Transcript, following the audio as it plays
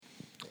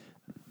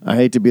I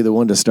hate to be the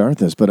one to start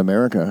this, but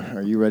America,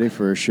 are you ready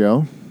for a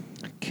show?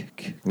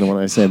 And when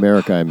I say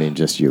America, I mean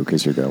just you,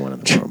 because you're going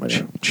in the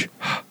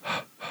phone.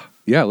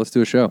 Yeah, let's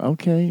do a show.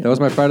 Okay. That was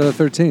my Friday the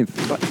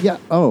 13th. Yeah.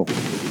 Oh.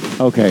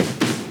 Okay.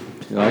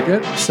 You like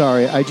it?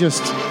 Sorry, I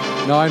just...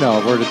 No, I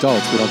know. We're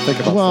adults. We don't think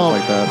about stuff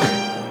like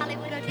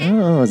that.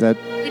 Oh, is that...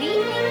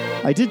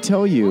 I did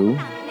tell you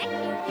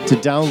to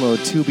download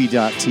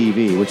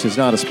Tubi.tv, which is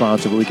not a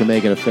sponsor, but we can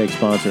make it a fake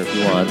sponsor if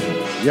you want.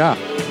 Yeah.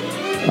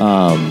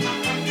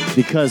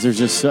 Because there's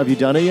just... Have you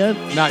done it yet?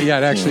 Not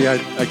yet. Actually, I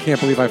can't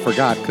believe I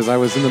forgot because I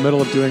was in the middle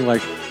of doing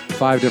like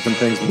 5 different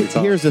things when we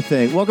talked. Here's the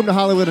thing. Welcome to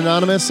Hollywood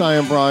Anonymous. I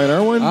am Brian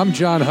Irwin. I'm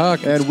John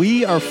Huck. And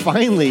we are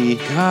finally...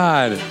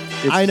 God.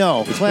 I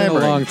know. It's clamoring.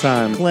 been a long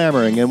time.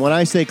 Clamoring. And when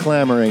I say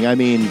clamoring, I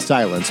mean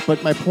silence.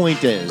 But my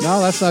point is... No,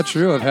 that's not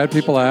true. I've had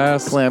people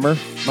ask. Clamor?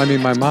 I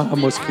mean, my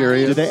mom was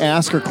curious. Did they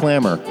ask or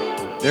clamor?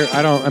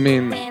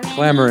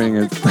 Clamoring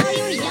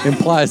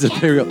implies that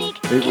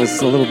it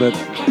was a little bit...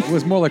 It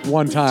was more like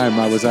one time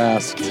I was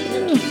asked.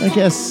 I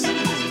guess...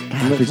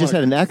 God, if we just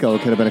had an echo, it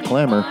could have been a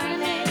clamor.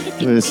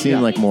 It would have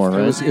seemed like more,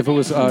 right? If it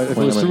was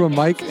through a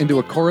mic into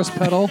a chorus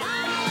pedal...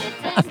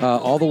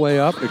 all the way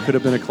up, it could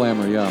have been a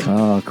clamor, yeah.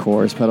 Oh,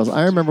 chorus pedals.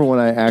 I remember when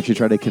I actually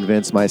tried to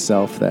convince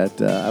myself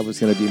that I was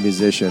going to be a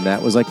musician.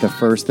 That was like the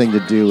first thing to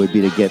do would be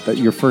to get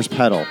your first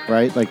pedal,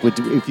 right? Like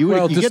if you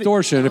well,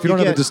 distortion. If you don't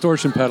have a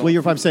distortion pedal.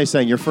 Well, I'm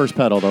saying your first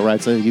pedal though,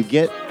 right? So you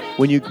get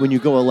when you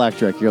go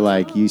electric, you're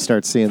like you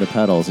start seeing the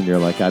pedals, and you're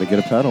like, got to get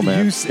a pedal,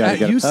 man. Got to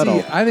get a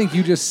pedal. I think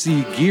you just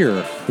see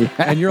gear,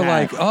 and you're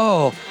like,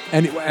 oh.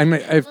 And I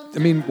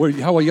mean,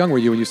 how young were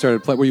you when you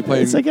started playing? Were you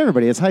playing? It's like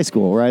everybody. It's high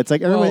school, right? It's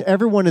like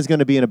everyone is going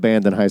to be in a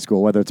band in high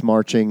school, whether it's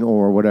marching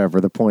or whatever.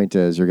 The point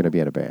is, you're going to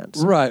be in a band.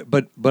 So. Right,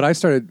 but I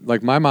started,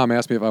 like, my mom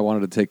asked me if I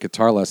wanted to take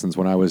guitar lessons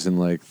when I was in,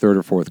 like, 3rd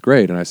or 4th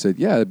grade, and I said,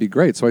 yeah, that'd be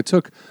great. So I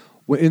took,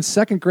 in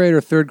 2nd grade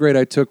or 3rd grade,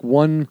 I took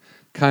one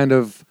kind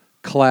of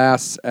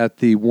class at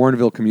the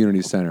Warrenville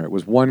Community Center. It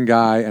was one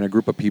guy and a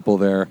group of people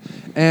there,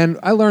 and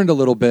I learned a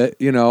little bit,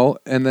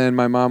 and then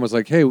my mom was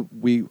like, hey,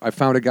 I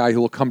found a guy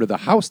who will come to the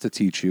house to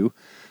teach you.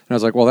 And I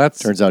was like, well, that's...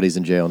 Turns out he's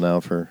in jail now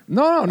for...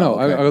 No.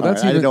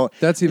 Okay.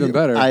 That's even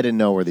better. I didn't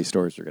know where these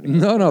stories were going to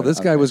go. No, this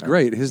guy was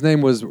great. His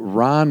name was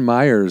Ron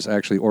Myers,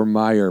 actually, or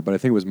Meyer, but I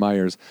think it was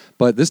Myers.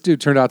 But this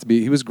dude turned out to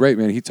be... He was great,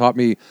 man. He taught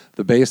me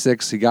the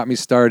basics. He got me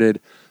started.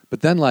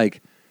 But then, that's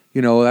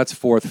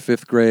 4th,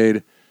 5th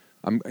grade.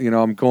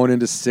 I'm going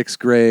into 6th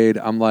grade.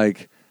 I'm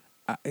like,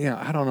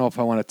 I don't know if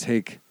I want to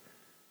take...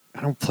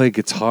 I don't play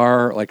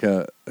guitar, like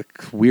a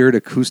weird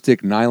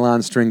acoustic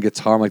nylon string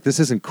guitar. I'm like, this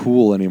isn't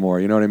cool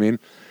anymore. You know what I mean?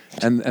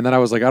 And then I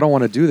was like, I don't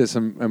want to do this.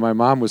 And my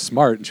mom was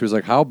smart. And she was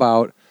like,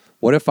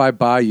 what if I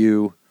buy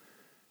you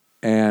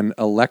an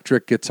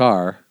electric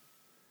guitar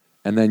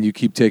and then you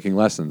keep taking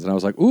lessons? And I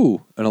was like,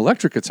 ooh, an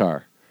electric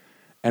guitar.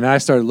 And I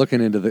started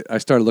looking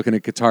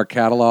at guitar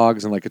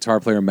catalogs and like Guitar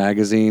Player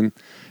magazine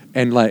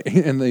and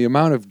the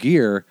amount of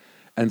gear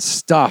and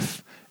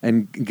stuff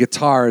and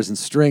guitars and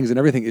strings and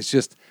everything. It's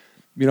just,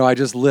 I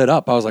just lit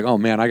up. I was like, oh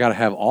man, I got to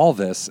have all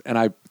this. And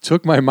I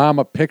took my mom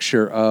a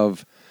picture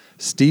of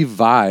Steve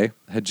Vai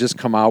had just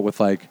come out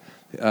with I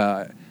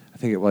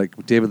think it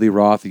like David Lee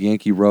Roth,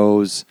 Yankee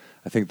Rose.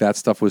 I think that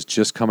stuff was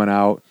just coming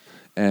out.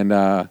 And,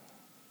 or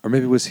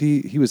maybe was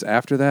he was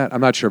after that?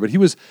 I'm not sure, but he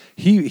was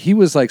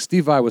like,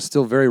 Steve Vai was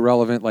still very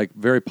relevant, like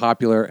very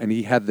popular. And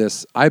he had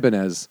this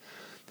Ibanez.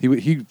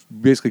 He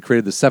basically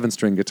created the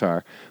 7-string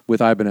guitar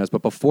with Ibanez.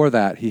 But before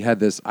that, he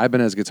had this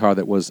Ibanez guitar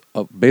that was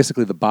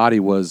basically the body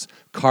was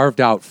carved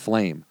out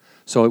flame.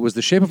 So it was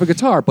the shape of a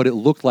guitar, but it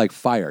looked like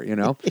fire,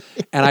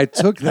 And I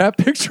took that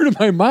picture to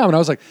my mom, and I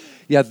was like,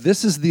 yeah,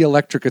 this is the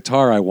electric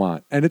guitar I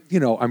want. And,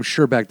 I'm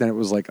sure back then it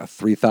was like a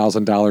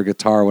 $3,000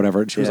 guiar or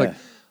whatever. And she was like,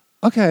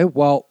 okay,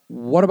 well,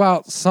 what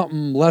about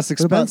something less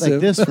expensive? What about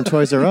like this from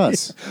Toys R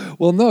Us?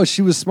 Well, no,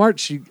 she was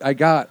smart.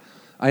 I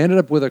ended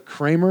up with a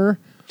Kramer.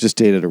 Just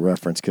dated a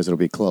reference because it'll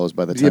be closed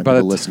by the time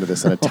people listen to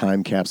this in a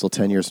time capsule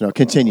 10 years from now.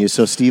 Continue.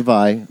 So Steve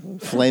Vai,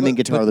 flaming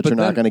guitar that you're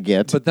not going to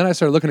get. But then I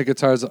started looking at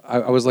guitars.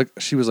 I was like,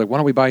 she was like, why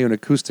don't we buy you an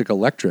acoustic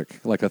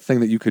electric, like a thing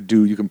that you could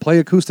do. You can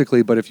play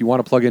acoustically, but if you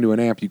want to plug into an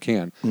amp, you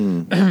can.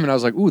 And I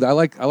was like, ooh, I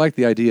like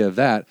the idea of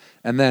that.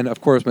 And then,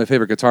 of course, my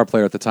favorite guitar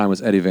player at the time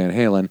was Eddie Van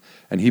Halen,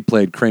 and he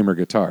played Kramer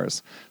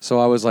guitars.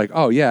 So I was like,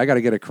 oh yeah, I got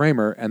to get a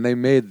Kramer. And they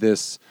made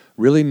this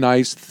really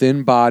nice,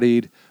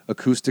 thin-bodied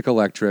acoustic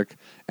electric,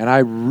 and I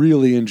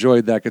really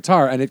enjoyed that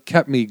guitar, and it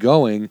kept me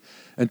going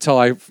until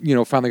I,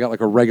 finally got like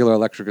a regular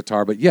electric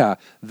guitar. But yeah,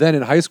 then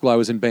in high school I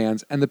was in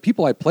bands, and the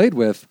people I played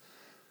with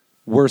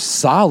were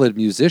solid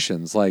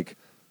musicians. Like,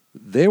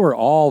 they were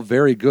all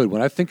very good.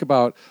 When I think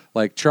about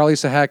like Charlie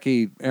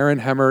Sahaki, Aaron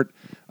Hemmert,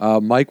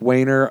 Mike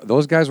Wayner,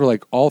 those guys were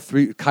like all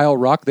three, Kyle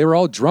Ruck, they were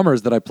all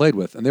drummers that I played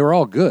with, and they were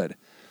all good,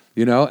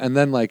 and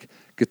then like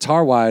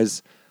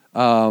guitar-wise,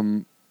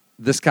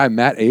 this guy,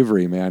 Matt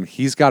Avery, man,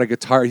 he's got a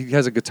guitar. He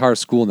has a guitar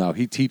school now.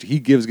 He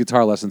gives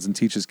guitar lessons and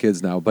teaches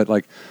kids now. But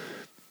like,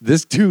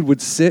 This dude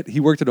would sit. He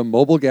worked at a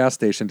mobile gas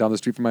station down the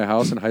street from my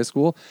house in high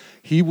school.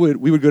 We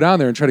would go down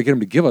there and try to get him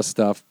to give us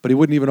stuff, but he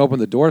wouldn't even open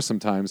the door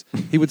sometimes.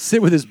 He would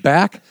sit with his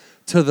back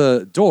to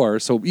the door,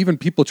 so even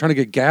people trying to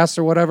get gas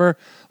or whatever,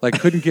 like,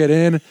 couldn't get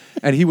in,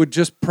 and he would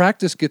just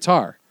practice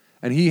guitar.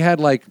 And he had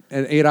like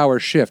an 8-hour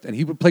shift, and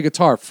he would play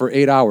guitar for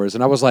 8 hours.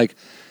 And I was like,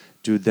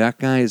 dude, that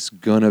guy's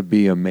gonna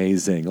be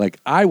amazing. Like,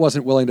 I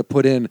wasn't willing to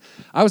put in.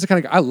 I was the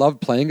kind of guy, I love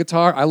playing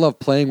guitar. I love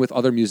playing with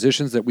other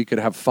musicians that we could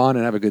have fun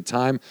and have a good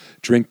time,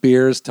 drink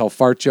beers, tell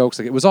fart jokes.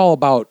 Like, it was all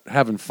about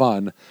having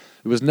fun.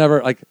 It was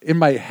never like in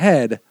my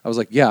head. I was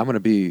like, yeah, I'm gonna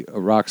be a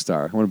rock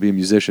star. I want to be a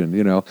musician.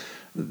 You know,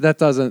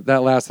 that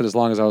lasted as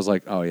long as I was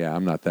like, oh yeah,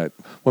 I'm not that.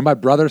 When my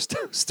brother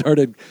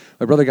started,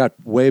 my brother got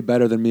way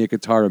better than me at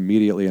guitar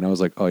immediately, and I was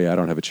like, oh yeah, I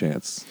don't have a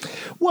chance.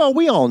 Well,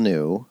 we all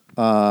knew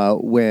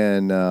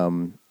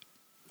when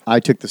I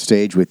took the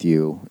stage with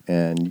you,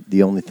 and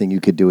the only thing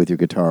you could do with your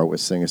guitar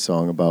was sing a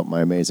song about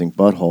my amazing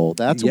butthole.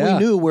 That's when we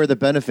knew where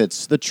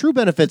the true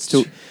benefits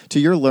to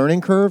your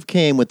learning curve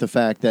came with the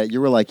fact that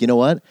you were like, you know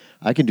what,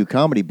 I can do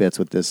comedy bits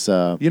with this,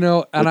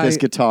 this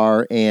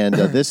guitar, and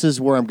this is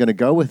where I'm going to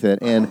go with it.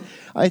 And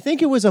I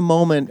think it was a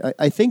moment.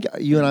 I think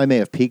you and I may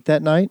have peaked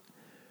that night.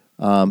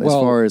 As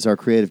far as our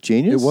creative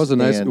genius. It was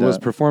it was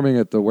performing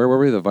at where were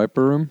we? The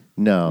Viper Room?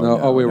 No.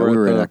 Oh, we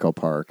were in Echo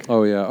Park.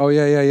 Oh,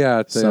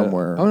 yeah.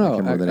 Somewhere. Oh,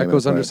 no.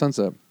 Echoes Under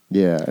Sunset.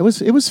 Yeah, it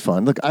was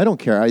fun. Look, I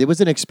don't care. It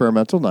was an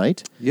experimental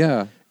night.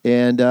 Yeah.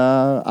 And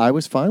I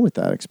was fine with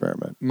that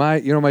experiment. My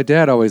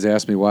dad always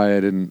asked me why I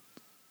didn't,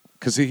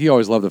 because he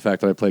always loved the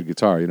fact that I played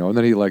guitar, and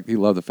then he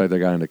loved the fact that I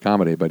got into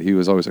comedy, but he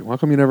was always like, well,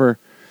 how come you never,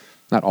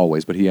 not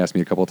always, but he asked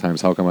me a couple of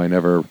times, how come I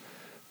never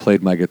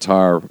played my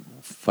guitar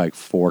like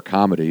for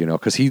comedy,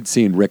 because he'd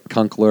seen Rick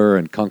Kunkler,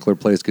 and Kunkler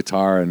plays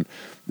guitar,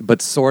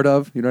 but sort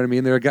of, you know what I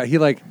mean? There a guy,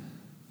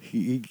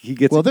 he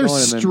gets well.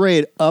 There's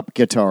straight up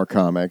guitar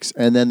comics,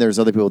 and then there's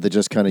other people that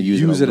just kind of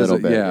use it a little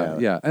bit.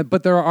 Yeah.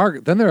 But there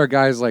are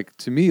guys like,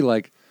 to me,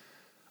 like,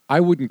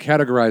 I wouldn't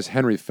categorize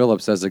Henry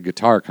Phillips as a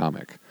guitar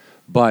comic,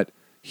 but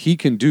he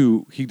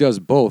does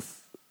both.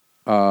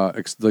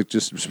 Like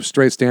just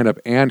straight stand up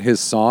and his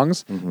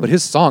songs, but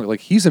his song,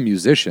 like, he's a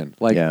musician.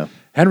 Like,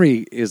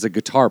 Henry is a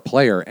guitar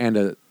player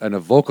and a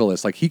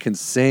vocalist. Like, he can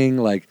sing.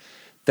 Like,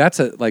 that's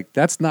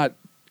not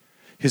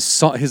his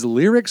song. His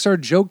lyrics are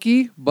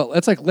jokey, but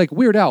it's like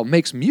Weird Al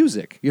makes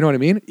music. You know what I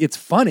mean? It's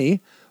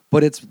funny,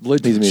 but it's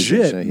legit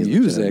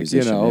music.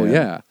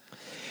 Yeah.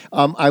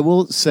 I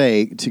will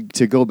say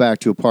to go back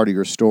to a part of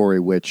your story,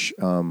 which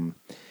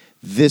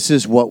this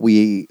is what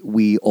we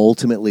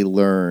ultimately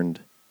learned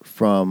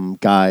from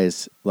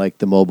guys like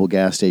the mobile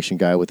gas station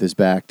guy with his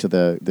back to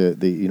the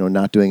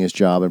not doing his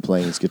job and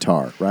playing his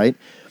guitar, right?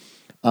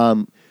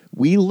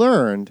 We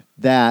learned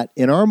that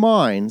in our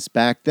minds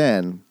back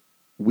then,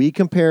 we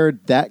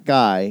compared that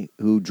guy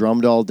who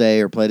drummed all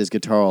day or played his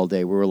guitar all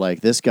day. We were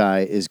like, this guy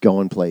is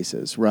going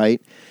places,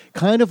 right?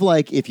 Kind of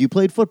like if you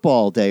played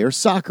football all day or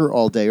soccer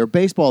all day or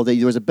baseball all day,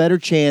 there was a better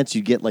chance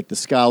you'd get like the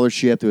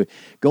scholarship,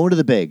 going to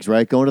the bigs,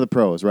 right? Going to the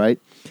pros, right?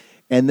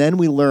 And then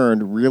we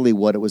learned really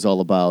what it was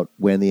all about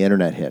when the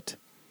internet hit.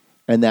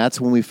 And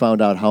that's when we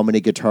found out how many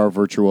guitar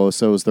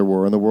virtuosos there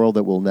were in the world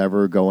that will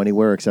never go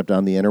anywhere except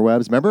on the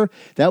interwebs. Remember?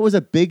 That was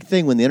a big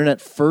thing when the internet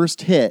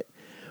first hit,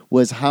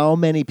 was how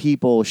many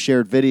people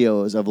shared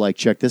videos of, like,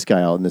 check this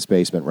guy out in this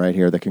basement right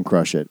here that can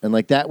crush it. And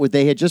like that,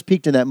 they had just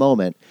peaked in that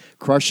moment,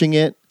 crushing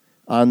it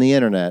on the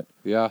internet.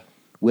 Yeah.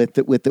 With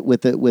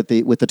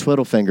the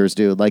twiddle fingers,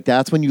 dude. Like,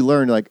 that's when you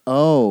learn, like,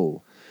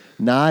 oh,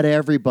 not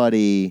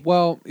everybody.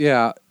 Well,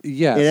 yeah,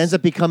 yes. It ends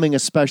up becoming a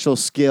special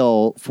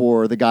skill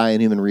for the guy in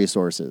human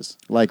resources.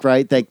 Like,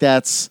 right? Like,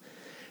 that's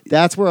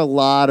where a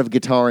lot of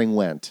guitaring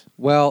went.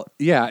 Well,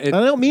 yeah. I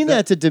don't mean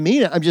that to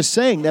demean it. I'm just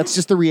saying that's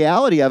just the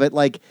reality of it.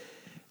 Like,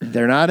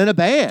 they're not in a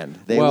band.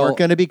 They weren't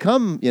going to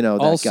become, that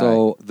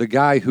also, guy. The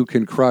guy who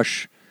can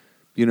crush,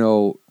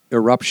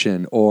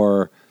 Eruption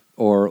or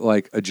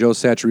like a Joe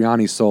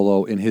Satriani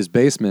solo in his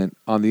basement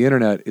on the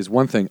internet is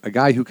one thing. A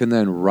guy who can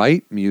then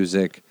write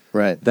music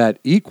that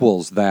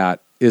equals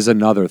that is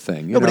another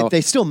thing. But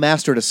they still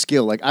mastered a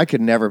skill. Like, I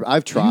could never.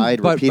 I've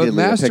tried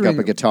repeatedly to pick up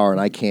a guitar, and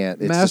I can't.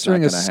 It's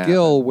mastering just not a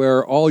skill happen.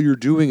 where all you're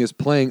doing is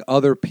playing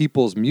other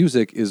people's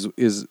music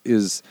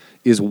is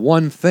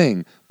one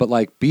thing. But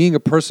like being a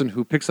person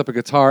who picks up a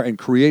guitar and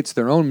creates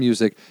their own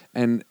music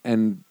and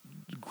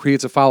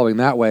creates a following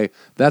that way,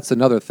 that's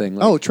another thing.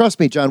 Like, trust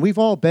me, John. We've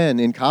all been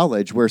in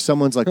college where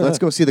someone's like, "Let's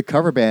go see the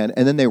cover band,"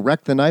 and then they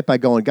wreck the night by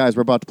going, "Guys,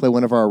 we're about to play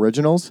one of our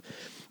originals."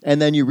 And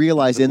then you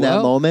realize in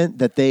that moment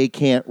that they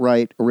can't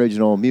write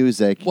original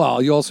music. Well,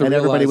 you also and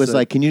everybody was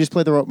like, "Can you just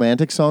play the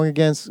romantic song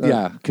again?"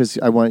 Yeah, because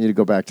I want you to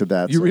go back to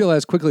that. You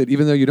realize quickly that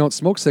even though you don't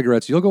smoke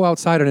cigarettes, you'll go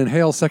outside and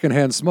inhale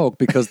secondhand smoke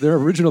because their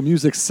original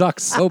music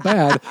sucks so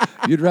bad.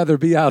 You'd rather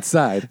be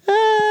outside.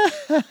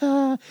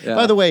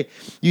 By the way,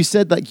 you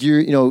said like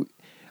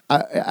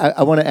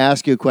I want to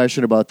ask you a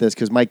question about this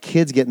because my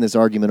kids get in this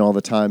argument all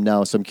the time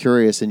now. So I'm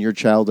curious in your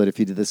childhood if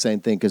you did the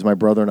same thing because my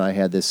brother and I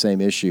had this same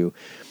issue.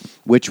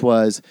 which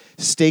was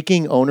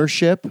staking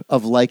ownership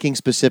of liking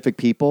specific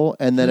people,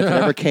 and then if it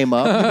ever came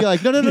up, you'd be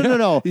like,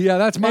 no. Yeah,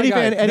 that's my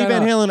guy. Eddie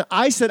Van Halen.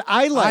 I said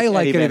I like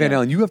Eddie Van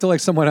Halen. You have to like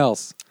someone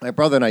else. My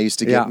brother and I used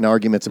to get in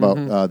arguments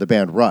about the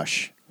band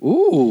Rush.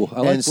 Ooh,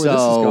 I like where and this is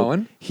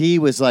going. He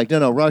was like,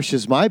 no, Rush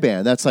is my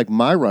band. That's like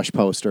my Rush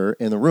poster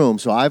in the room.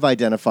 So I've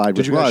identified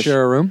with Did you Rush. guys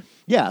share a room?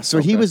 Yeah. So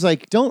he was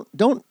like, don't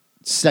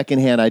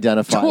secondhand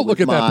identify. Don't look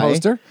at that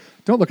poster.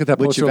 Don't look at that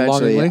Which poster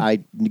eventually,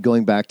 longingly.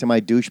 going back to my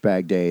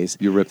douchebag days,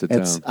 You ripped it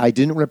down. I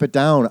didn't rip it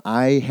down.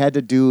 I had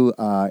to do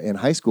in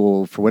high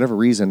school for whatever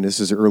reason. This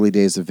is early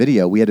days of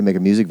video. We had to make a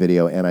music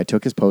video, and I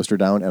took his poster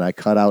down and I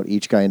cut out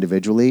each guy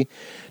individually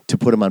to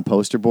put him on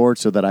poster board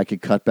so that I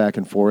could cut back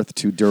and forth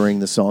to during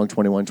the song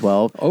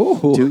 2112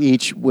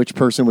 to which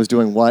person was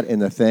doing what in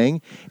the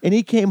thing. And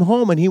he came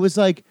home and he was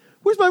like,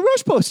 "Where's my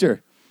Rush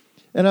poster?"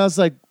 And I was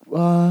like,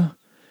 How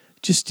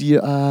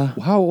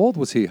old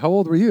was he? How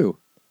old were you?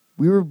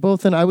 We were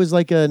both in. I was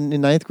like in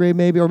ninth grade,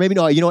 maybe, or maybe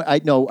no. You know, I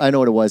know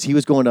what it was. He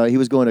was going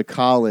to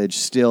college.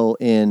 Still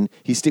in.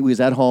 He was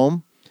at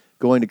home,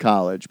 going to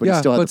college, but he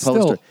still had the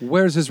poster. Still,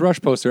 where's his Rush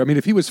poster? I mean,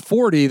 if he was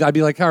 40, I'd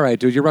be like, all right,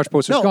 dude, your Rush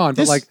poster's gone.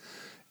 But like,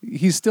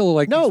 he's still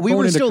like, no, we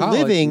were still college.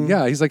 living.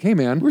 Yeah, he's like, hey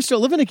man, we're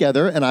still living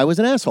together, and I was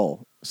an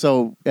asshole.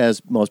 So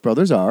as most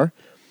brothers are.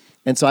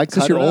 And so I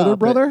cut your it older up.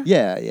 brother?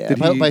 Yeah.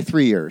 By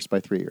 3 years.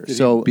 Did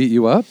he beat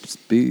you up?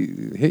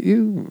 Hit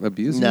you?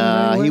 Abuse you?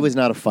 Nah, he was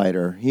not a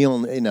fighter. He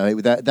only,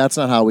 that's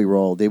not how we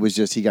rolled. It was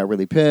just he got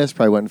really pissed.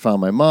 Probably went and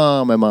found my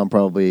mom. My mom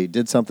probably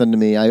did something to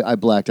me. I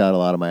blacked out a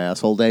lot of my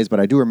asshole days,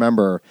 but I do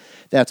remember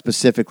that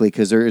specifically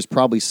because there is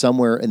probably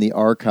somewhere in the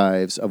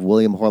archives of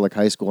William Horlick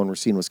High School in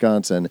Racine,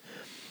 Wisconsin,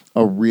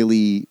 a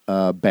really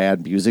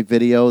bad music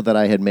video that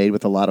I had made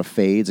with a lot of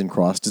fades and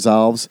cross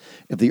dissolves.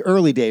 Of the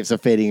early days of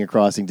fading and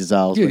crossing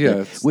dissolves,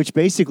 which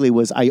basically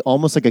was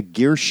almost like a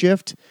gear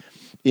shift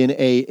in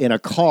a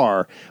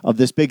car of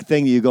this big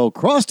thing that you go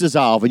cross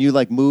dissolve and you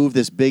like move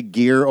this big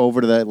gear over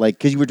to that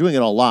because you were doing it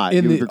all live.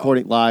 You were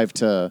recording live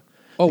to.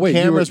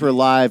 Cameras were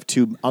live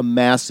to a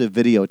massive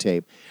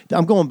videotape.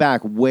 I'm going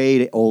back way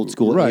to old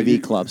school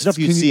AV clubs. Stuff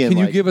you'd see in. Can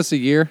you give us a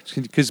year?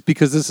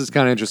 Because this is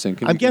kind of interesting.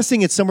 I'm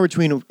guessing it's somewhere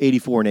between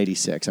 84 and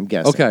 86. I'm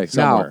guessing. Okay,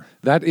 somewhere.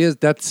 Now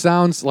that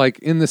sounds like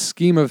in the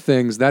scheme of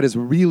things, that is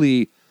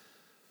really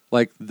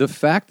like the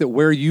fact that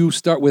where you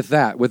start with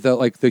that with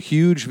the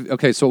huge.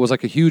 Okay, so it was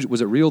like a huge. Was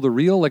it reel to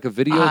reel like a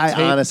video? I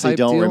honestly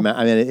don't remember.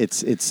 I mean,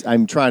 it's.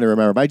 I'm trying to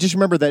remember, but I just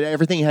remember that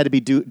everything had to be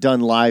done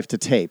live to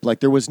tape.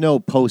 Like there was no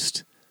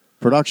post.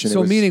 Production.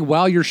 So meaning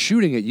while you're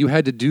shooting it, you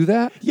had to do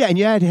that? Yeah, and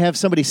you had to have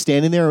somebody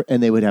standing there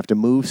and they would have to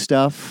move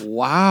stuff.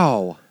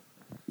 Wow.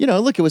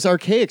 Look, it was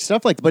archaic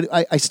stuff but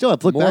I still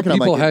have looked back and I'm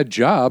like... More people had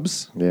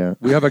jobs. Yeah.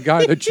 We have a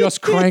guy that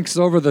just cranks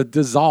over the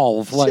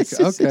dissolve. Like,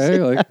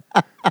 okay.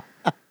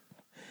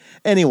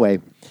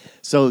 Anyway,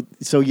 so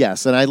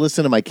yes, and I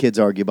listen to my kids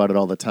argue about it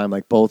all the time.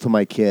 Like both of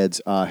my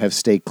kids have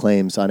staked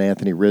claims on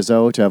Anthony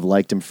Rizzo to have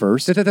liked him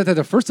first.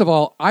 First of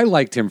all, I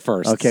liked him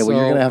first. Okay, well,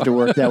 you're going to have to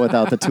work that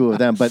without the two of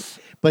them.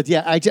 But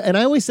yeah, I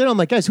always said, I'm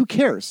like, guys, who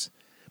cares?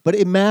 But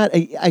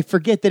I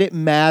forget that it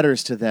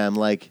matters to them.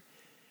 Like,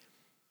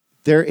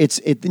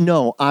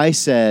 I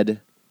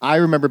said, I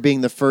remember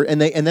being the first,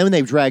 and then when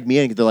they dragged me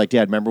in, they're like,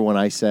 Dad, remember when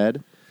I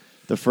said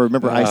the first?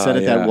 Remember I said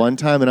it that one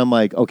time, and I'm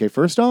like, okay,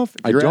 first off,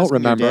 I don't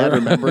remember. Your dad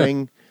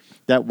remembering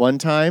that one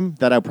time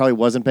that I probably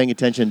wasn't paying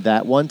attention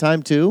that one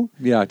time too.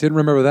 Yeah, I didn't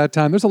remember that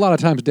time. There's a lot of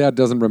times Dad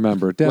doesn't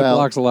remember. Dad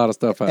blocks a lot of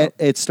stuff out.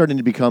 It's starting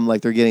to become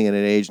like they're getting at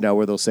an age now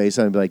where they'll say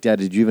something, be like, Dad,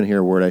 did you even hear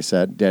a word I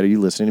said? Dad, are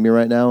you listening to me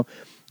right now?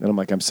 And I'm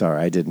like, I'm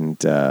sorry, I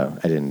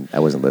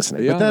wasn't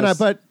listening.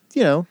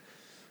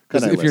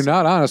 Because if you're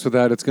not honest with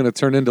that, it's going to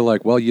turn into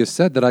like, well, you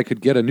said that I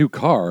could get a new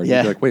car. And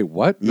you'd be like, wait,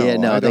 what? No,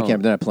 they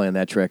can't. They're not playing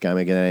that trick. I'm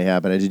making that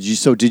happen. Did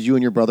you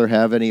and your brother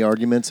have any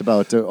arguments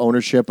about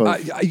ownership of?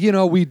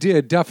 We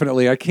did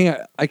definitely. I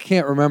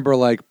can't remember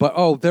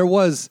but there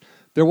was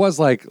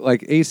like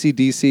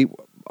AC/DC.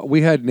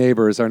 We had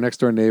neighbors, our next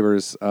door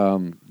neighbors,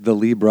 the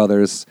Lee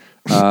brothers.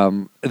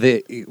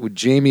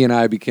 Jamie and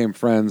I became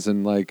friends,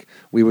 and like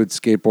we would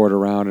skateboard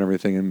around and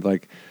everything, and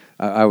like.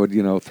 I would,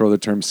 throw the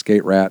term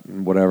skate rat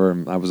and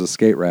whatever. I was a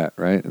skate rat,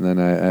 right? And then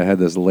I had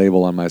this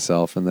label on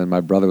myself. And then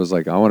my brother was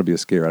like, I want to be a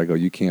skate rat. I go,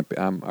 you can't be.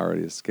 I'm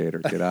already a skater.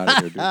 Get out of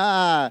here, dude.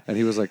 And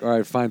he was like, all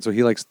right, fine. So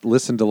he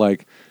listened to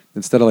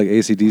instead of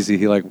AC/DC,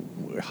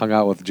 he hung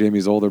out with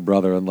Jamie's older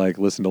brother and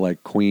listened to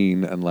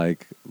Queen and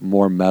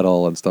more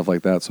metal and stuff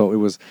like that. So it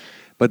was,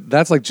 but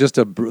that's that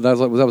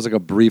was like a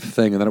brief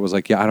thing. And then it was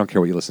like, yeah, I don't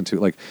care what you listen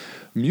to.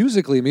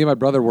 Musically, me and my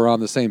brother were on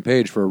the same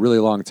page for a really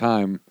long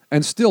time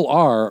and still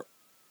are.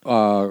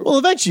 Well,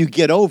 eventually you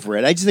get over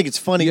it. I just think it's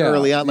funny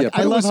early on.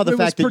 I love how the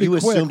fact that you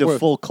assumed a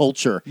full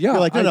culture. Yeah, you're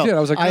like, no, I did. I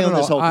was like, I own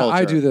this whole culture.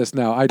 I do this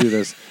now. I do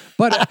this.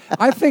 But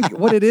I think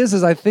what it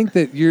is I think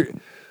that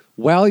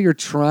while you're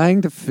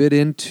trying to fit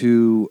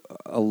into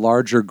a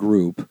larger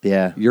group,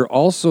 you're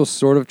also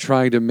sort of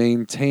trying to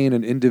maintain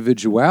an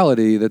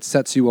individuality that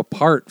sets you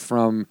apart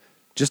from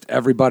just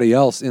everybody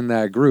else in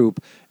that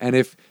group. And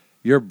if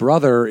your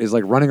brother is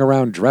like running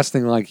around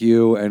dressing like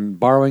you and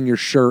borrowing your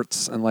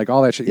shirts and like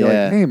all that shit. You're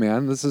Yeah. like, hey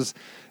man, this is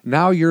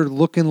now you're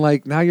looking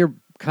like now you're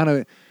kind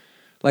of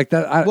like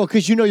that. Well,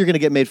 because you know you're going to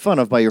get made fun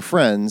of by your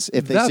friends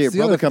if they That's see your the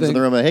brother other comes in thing.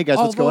 the room and, hey, guys,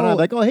 what's going on?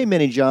 Although- Like, oh, hey,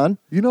 Mini John.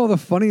 You know, the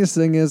funniest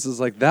thing is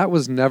like that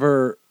was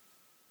never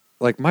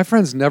like my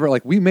friends never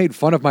like we made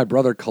fun of my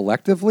brother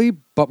collectively,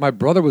 but my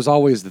brother was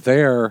always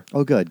there.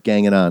 Oh, good.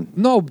 Ganging on.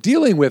 No,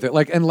 dealing with it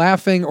like and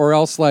laughing or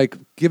else like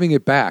giving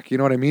it back. You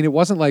know what I mean? It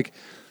wasn't like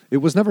it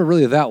was never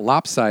really that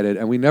lopsided,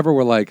 and we never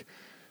were like,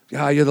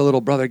 "Yeah, you're the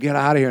little brother. Get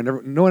out of here."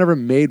 No one ever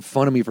made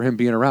fun of me for him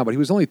being around. But he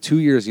was only 2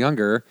 years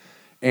younger,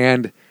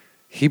 and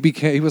he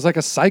was like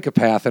a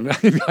psychopath. And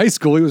in high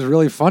school, he was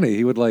really funny.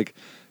 He would like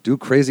do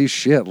crazy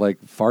shit, like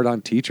fart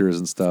on teachers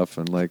and stuff,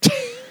 and like.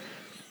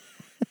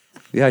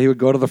 Yeah, he would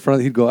go to the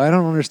front. He'd go, I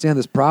don't understand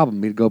this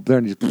problem. He'd go up there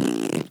and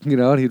just, you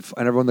know, and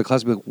everyone in the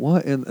class would be like,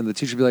 what? And the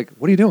teacher would be like,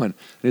 what are you doing? And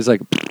he's like,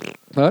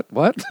 what?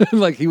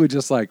 Like he would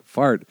just like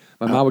fart.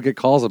 My mom would get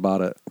calls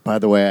about it. By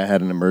the way, I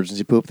had an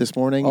emergency poop this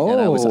morning,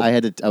 and I was Oh.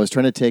 I was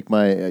trying to take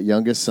my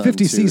youngest son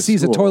 50 to cc's of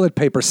school. toilet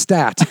paper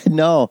stat.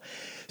 No,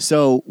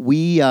 so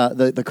we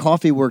the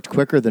coffee worked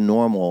quicker than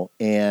normal,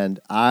 and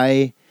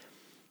I,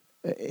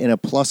 in a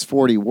plus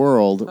 40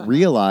 world,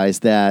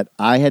 realized that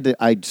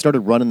I started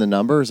running the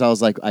numbers. I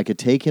was like, I could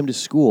take him to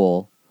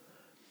school,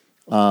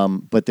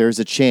 but there's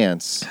a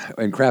chance,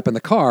 And crap in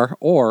the car,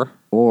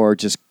 or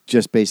just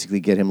basically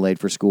get him late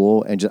for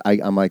school, and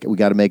I'm like, we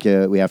have to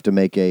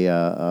make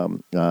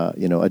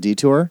a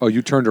detour. oh,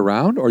 you turned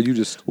around or you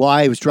just, Well,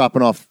 I was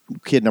dropping off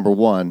kid number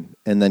 1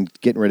 and then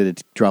getting ready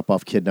to drop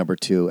off kid number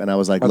 2, and I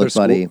was like, look,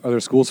 buddy, are there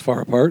schools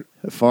far apart?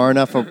 far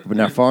enough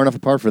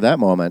apart for that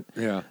moment.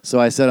 Yeah. So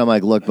I said, I'm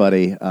like, look,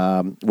 buddy,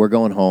 we're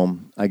going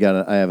home. I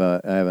have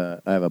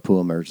a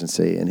pool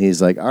emergency, and he's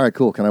like, all right,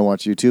 cool. Can I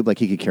watch YouTube? Like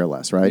he could care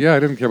less, right? Yeah, I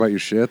didn't care about your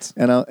shits.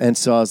 And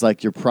so I was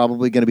like, you're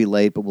probably going to be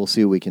late, but we'll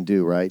see what we can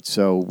do, right?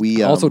 So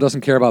we Also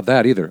doesn't care about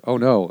that either. Oh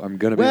no, I'm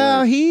going to be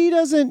well, late. he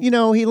doesn't.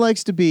 He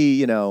likes to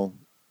be.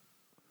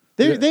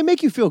 They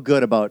make you feel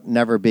good about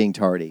never being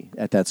tardy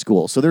at that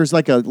school. So there's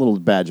like a little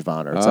badge of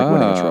honor. It's like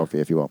winning a trophy,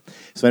 if you will.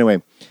 So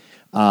anyway,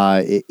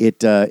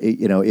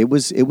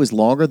 it was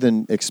longer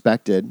than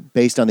expected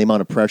based on the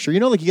amount of pressure.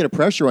 Like you get a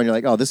pressure on, you're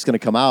like, oh, this is going to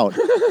come out.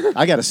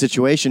 I got a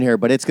situation here,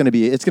 but it's going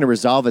to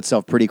resolve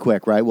itself pretty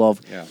quick, right? Well,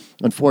 Yeah.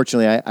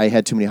 unfortunately, I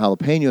had too many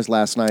jalapenos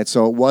last night,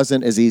 so it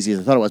wasn't as easy as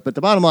I thought it was. But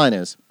the bottom line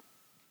is,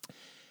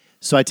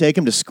 so I take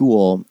him to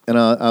school, and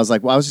I was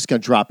like, well, I was just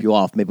going to drop you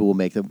off. Maybe we'll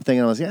make the thing.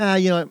 And I was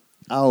like, you know what?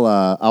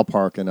 I'll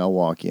park and I'll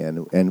walk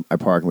in. And I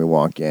park and we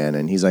walk in.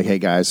 And he's like, hey,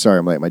 guys, sorry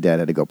I'm late. My dad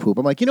had to go poop.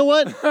 I'm like, you know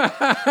what?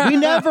 We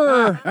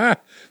never...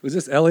 Was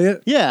this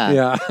Elliot? Yeah.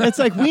 Yeah. It's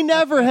like we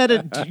never had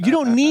you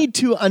don't need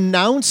to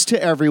announce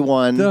to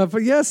everyone.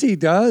 But yes, he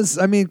does.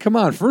 I mean, come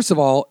on. First of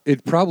all,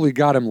 it probably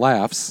got him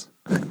laughs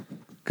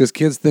because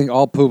kids think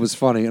all poop is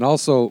funny. And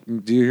also,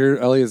 do you hear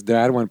Elliot's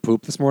dad went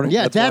poop this morning?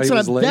 Yeah, why that's he what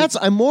was late?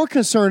 I'm more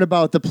concerned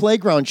about. The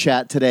playground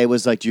chat today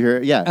was like, do you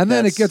hear? Yeah. And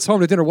then it gets home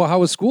to dinner. Well, how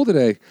was school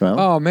today? Well.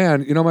 Oh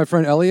man, my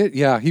friend Elliot?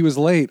 Yeah, he was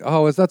late.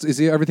 Oh, is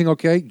he everything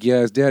okay? Yeah,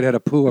 his dad had a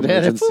poo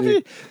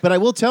emergency. But I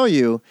will tell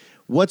you,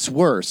 what's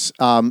worse?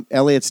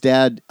 Elliot's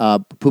dad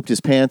pooped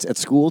his pants at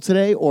school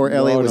today, or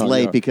Elliot was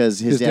late because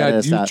his dad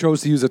had to You stop.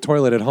 chose to use a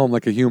toilet at home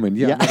like a human.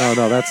 Yeah, Yeah.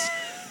 no,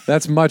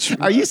 that's much.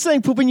 Are you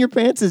saying pooping your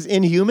pants is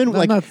inhuman?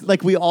 No, not-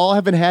 like we all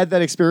haven't had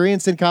that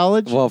experience in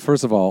college? Well,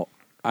 first of all,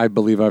 I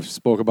believe I've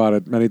spoke about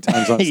it many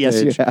times on stage.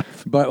 Yes, you have.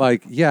 But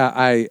like, yeah,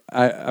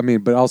 I mean,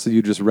 but also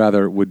you just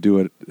rather would do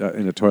it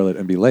in a toilet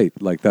and be late.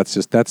 Like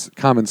that's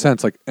common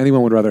sense. Like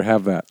anyone would rather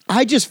have that.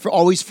 I just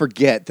always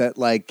forget that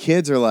like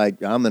kids are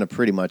like, I'm going to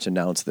pretty much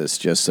announce this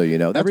just so you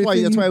know. That's why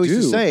Everything I you used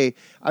to do. say,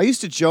 I used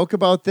to joke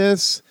about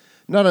this,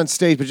 not on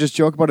stage, but just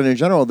joke about it in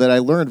general, that I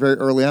learned very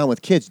early on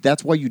with kids.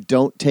 That's why you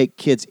don't take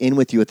kids in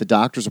with you at the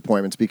doctor's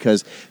appointments,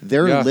 because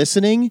they're Yeah.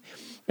 listening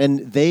and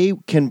they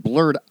can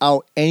blurt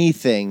out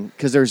anything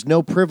because there's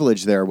no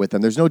privilege there with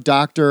them. There's no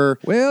doctor.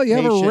 Well, you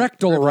have a patient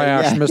rectal privilege.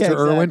 rash, Yeah, Mr. yeah,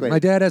 Irwin. exactly. My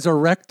dad has a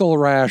rectal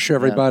rash,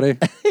 everybody.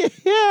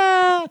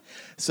 Yeah.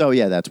 So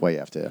yeah, that's why you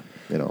have to,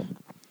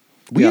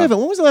 We Yeah. haven't.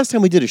 When was the last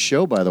time we did a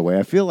show? By the way,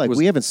 I feel like was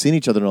we haven't seen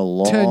each other in a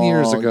long 10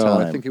 years ago.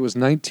 time. I think it was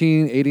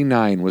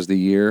 1989 was the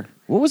year.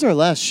 What was our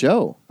last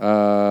show?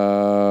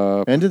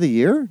 End of the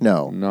year?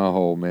 No.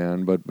 No,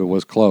 man, but it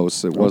was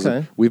close. It wasn't.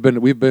 Okay. We've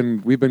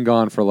been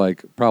gone for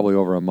like probably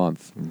over a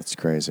month. That's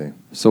crazy.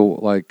 So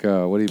like,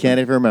 what do you? Can't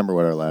even remember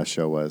what our last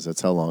show was.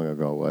 That's how long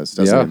ago it was.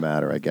 Doesn't Yeah. even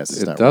matter. I guess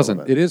it's It not doesn't.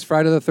 relevant. It is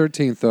Friday the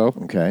 13th though.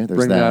 Okay, there's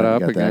Bring that. that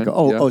up We got again.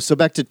 Oh, Yeah. so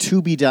back to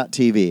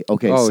Tubi.tv.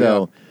 Okay, Oh,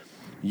 so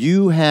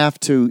you have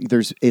to.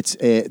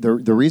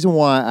 The reason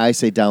why I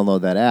say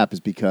download that app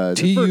is because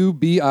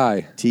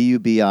TUBI.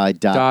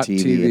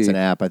 TUBI.TV. It's an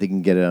app. I think you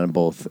can get it on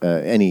both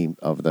any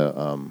of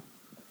the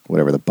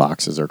whatever the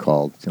boxes are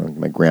called.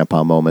 My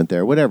grandpa moment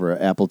there, whatever,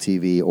 Apple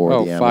TV or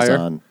Oh, the Fire.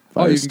 Amazon.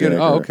 Oh, you can get it.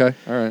 Stick Oh, or- okay.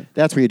 All right.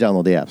 That's where you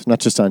download the apps, not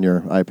just on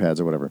your iPads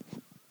or whatever.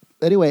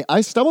 anyway,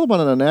 I stumbled upon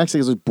it on accident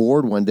because I was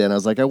bored one day, and I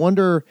was like, I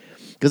wonder,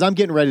 because I'm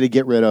getting ready to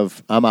get rid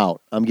of. I'm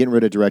out. I'm getting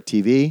rid of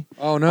DirecTV.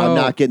 Oh no, I'm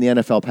not getting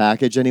the NFL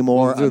package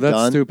anymore. Dude, I'm that's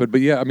done. stupid.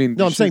 But yeah, I mean,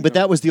 No, I'm saying, but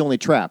that was the only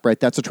trap, right?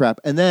 That's a trap.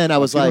 And then I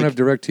was if you like, don't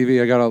have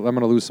DirecTV, I'm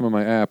gonna lose some of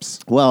my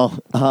apps. well,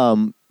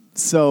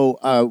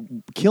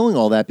 killing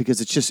all that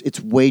because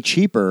it's way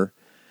cheaper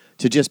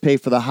to just pay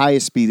for the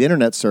highest speed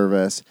internet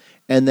service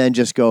and then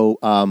just go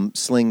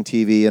Sling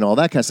TV and all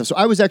that kind of stuff. So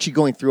I was actually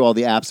going through all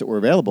the apps that were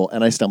available,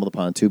 and I stumbled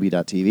upon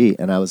Tubi.tv,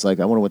 and I was like,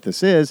 I wonder what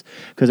this is,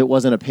 because it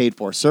wasn't a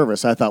paid-for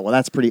service. I thought, well,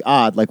 that's pretty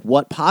odd. Like,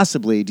 what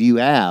possibly do you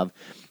have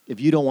if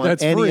you don't want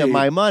That's any free. of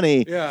my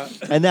money? Yeah.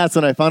 And that's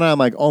when I found out, I'm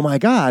like, oh my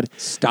God,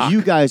 Stock.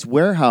 you guys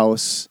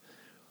warehouse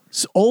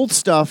old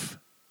stuff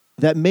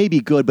that may be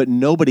good, but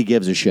nobody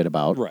gives a shit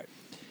about. Right.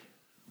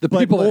 The But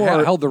people that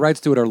or- held the rights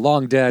to it are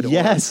long dead.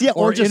 Yes,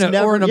 or just in a,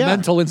 never, or in a yeah.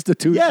 mental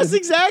institution. Yes,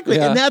 exactly.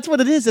 Yeah. And that's what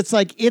it is. It's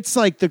like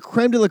the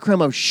creme de la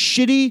creme of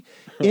shitty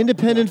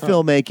independent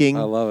filmmaking.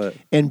 I love it.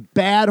 And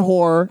bad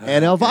horror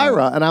and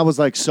Elvira. And I was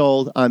like,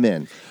 sold, I'm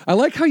in. I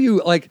like how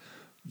you like.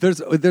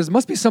 There's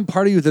must be some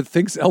part of you that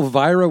thinks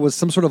Elvira was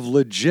some sort of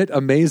legit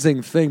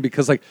amazing thing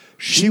because like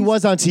She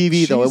was on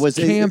TV though. It she's was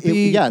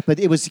campy, yeah, but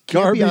it was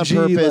campy on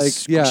garbagey,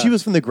 purpose. like, yeah. She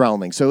was from the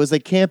Groundling, so it was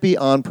like campy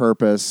on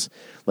purpose.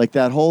 Like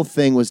that whole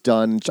thing was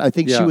done. I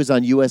think she Yeah. was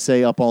on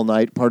USA Up All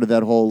Night, part of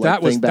that whole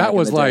like, thing back that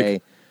was in the like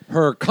day.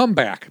 her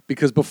comeback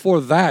because before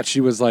that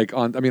she was like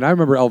on. I mean, I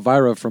remember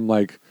Elvira from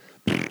like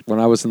when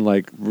I was in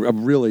like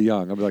I'm really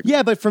young. I'm like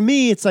Yeah, but for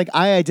me, it's like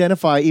I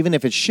identify, even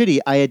if it's shitty,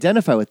 I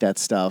identify with that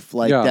stuff.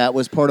 Like Yeah. that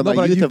was part of No, my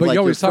but youth you- of but like you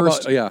your always talk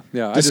first about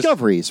I just-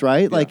 discoveries,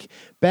 right? Yeah. Like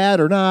bad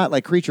or not,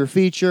 like Creature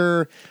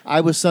Feature.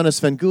 I was Son of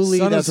Svengoolie.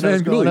 Son of That's what I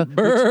was growing Svengoolie. up.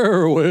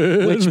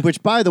 Berwyn.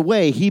 Which, by the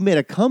way, he made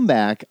a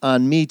comeback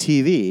on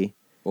MeTV.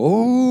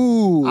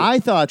 Oh, I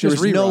thought there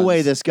Just was no reruns.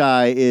 way this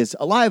guy is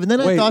alive. And then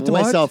I Wait, thought to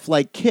what? myself,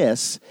 like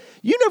Kiss,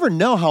 you never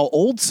know how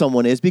old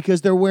someone is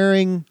because they're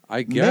wearing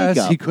I guess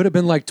makeup. he could have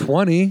been like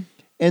 20.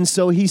 And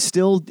so he's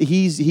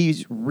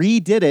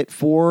redid it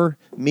for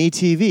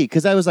MeTV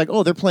because I was like,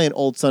 oh, they're playing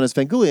old Son of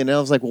Svengoolie. And I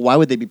was like, well, why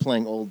would they be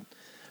playing old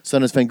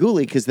Son of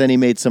Svengoolie? Because then he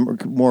made some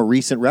more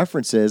recent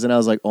references. And I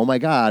was like, oh my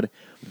God,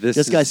 this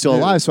is guy's still new.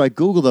 alive. So I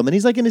Googled him and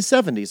he's like in his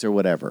 70s or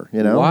whatever,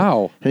 you know?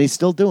 Wow. And he's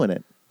still doing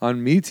it.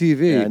 On MeTV.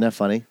 Yeah, isn't that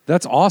funny?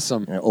 That's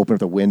awesome. I open up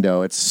the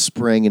window. It's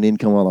spring and in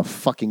come all the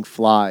fucking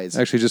flies.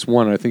 Actually, just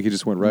one. I think he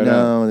just went right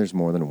out. no, there's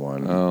more than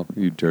one. Oh,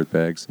 you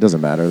dirtbags. Doesn't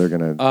matter. They're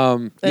gonna.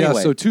 Yeah,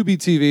 Anyway. so Tubi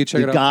TV, check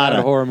You it out. gotta.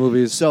 Bad horror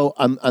movies. So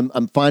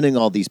I'm finding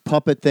all these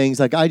puppet things.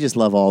 Like I just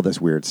love all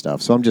this weird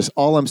stuff. So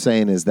all I'm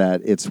saying is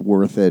that it's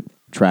worth it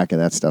tracking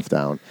that stuff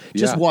down.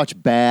 Just Yeah.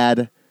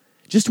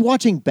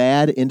 watching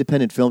bad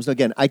independent films. Now,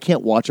 again, I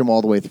can't watch them all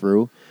the way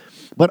through,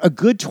 but a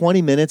good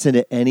 20 minutes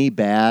into any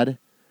bad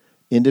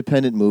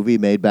independent movie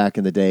made back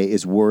in the day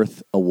is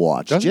worth a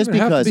watch. Doesn't just even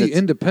have because to be it's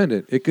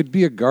independent. It could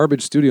be a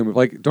garbage studio movie.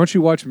 Like, don't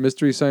you watch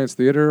Mystery Science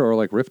Theater or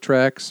like Riff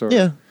Tracks? Or,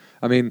 Yeah.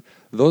 I mean,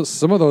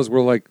 some of those were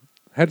like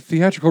had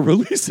theatrical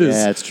releases.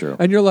 Yeah, that's true.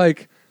 And you're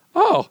like,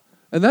 oh.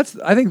 And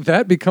I think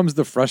that becomes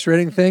the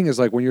frustrating thing is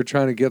like when you're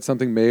trying to get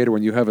something made or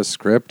when you have a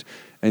script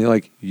and you're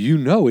like,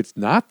 it's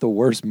not the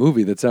worst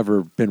movie that's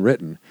ever been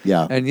written.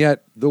 Yeah. And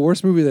yet the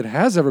worst movie that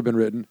has ever been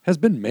written has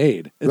been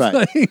made. It's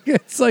Right.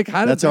 It's like,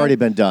 how did That's already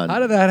been done. How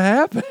did that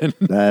happen?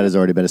 that has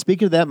already been.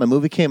 Speaking of that, my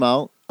movie came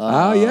out.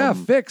 Oh yeah,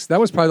 Fix. That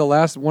was probably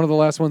one of the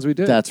last ones we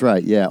did. That's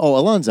right. Yeah. Oh,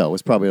 Alonzo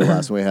was probably the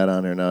last one we had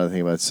on here. Now that I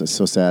think about it, it's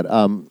so sad.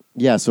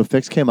 Yeah. So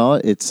Fix came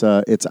out. It's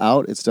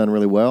out. It's done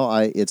really well.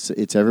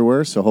 It's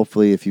everywhere. So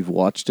hopefully, if you've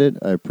watched it,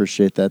 I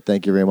appreciate that.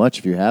 Thank you very much.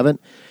 If you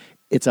haven't,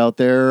 it's out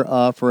there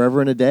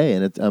forever and a day,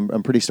 and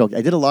I'm pretty stoked.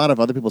 I did a lot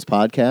of other people's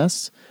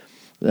podcasts.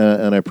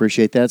 And I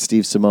appreciate that.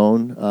 Steve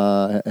Simone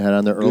had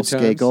on there Earl Good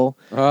times. Skakel.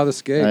 Oh, the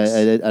Skakes.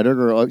 I did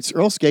Earl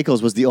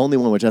Skakels was the only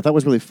one, which I thought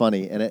was really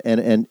funny.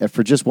 And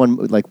for just one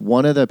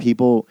of the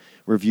people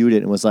reviewed it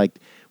and was like,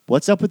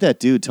 "What's up with that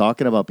dude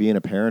talking about being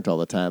a parent all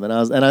the time?" And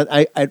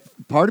I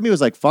part of me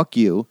was like, "Fuck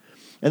you,"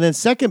 and then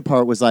second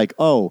part was like,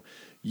 "Oh,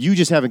 you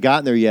just haven't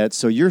gotten there yet,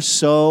 so you're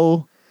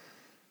so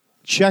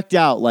checked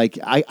out." Like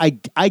I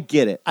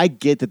get it. I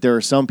get that there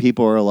are some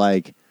people who are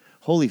like,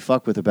 holy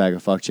fuck with a bag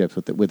of fuck chips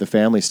with the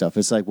family stuff.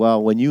 It's like,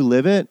 well, when you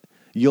live it,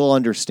 you'll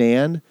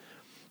understand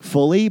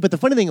fully. But the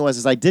funny thing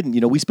was I didn't.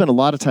 We spent a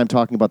lot of time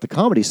talking about the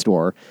Comedy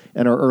Store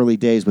and our early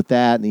days with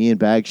that and the Ian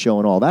Bagg Show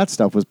and all that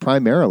stuff was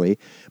primarily.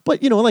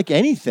 But, like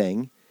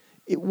anything,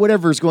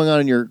 whatever's going on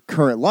in your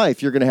current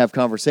life, you're going to have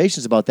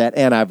conversations about that.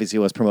 And obviously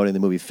I was promoting the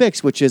movie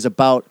Fix, which is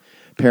about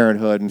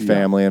parenthood and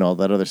family and all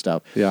that other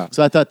stuff. Yeah.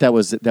 So I thought that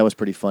was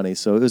pretty funny.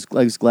 So I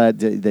was glad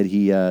that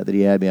he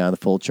had me on. The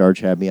Full Charge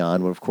had me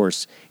on. But of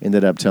course,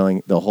 ended up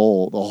telling the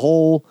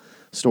whole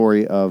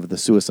story of the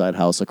suicide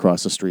house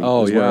across the street.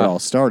 Oh, was where yeah. it all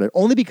started.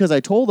 Only because I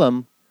told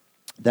them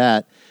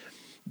that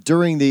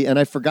and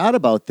I forgot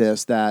about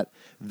this, that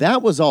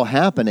was all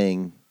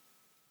happening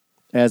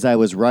as I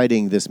was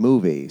writing this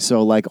movie.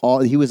 So like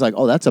he was like,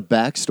 "Oh, that's a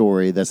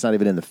backstory that's not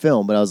even in the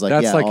film." But I was like,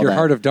 That's "Yeah, like all your that.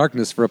 Heart of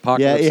Darkness for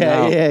Apocalypse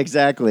Now. Yeah,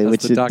 exactly." That's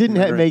Which the it didn't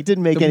documentary.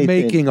 make the anything.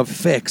 making of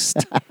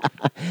Fixed.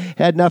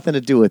 Had nothing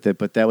to do with it,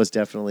 but that was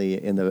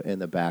definitely in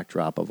the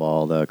backdrop of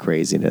all the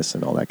craziness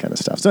and all that kind of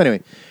stuff. So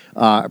anyway,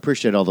 I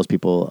appreciate all those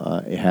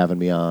people having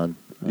me on.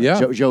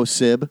 Yeah. Joe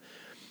Sib.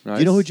 Nice.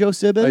 Do you know who Joe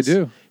Sib is? I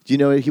do. Do you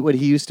know what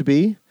he used to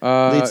be?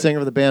 Lead singer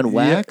of the band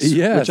Wax,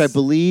 yes. which I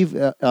believe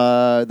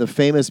the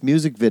famous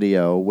music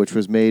video, which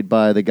was made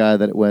by the guy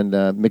that when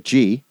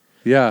McG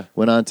Yeah.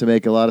 went on to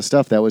make a lot of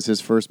stuff. That was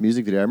his first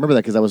music video. I remember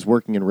that because I was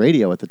working in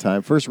radio at the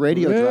time. First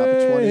radio drop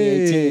of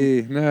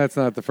 2018. No, it's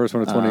not the first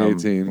one of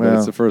 2018, but well-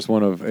 it's the first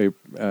one of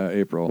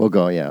April. We'll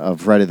go, of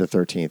Friday the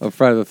 13th. Of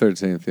Friday the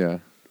 13th, yeah.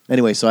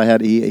 Anyway, so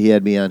he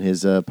had me on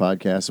his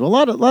podcast. Well,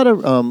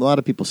 a lot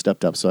of people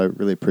stepped up, so I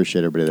really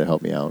appreciate everybody that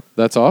helped me out.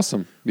 That's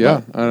awesome.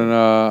 Yeah, and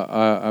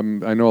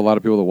I know a lot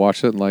of people that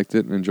watched it and liked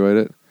it and enjoyed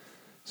it,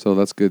 so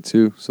that's good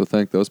too. So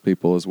thank those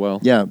people as well.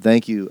 Yeah,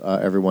 thank you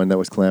everyone that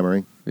was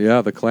clamoring.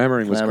 Yeah, the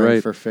clamoring was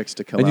great. For Fix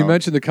to come And you out.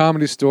 mentioned the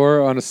Comedy Store.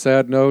 On a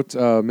sad note,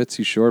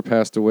 Mitzi Shore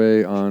passed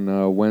away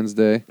on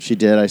Wednesday. She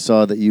did. I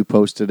saw that you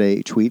posted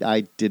a tweet.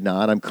 I did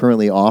not. I'm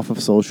currently off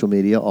of social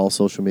media, all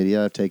social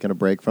media. I've taken a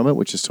break from it,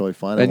 which is totally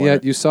fine. And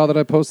yet you saw that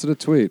I posted a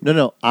tweet.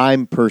 No,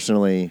 I'm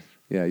personally...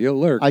 Yeah, you'll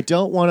lurk. I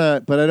don't want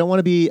to, but I don't want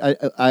to be.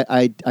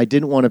 I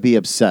didn't want to be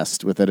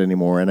obsessed with it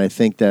anymore, and I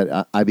think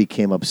that I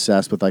became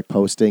obsessed with like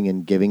posting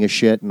and giving a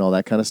shit and all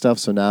that kind of stuff.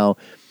 So now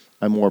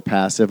I'm more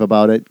passive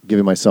about it,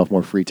 giving myself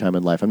more free time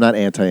in life. I'm not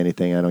anti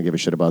anything. I don't give a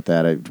shit about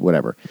that.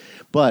 Whatever.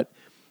 But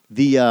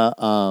the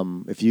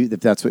if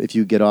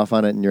you get off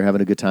on it and you're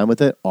having a good time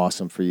with it,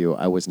 awesome for you.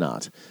 I was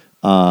not.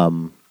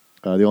 The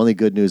only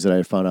good news that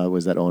I found out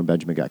was that Owen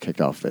Benjamin got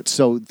kicked off it.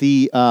 So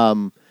the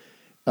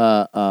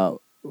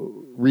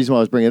reason why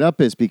I was bringing it up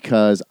is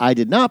because I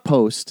did not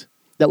post.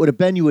 That would have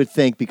been, you would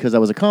think, because I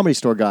was a Comedy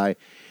Store guy,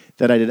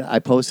 that I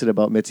posted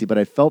about Mitzi, but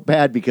I felt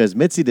bad because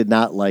Mitzi did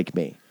not like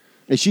me.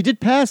 And she did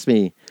pass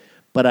me,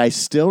 but I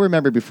still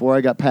remember before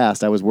I got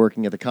passed, I was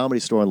working at the Comedy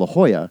Store in La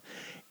Jolla,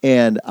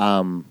 and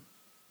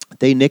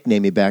they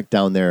nicknamed me back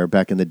down there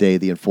back in the day,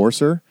 the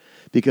Enforcer,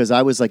 because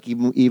I was like,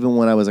 even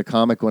when I was a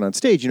comic going on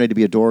stage, you had to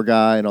be a door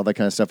guy and all that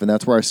kind of stuff, and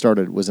that's where I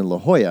started, was in La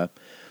Jolla.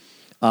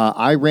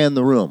 I ran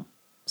the room.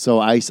 So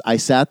I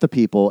sat the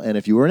people, and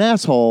if you were an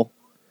asshole,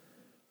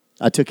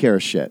 I took care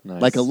of shit.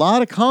 Nice. Like a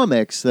lot of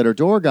comics that are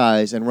door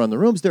guys and run the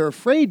rooms, they're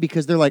afraid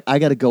because they're like, I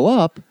got to go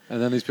up.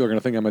 And then these people are going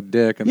to think I'm a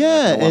dick and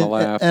Yeah, want to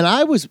laugh.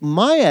 and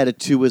my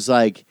attitude was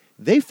like,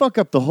 they fuck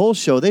up the whole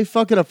show. They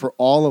fuck it up for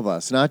all of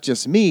us, not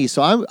just me.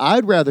 So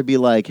I'd rather be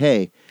like,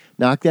 hey,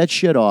 knock that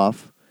shit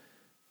off,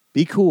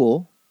 be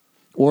cool,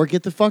 or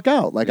get the fuck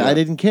out. Like, I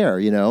didn't care,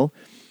 you know?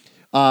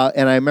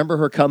 And I remember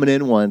her coming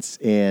in once,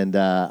 and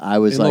I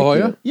was In La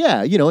Jolla?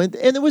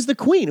 and it was the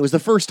Queen. It was the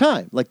first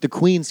time. Like, the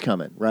Queen's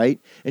coming, right?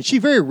 And she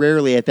very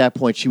rarely, at that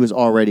point, she was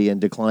already in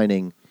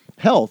declining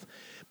health,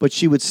 but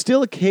she would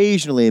still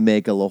occasionally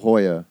make a La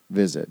Jolla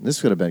visit. And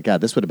this would have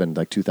been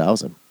like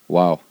 2000.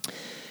 Wow.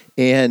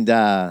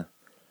 And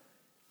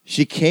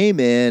she came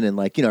in, and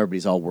like,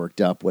 everybody's all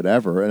worked up,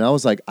 whatever. And I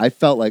was like, I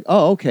felt like,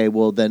 oh, okay,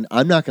 well, then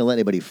I'm not going to let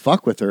anybody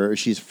fuck with her.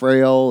 She's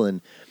frail,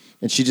 and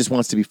she just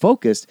wants to be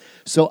focused.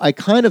 So I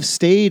kind of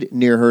stayed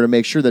near her to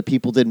make sure that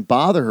people didn't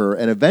bother her.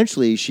 And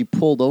eventually she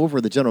pulled over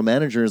the general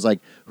manager and was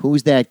like,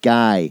 who's that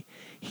guy?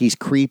 He's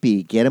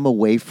creepy. Get him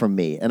away from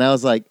me. And I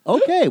was like,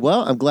 okay,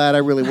 well, I'm glad I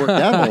really worked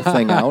that whole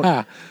thing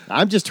out.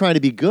 I'm just trying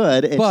to be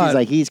good. And she's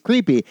like, he's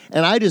creepy.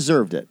 And I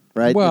deserved it,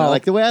 right? Well,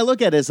 like the way I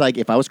look at it is like,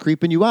 if I was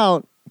creeping you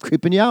out, I'm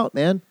creeping you out,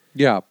 man.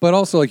 Yeah, but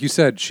also, like you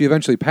said, she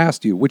eventually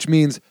passed you, which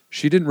means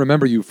she didn't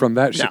remember you from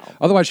that. No.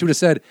 Otherwise, she would have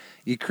said,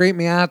 you creeped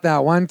me out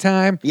that one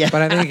time, but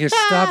I think your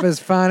stuff is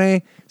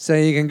funny, so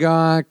you can go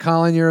on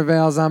calling your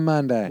avails on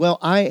Monday. Well,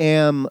 I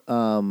am,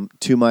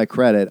 to my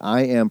credit,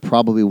 I am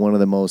probably one of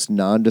the most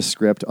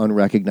nondescript,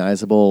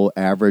 unrecognizable,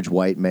 average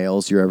white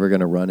males you're ever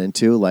going to run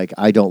into. Like,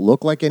 I don't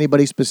look like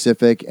anybody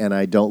specific, and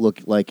I don't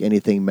look like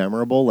anything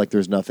memorable. Like,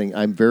 there's nothing.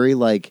 I'm very,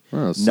 like,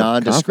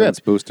 nondescript. Confidence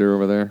booster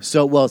over there.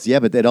 So, well, yeah,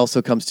 but it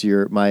also comes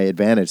to my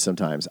advantage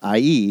sometimes,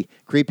 i.e.,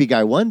 creepy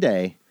guy one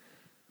day,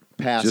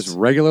 past. Just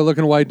regular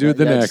looking white dude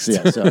the next.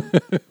 Yeah, so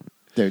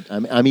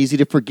I'm easy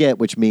to forget,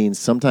 which means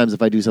sometimes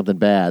if I do something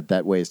bad,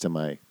 that weighs to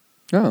my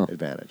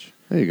advantage.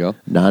 There you go.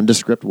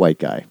 Nondescript white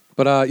guy.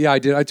 But yeah, I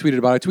did. I tweeted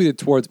about it. I tweeted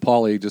towards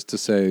Paulie just to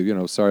say,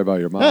 sorry about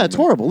your mom. Yeah, it's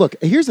horrible. Look,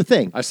 here's the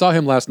thing. I saw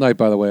him last night,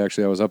 by the way.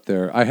 Actually, I was up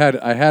there. I had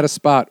a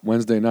spot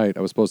Wednesday night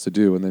I was supposed to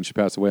do, and then she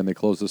passed away, and they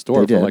closed the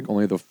store for like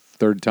only the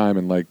third time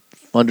in like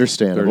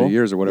understandable 30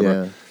 years or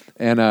whatever.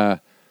 Yeah.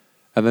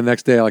 And the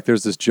next day, like,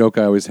 there's this joke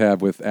I always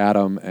have with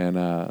Adam and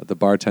the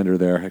bartender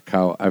there.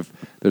 How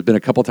there's been a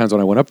couple times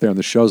when I went up there and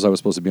the shows I was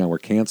supposed to be on were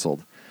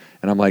canceled,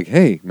 and I'm like,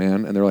 hey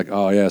man, and they're like,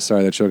 oh yeah,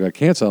 sorry, that show got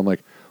canceled. I'm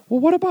like,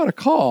 well, what about a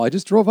call? I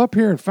just drove up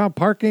here and found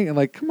parking, and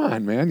like, come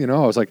on, man,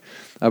 I was like,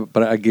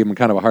 but I gave him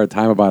kind of a hard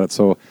time about it.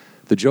 So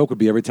the joke would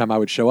be every time I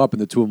would show up and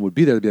the two of them would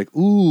be there, they'd be like,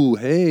 "Ooh,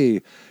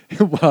 hey."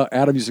 Well,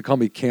 Adam used to call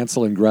me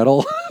Cancel and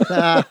Gretel.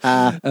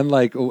 And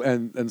like,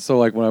 and so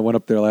like when I went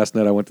up there last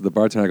night, I went to the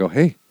bartender. I go,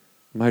 "Hey,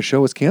 my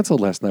show was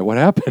canceled last night. What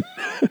happened?"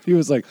 He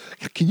was like,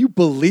 "Can you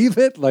believe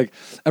it?" Like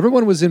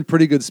everyone was in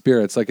pretty good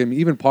spirits. Like, I mean,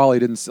 even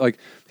Paulie didn't like.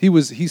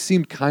 He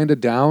seemed kind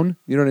of down.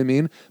 You know what I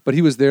mean? But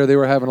he was there. They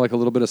were having like a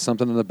little bit of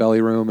something in the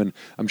belly room, and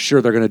I'm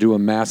sure they're going to do a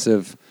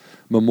massive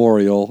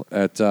memorial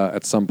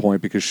at some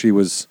point because she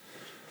was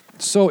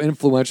so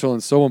influential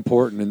and so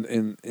important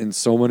in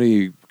so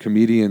many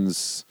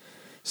comedians'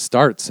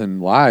 starts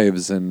and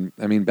lives. And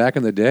I mean, back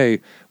in the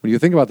day, when you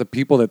think about the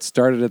people that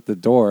started at the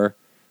door,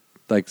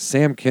 like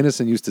Sam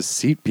Kinison used to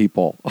seat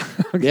people.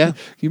 Yeah. Can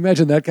you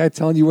imagine that guy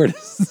telling you where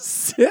to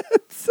sit?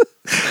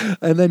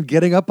 And then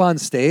getting up on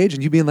stage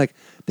and you being like,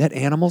 "That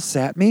animal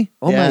sat me?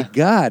 Oh Yeah. my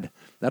God.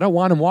 I don't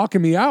want him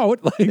walking me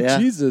out." Like, Yeah.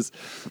 Jesus.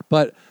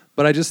 But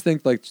I just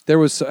think like there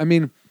was, I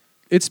mean,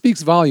 it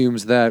speaks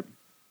volumes that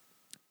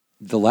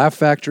the Laugh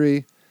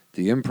Factory,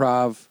 the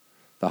Improv,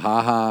 the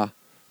Ha Ha,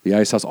 the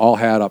Ice House all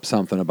had up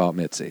something about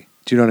Mitzi.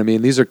 Do you know what I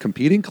mean? These are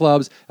competing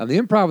clubs, and the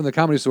Improv and the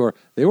Comedy Store,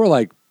 they were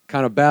like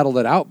kind of battled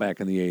it out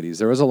back in the 80s.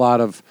 There was a lot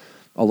of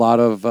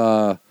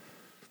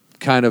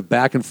kind of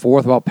back and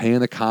forth about paying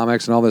the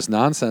comics and all this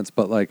nonsense,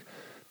 but like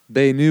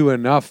they knew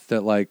enough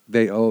that like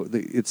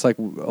it's like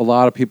a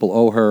lot of people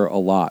owe her a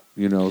lot,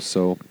 you know,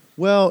 so.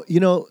 Well, you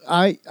know,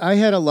 I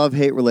had a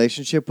love-hate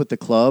relationship with the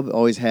club,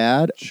 always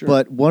had. Sure.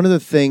 But one of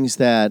the things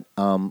that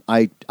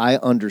I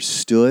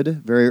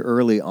understood very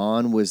early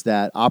on was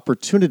that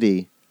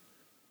opportunity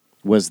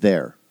was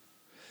there.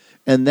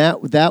 And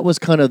that was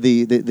kind of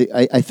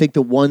I think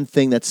the one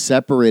thing that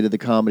separated the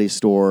Comedy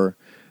Store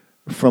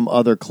from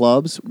other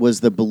clubs was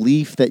the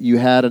belief that you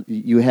had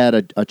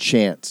a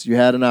chance, you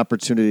had an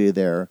opportunity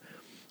there.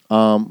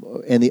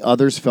 And the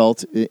others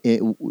felt,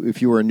 if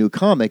you were a new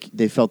comic,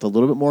 they felt a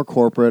little bit more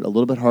corporate, a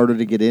little bit harder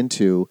to get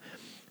into.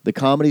 The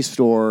Comedy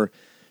Store,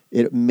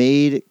 it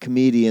made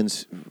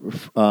comedians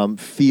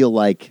feel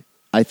like,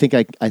 I think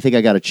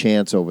I got a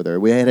chance over there.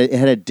 It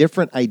had a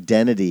different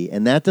identity,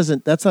 and that's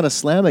not a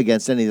slam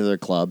against any of the other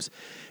clubs.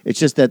 It's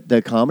just that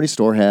the Comedy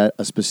Store had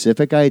a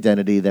specific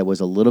identity that was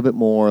a little bit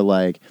more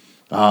like,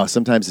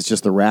 sometimes it's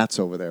just the rats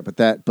over there.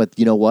 But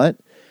you know what?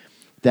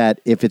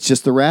 That if it's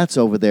just the rats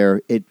over there,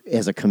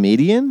 as a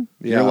comedian,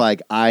 you're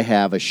like, I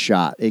have a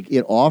shot.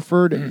 It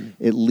offered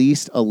at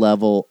least a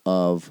level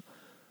of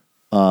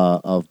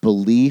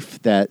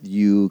belief that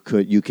you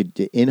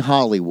could in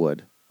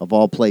Hollywood of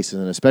all places,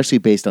 and especially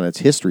based on its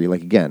history.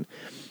 Like again,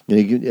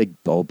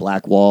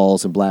 black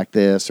walls and black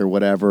this or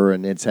whatever,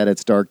 and it's had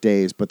its dark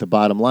days. But the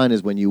bottom line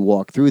is, when you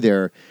walk through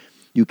there,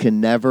 you can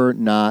never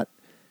not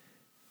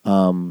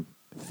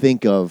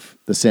think of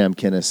the Sam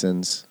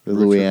Kinisons, the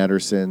Louis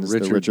Andersons, the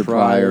Richard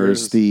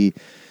Pryors, the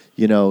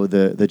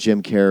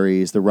Jim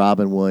Carreys, the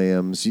Robin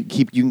Williams. You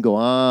can go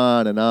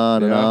on and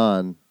on and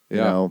on. You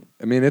know,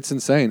 I mean, it's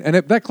insane, and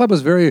that club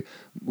was very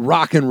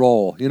rock and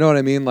roll. You know what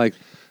I mean? Like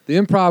the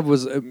Improv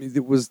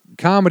was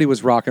comedy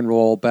was rock and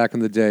roll back in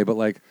the day, but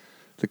like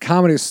the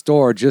Comedy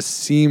Store just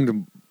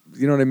seemed.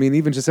 You know what I mean?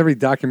 Even just every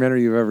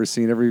documentary you've ever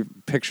seen, every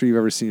picture you've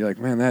ever seen, you're like,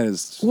 man, that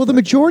is... Well, the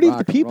majority of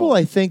the people,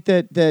 I think,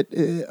 that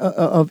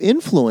of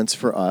influence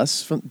for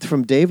us,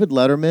 from David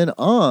Letterman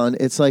on,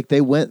 it's like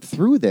they went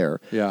through there.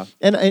 Yeah.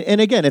 And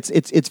again,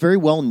 it's very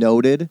well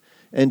noted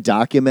and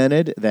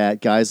documented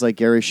that guys like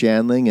Gary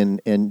Shandling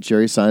and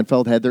Jerry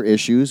Seinfeld had their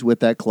issues with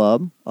that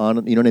club. You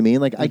know what I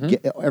mean? Like,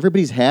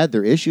 everybody's had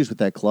their issues with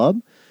that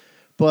club,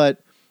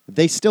 but...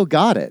 they still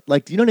got it.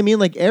 Like, you know what I mean?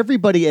 Like,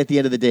 everybody at the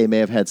end of the day may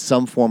have had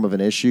some form of an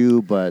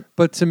issue, but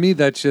to me,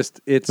 that's just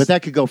it's. But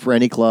that could go for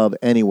any club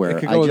anywhere. It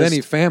could go with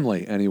any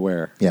family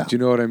anywhere. Yeah. Do you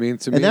know what I mean?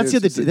 To and me, that's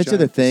the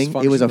other thing.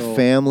 It was a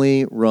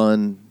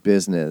family-run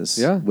business.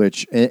 Yeah.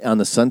 Which on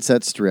the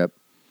Sunset Strip,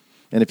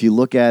 and if you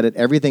look at it,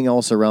 everything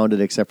else around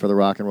it, except for the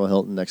Rock and Roll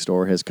Hilton next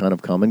door, has kind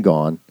of come and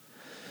gone.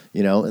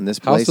 You know, and this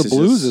place House of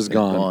Blues is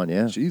gone.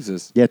 Yeah,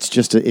 Jesus. Yeah, it's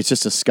just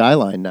a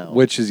skyline now.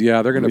 Which is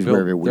they're going to build.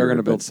 Very weird, they're going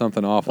to build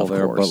something awful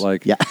there, course. but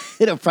like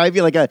it'll probably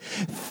be like a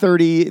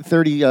 30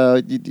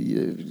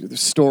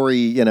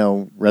 story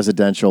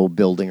residential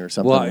building or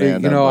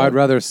something. Well, I'd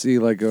rather see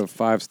like a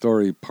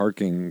 5-story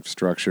parking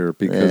structure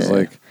because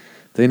like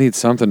they need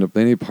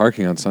they need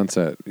parking on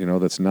Sunset. You know,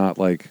 that's not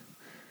like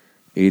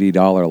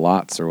 $80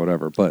 lots or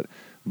whatever, but.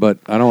 But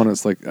I don't want to.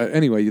 It's like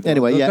anyway.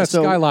 That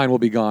skyline will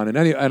be gone,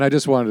 and I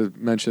just wanted to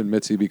mention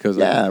Mitzi because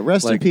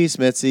rest in peace,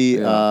 Mitzi.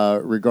 Yeah.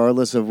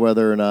 Regardless of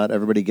whether or not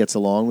everybody gets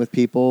along with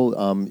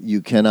people,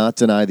 you cannot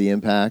deny the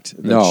impact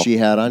that she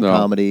had on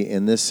comedy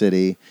in this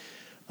city.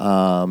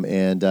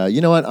 And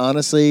you know what?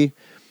 Honestly,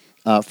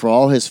 for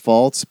all his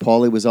faults,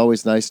 Paulie was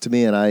always nice to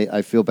me, and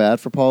I feel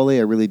bad for Paulie.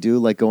 I really do,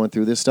 like going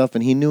through this stuff.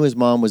 And he knew his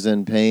mom was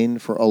in pain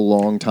for a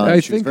long time.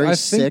 I think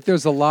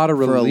there's a lot of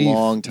relief for a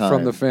long time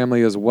from the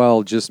family as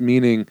well, just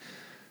meaning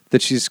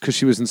that because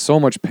she was in so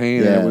much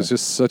pain, and it was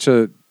just such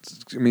a.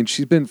 I mean,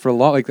 she's been for a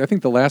lot. Like I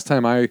think the last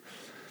time I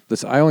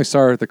I only saw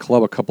her at the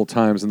club a couple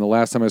times, and the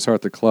last time I saw her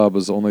at the club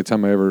was the only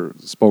time I ever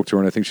spoke to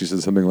her, and I think she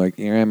said something like,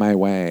 "You're in my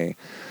way."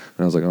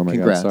 And I was like, oh, my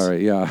Congrats. God,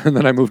 sorry. Yeah. And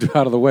then I moved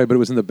out of the way, but it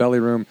was in the belly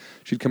room.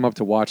 She'd come up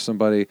to watch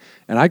somebody,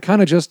 and I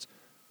kind of just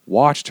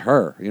watched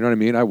her. You know what I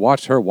mean? I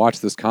watched her watch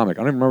this comic.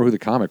 I don't even remember who the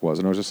comic was,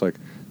 and I was just like,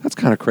 that's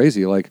kind of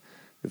crazy. Like,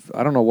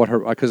 I don't know what her...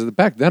 Because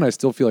back then, I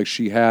still feel like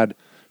she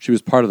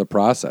was part of the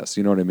process.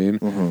 You know what I mean?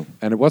 Mm-hmm.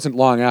 And it wasn't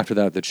long after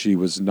that she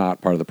was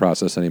not part of the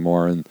process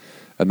anymore, and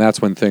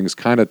that's when things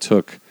kind of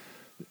took...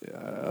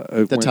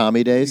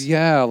 Tommy days?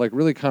 Yeah, like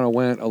really kind of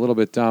went a little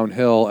bit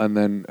downhill, and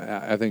then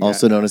I think...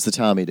 Also known as the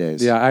Tommy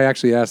days. Yeah, I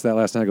actually asked that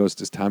last night. I goes,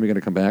 is Tommy going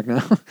to come back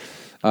now?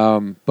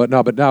 But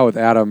now with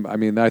Adam, I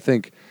mean, I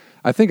think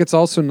it's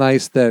also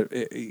nice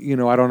that, you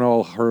know, I don't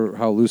know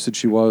how lucid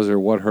she was or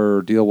what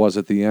her deal was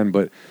at the end,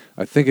 but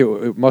I think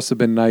it must have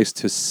been nice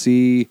to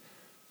see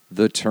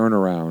the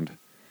turnaround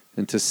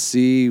and to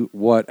see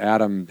what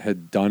Adam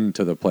had done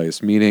to the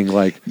place, meaning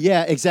like...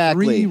 Yeah,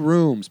 exactly. 3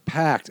 rooms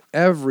packed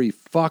every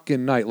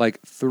fucking night,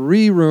 like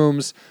 3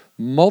 rooms,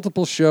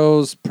 multiple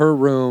shows per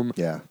room,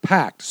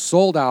 packed,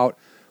 sold out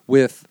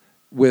with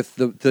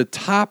the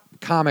top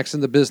comics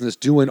in the business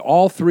doing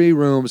all 3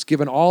 rooms,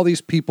 giving all these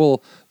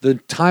people the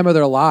time of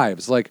their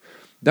lives. Like,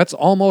 that's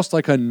almost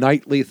like a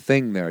nightly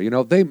thing there. You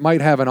know, they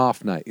might have an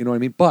off night, you know what I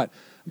mean? But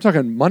I'm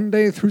talking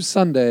Monday through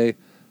Sunday,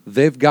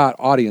 they've got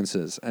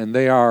audiences, and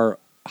they are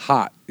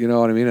hot, you know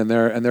what I mean? And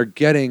they're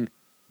getting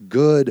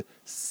good,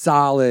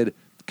 solid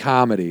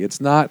comedy. It's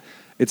like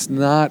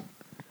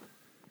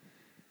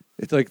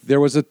there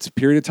was a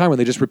period of time when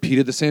they just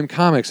repeated the same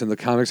comics, and the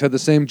comics had the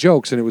same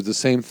jokes, and it was the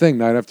same thing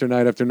night after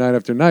night after night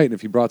after night. And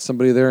if you brought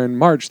somebody there in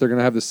March, they're going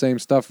to have the same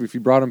stuff. If you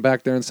brought them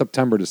back there in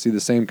September to see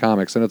the same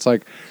comics, and it's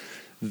like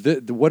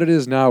what it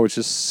is now is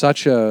just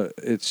such a.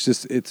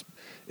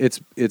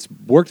 It's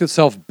worked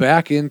itself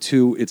back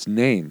into its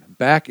name,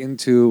 back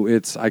into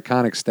its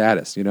iconic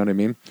status. You know what I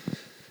mean?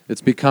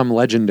 It's become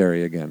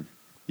legendary again.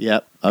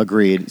 Yep,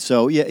 agreed.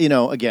 So, yeah, you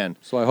know, again.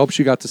 So I hope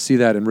she got to see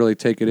that and really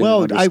take it in.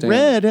 Well, and I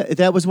understand. read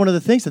that was one of the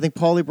things. I think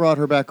Paulie brought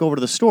her back over to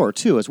the store,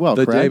 too, as well,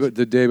 correct?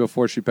 The day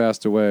before she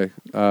passed away,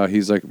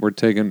 he's like, we're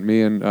taking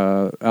me and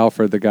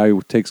Alfred, the guy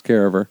who takes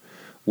care of her.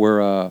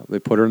 They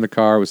put her in the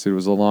car. It was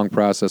a long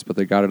process, but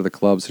they got her to the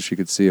club so she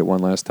could see it one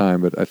last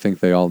time. But I think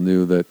they all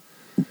knew that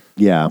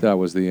that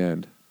was the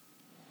end.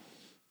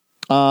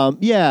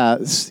 Yeah,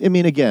 I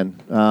mean, again,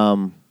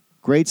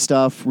 great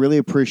stuff. Really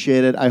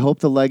appreciate it. I hope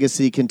the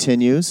legacy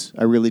continues.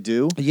 I really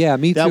do. Yeah,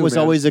 me too. That was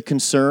man. always a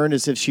concern,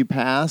 is if she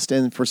passed,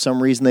 and for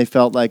some reason they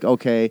felt like,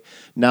 okay,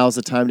 now's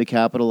the time to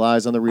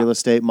capitalize on the real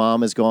estate.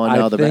 Mom is gone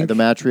now. The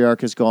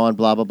matriarch is gone.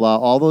 Blah blah blah.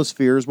 All those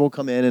fears will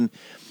come in,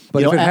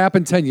 but if it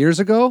happened 10 years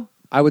ago,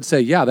 I would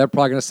say, yeah, they're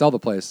probably going to sell the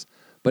place.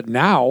 But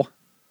now,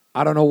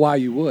 I don't know why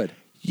you would.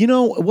 You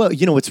know,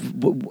 it's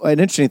an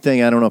interesting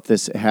thing. I don't know if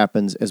this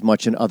happens as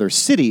much in other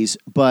cities,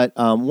 but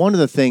one of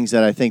the things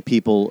that I think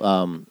people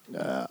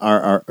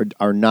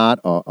are not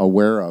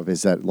aware of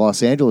is that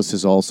Los Angeles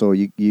is also,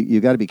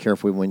 you got to be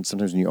careful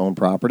sometimes when you own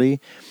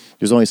property.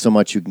 There's only so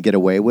much you can get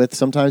away with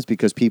sometimes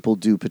because people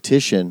do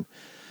petition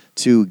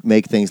to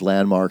make things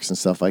landmarks and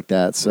stuff like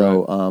that.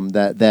 So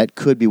that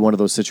could be one of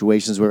those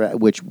situations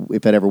which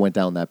if it ever went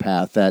down that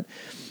path, that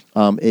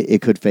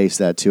it could face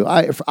that too.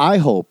 I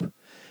hope,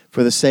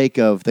 for the sake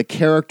of the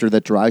character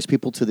that drives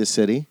people to the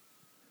city,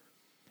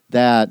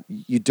 that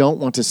you don't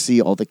want to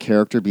see all the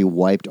character be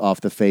wiped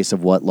off the face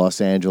of what Los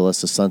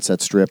Angeles, the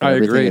Sunset Strip,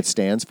 and everything it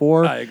stands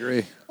for. I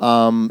agree.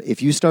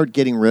 If you start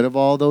getting rid of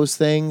all those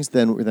things,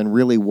 then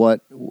really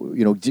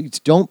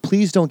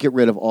please don't get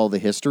rid of all the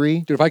history.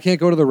 Dude, if I can't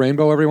go to the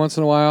Rainbow every once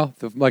in a while,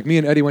 like me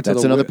and Eddie went to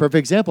That's another perfect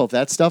example. If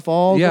that stuff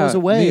all goes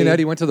away. Me and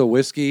Eddie went to the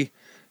Whiskey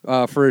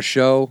for a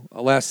show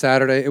last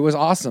Saturday. It was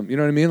awesome. You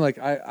know what I mean? Like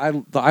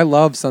I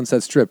love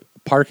Sunset Strip.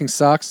 Parking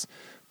sucks,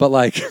 but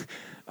like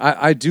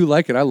I do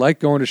like it. I like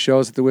going to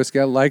shows at the Whiskey.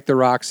 I like the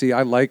Roxy.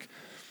 I like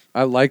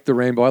the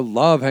Rainbow. I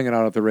love hanging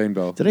out at the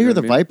Rainbow. Did I hear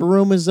the Viper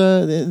Room is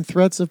in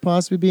threats of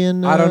possibly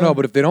being? I don't know,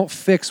 but if they don't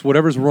fix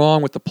whatever's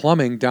wrong with the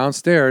plumbing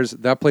downstairs,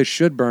 that place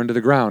should burn to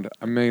the ground.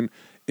 I mean,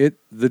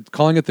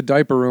 calling it the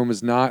diaper room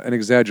is not an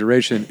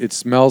exaggeration. It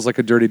smells like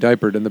a dirty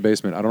diaper in the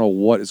basement. I don't know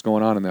what is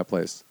going on in that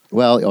place.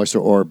 Well,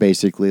 or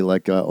basically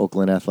like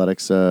Oakland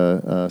Athletics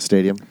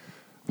Stadium.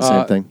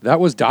 Same thing. That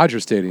was Dodger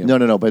Stadium.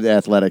 No. But the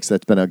athletics,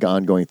 that's been an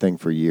ongoing thing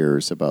for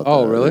years about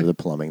the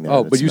plumbing there.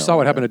 Oh, but you saw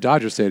what happened at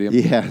Dodger Stadium.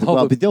 Yeah,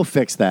 but they'll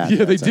fix that.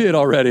 Yeah, they did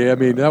already. I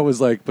mean, that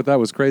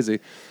was crazy.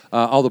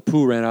 All the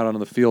poo ran out on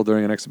the field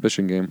during an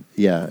exhibition game.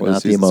 Yeah,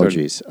 not the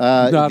emojis.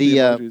 Not the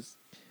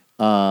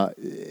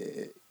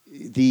emojis.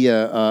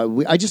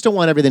 I just don't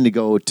want everything to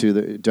go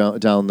to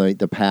down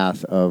the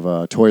path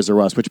of Toys R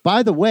Us, which,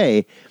 by the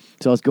way,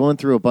 so I was going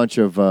through a bunch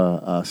of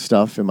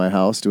stuff in my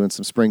house, doing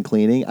some spring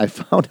cleaning. I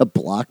found a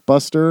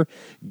Blockbuster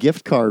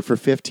gift card for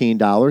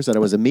 $15 that I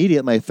was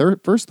immediate. My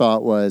first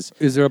thought was,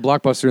 is there a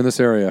Blockbuster in this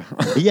area?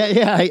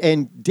 yeah.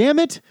 And damn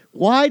it,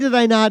 why did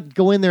I not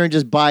go in there and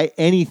just buy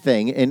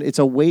anything? And it's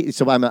a wait.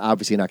 So I'm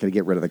obviously not going to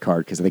get rid of the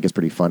card because I think it's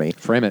pretty funny.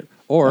 Frame it.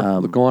 Or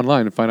go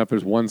online and find out if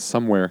there's one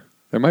somewhere.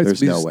 There might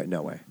There's be. no way.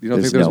 No way. You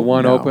don't think there's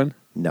one open?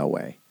 No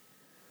way.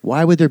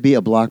 Why would there be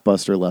a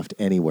Blockbuster left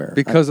anywhere?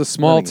 Because a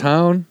small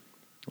town.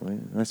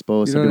 I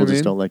suppose You some know what people I just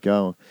mean? don't let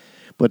go.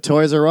 But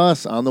Toys R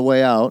Us on the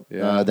way out.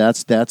 Yeah.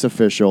 That's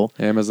official.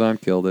 Amazon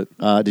killed it.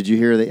 Did you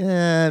hear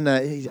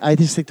that? I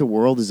just think the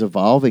world is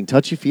evolving.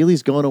 Touchy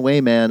feely's going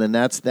away, man, and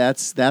that's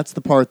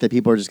the part that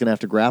people are just going to have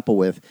to grapple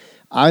with.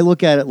 I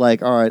look at it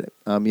like, all right,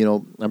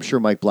 I'm sure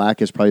Mike Black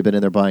has probably been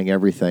in there buying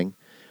everything.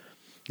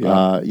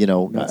 Yeah.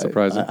 Not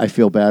surprising. I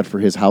feel bad for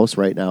his house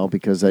right now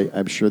because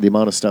I'm sure the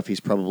amount of stuff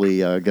he's probably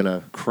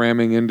gonna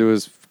Cramming into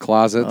his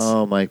closets.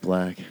 Oh, Mike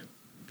Black.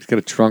 He's got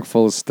a trunk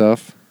full of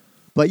stuff.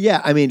 But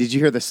yeah, I mean, did you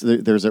hear this?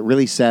 There's a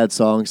really sad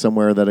song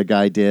somewhere that a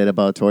guy did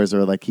about Toys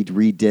R Us. Like he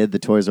redid the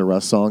Toys R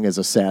Us song as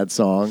a sad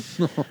song.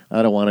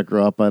 I don't want to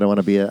grow up. I want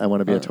to be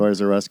a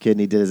Toys R Us kid. And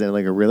he did it in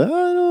like a really, I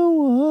don't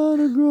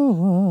want to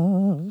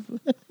grow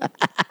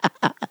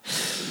up.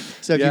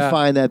 So if you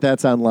find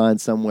that's online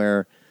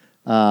somewhere.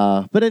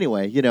 But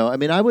anyway, I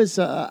mean,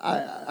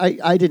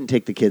 I didn't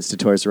take the kids to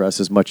Toys R Us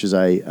as much as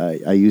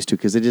I used to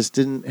because they just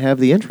didn't have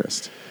the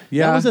interest.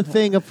 Yeah. That was a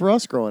thing for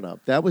us growing up.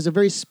 That was a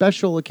very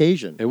special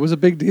occasion. It was a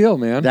big deal,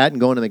 man. That and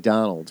going to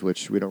McDonald's,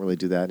 which we don't really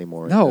do that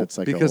anymore. No, That's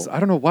like because I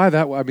don't know why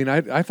that. I mean,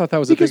 I thought that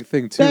was because a big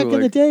thing too. Back in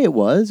the day, it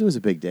was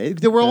a big day.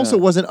 There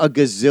wasn't a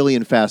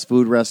gazillion fast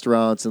food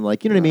restaurants and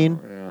like, you know what I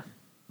mean?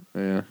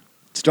 Yeah.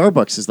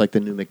 Starbucks is like the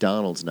new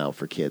McDonald's now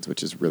for kids,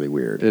 which is really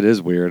weird. It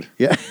is weird.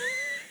 Yeah.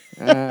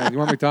 You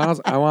want McDonald's?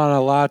 I want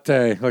a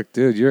latte. Like,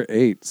 dude, you're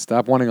 8.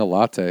 Stop wanting a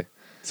latte.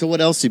 So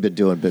what else you been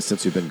doing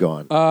since you've been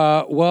gone?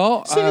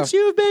 Since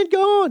you've been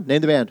gone.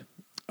 Name the band.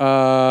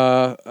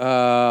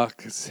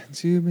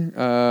 Since you've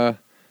been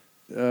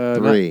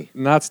 3,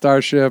 not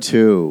Starship.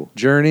 2,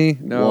 Journey.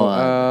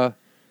 No.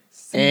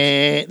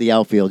 1. The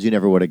Outfield. You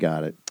never would have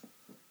got it.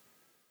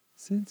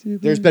 Since you've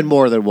There's been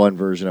more than one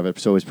version of it,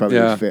 so it's probably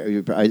fair.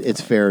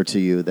 It's fair to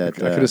you that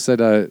I could have said.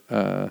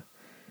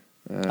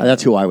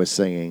 that's who I was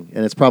singing,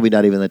 and it's probably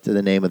not even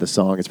the name of the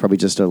song. It's probably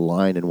just a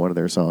line in one of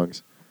their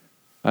songs.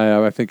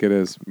 I think it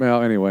is.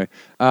 Well, anyway,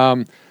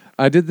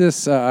 I did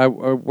this. I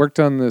worked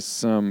on this.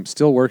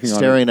 Still working on it.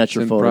 Staring at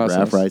your in photograph,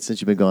 process. right?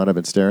 Since you've been gone, I've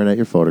been staring at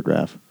your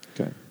photograph.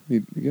 Okay,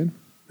 you good?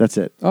 That's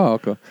it. Oh,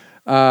 okay.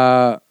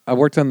 I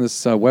worked on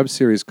this web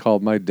series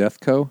called My Death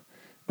Co.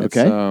 It's,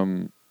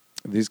 Okay.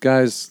 These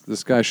guys,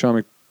 this guy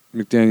Sean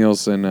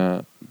McDaniels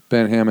and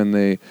Ben Hammond,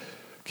 they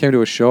came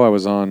to a show I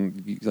was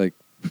on like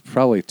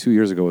probably 2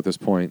 years ago at this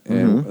point,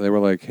 and they were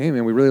like, "Hey,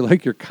 man, we really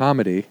like your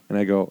comedy." And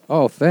I go,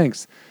 "Oh,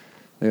 thanks."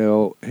 They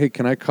go, "Hey,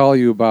 can I call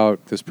you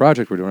about this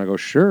project we're doing?" I go,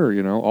 "Sure,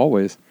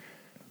 always."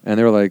 And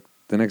they were like,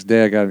 the next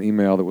day I got an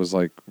email that was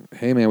like,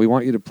 "Hey, man, we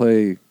want you to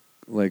play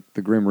like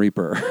the Grim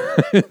Reaper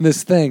in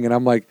this thing." And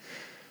I'm like,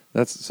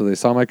 so they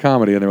saw my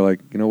comedy and they were like,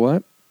 "You know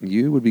what?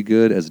 You would be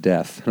good as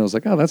Death." And I was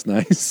like, "Oh, that's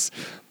nice."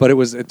 But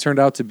it turned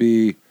out to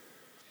be,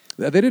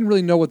 they didn't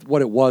really know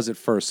what it was at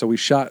first. So we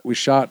shot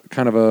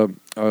kind of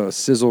a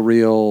sizzle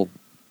reel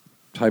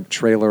type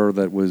trailer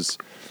that was,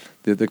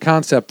 the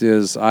concept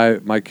is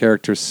my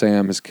character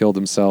Sam has killed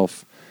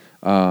himself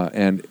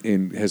and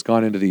has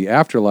gone into the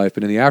afterlife,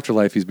 but in the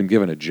afterlife he's been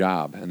given a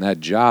job, and that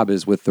job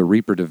is with the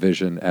Reaper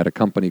division at a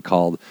company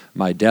called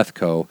My Death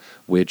Co.,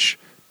 which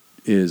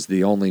is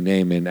the only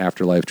name in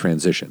Afterlife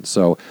Transition.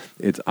 So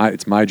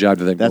it's my job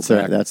to then That's go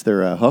back. That's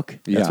their hook.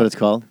 Yeah. That's what it's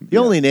called. The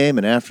only name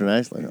in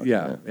Afterlife. Like,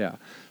 Yeah.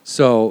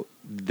 So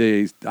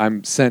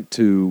I'm sent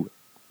to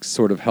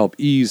sort of help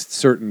ease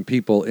certain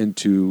people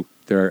into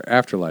their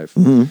afterlife.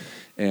 Mm-hmm.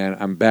 And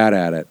I'm bad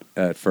at it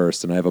at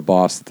first, and I have a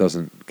boss that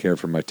doesn't care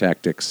for my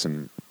tactics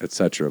and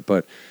etc.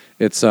 But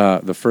it's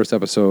the first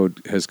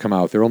episode has come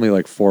out. They're only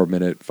like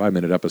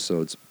 5-minute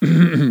episodes,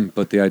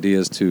 but the idea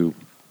is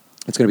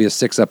it's going to be a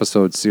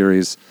 6-episode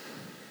series,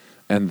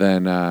 and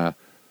then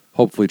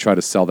hopefully try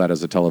to sell that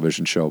as a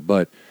television show.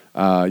 But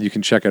you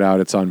can check it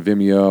out. It's on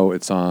Vimeo.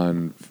 It's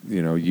on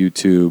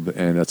YouTube,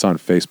 and it's on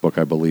Facebook,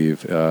 I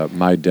believe.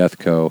 My Death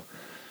Co.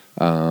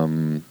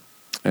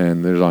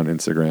 And there's on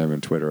Instagram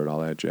and Twitter and all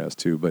that jazz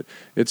too. But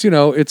it's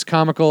it's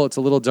comical. It's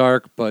a little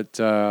dark, but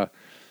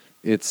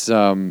it's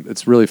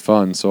really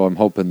fun. So I'm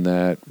hoping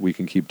that we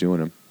can keep doing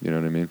them. You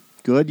know what I mean?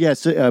 Good.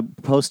 Yes.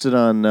 Posted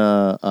on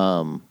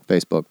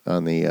Facebook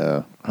on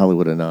the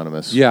Hollywood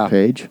Anonymous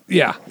page.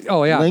 Yeah.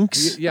 Oh yeah.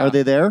 Links. Yeah. Are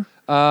they there?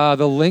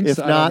 The links. If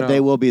not,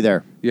 they will be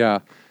there. Yeah.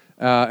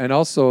 And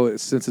also,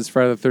 since it's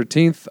Friday the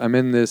 13th, I'm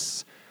in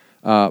this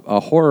a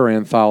horror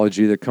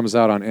anthology that comes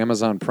out on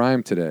Amazon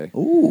Prime today.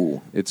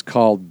 Ooh. It's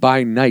called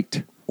By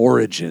Night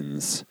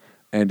Origins,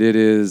 and it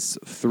is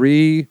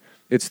 3.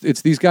 It's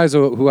these guys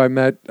who I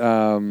met.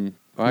 You're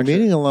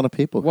meeting a lot of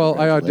people. Well,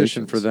 I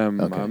auditioned for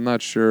them. Okay. I'm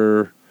not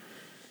sure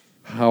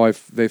how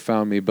they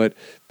found me, but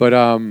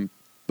a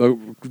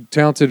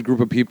talented group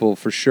of people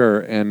for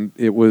sure. And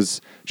it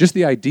was just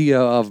the idea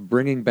of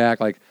bringing back,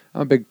 like,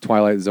 I'm a big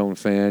Twilight Zone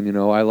fan.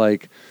 I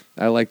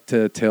like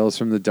Tales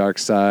from the Dark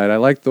Side. I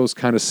like those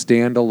kind of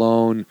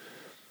standalone,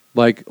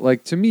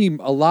 like to me,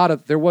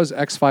 there was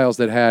X-Files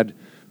that had,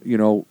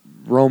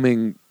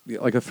 roaming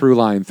like a through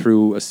line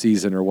through a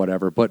season or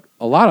whatever. But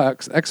a lot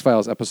of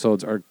X-Files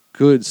episodes are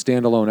good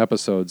standalone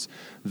episodes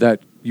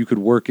that you could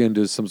work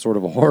into some sort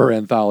of a horror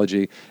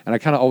anthology. And I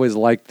kind of always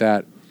liked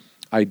that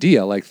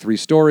idea, like 3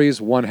 stories,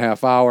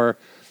 1.5 hour,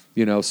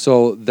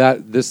 so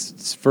that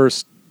this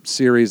first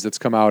series that's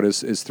come out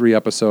is 3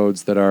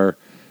 episodes that are,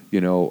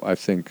 I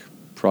think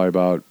probably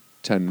about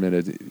 10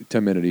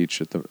 minute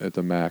each at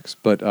the max.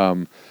 But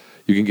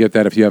you can get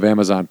that if you have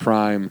Amazon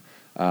Prime.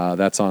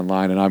 That's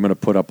online, and I'm going to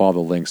put up all the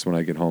links when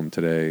I get home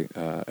today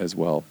as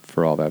well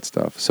for all that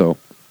stuff. So,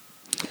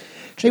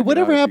 hey,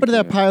 whatever happened to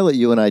that pilot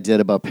you and I did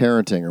about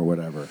parenting or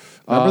whatever?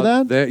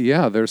 Remember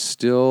that? They're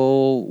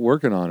still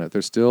working on it.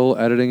 They're still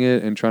editing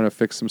it and trying to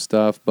fix some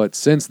stuff. But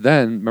since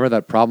then, remember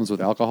that Problems with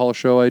Alcohol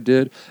show I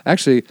did?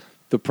 Actually,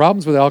 the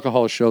Problems with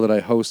Alcohol show that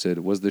I hosted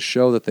was the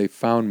show that they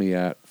found me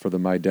at for the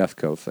My Death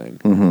Co. thing.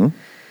 Mm-hmm.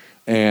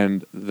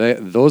 And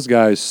those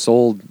guys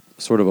sold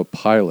sort of a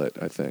pilot,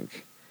 I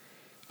think,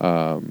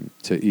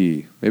 to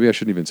E. Maybe I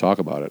shouldn't even talk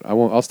about it.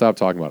 I'll stop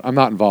talking about it. I'm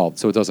not involved,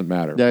 so it doesn't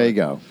matter. There you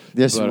go.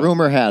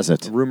 Rumor has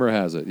it. Rumor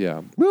has it,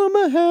 yeah.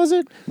 Rumor has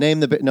it. Name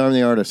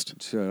the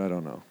artist. I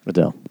don't know.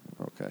 Adele.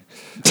 Okay.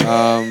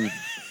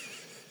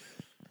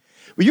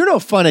 Well, you're no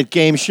fun at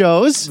game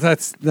shows.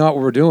 That's not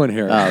what we're doing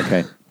here. Oh,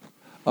 okay.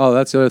 Oh,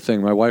 that's the other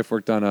thing. My wife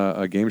worked on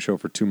a game show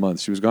for 2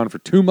 months. She was gone for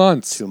 2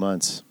 months. 2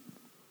 months.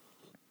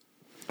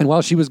 And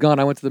while she was gone,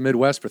 I went to the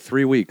Midwest for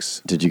 3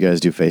 weeks. Did you guys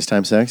do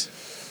FaceTime sex?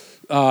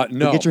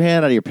 No. Get your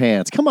hand out of your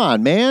pants. Come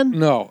on, man.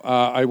 No.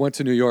 I went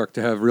to New York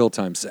to have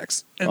real-time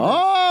sex. In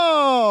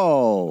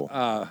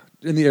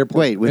the airport.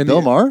 Wait, with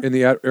Bill Maher? In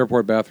the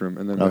airport bathroom,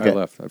 and then I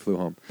left. I flew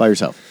home. By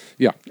yourself?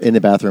 Yeah. In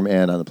the bathroom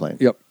and on the plane?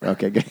 Yep.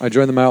 Okay, good. I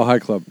joined the Mile High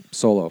Club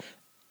solo.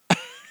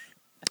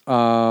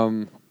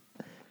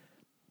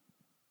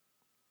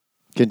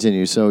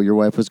 Continue. So your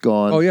wife was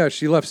gone. Oh, yeah.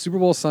 She left Super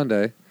Bowl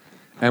Sunday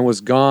and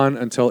was gone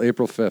until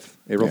April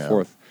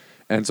 4th.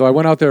 And so I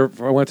went out there.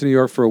 I went to New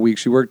York for a week.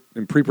 She worked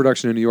in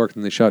pre-production in New York,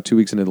 and they shot 2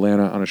 weeks in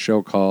Atlanta on a show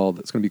it's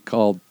going to be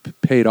called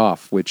Paid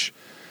Off, which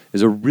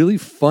is a really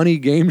funny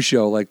game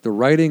show. Like, the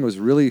writing was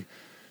really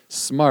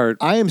smart.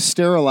 I am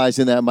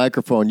sterilizing that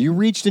microphone. You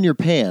reached in your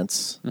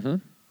pants,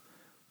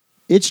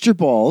 itched your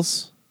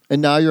balls,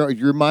 and now you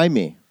remind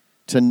me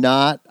to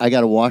not. I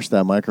got to wash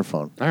that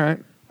microphone. All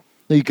right.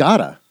 No, you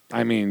gotta.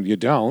 I mean, you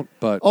don't,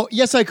 but... Oh,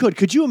 yes, I could.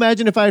 Could you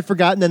imagine if I had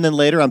forgotten and then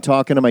later I'm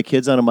talking to my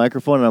kids on a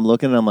microphone and I'm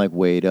looking and I'm like,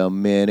 wait a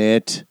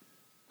minute.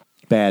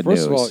 Bad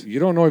news. First of all,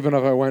 you don't know even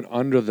if I went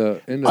into the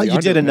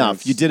you did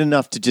enough. You did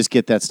enough to just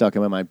get that stuck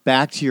in my mind.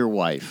 Back to your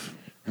wife.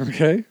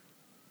 Okay.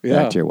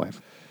 Yeah. Back to your wife.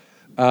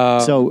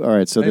 So, all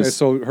right. So anyway,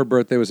 so her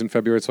birthday was in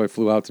February, so I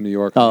flew out to New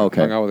York. Oh,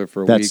 okay. Hung out with her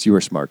for a week. You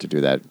were smart to do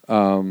that.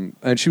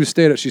 And she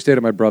stayed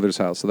at my brother's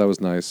house, so that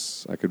was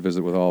nice. I could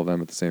visit with all of them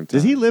at the same time.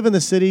 Does he live in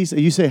the city?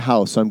 You say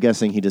house, so I'm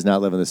guessing he does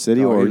not live in the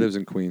city, or he lives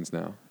in Queens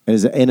now. And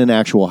is it in an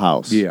actual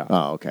house? Yeah.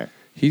 Oh, okay.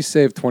 He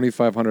saved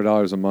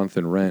 $2,500 a month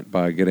in rent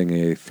by getting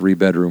a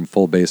 3-bedroom,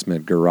 full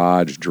basement,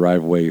 garage,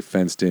 driveway,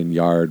 fenced-in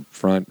yard,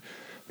 front.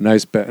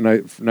 Nice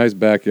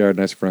backyard,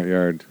 nice front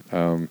yard.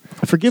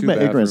 Forgive my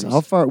ignorance.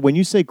 How far? When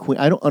you say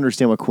Queens, I don't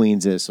understand what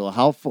Queens is. So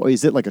how far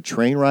is it? Like a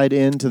train ride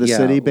into the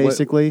city,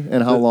 basically?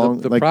 And how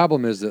long? The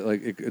problem is that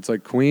it's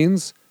like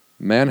Queens,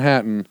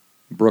 Manhattan,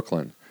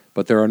 Brooklyn,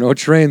 but there are no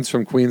trains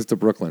from Queens to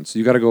Brooklyn. So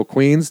you got to go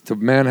Queens to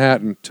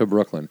Manhattan to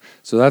Brooklyn.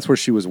 So that's where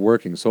she was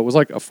working. So it was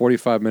like a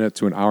 45-minute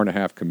to an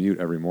hour-and-a-half commute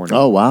every morning.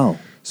 Oh wow!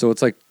 So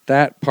it's like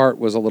that part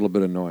was a little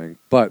bit annoying,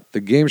 but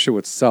the game show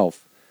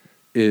itself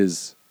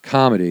is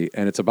comedy,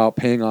 and it's about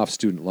paying off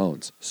student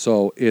loans.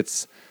 So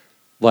it's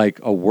like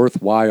a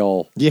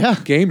worthwhile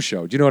game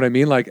show. Do you know what I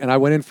mean? Like, and I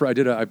went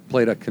in I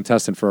played a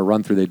contestant for a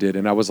run through they did,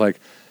 and I was like,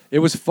 it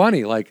was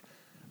funny. Like,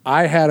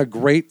 I had a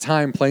great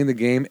time playing the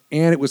game,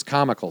 and it was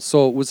comical.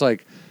 So it was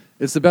like,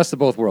 it's the best of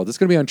both worlds. It's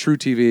going to be on True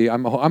TV.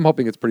 I'm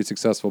hoping it's pretty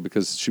successful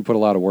because she put a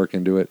lot of work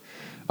into it,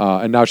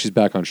 and now she's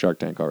back on Shark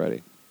Tank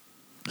already.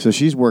 So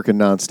she's working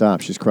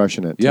nonstop. She's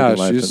crushing it. Yeah,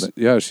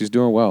 she's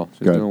doing well.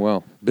 She's doing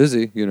well.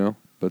 Busy,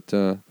 but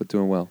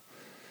doing well.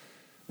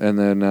 And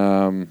then,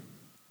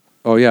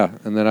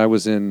 and then I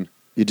was in...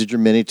 You did your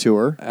mini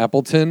tour?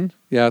 Appleton,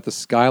 at the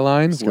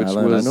Skyline, which was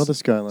I know the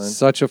Skyline.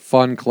 Such a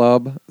fun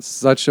club,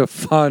 such a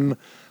fun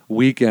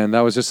weekend. That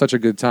was just such a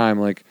good time.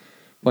 Like,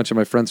 a bunch of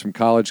my friends from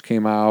college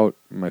came out.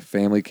 My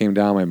family came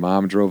down. My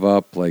mom drove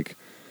up. Like,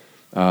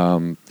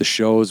 the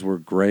shows were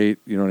great.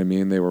 You know what I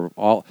mean? They were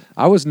all...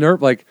 I was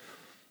nervous. Like,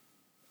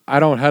 I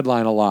don't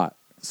headline a lot.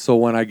 So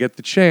when I get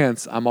the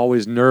chance, I'm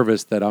always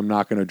nervous that I'm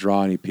not going to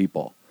draw any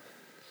people.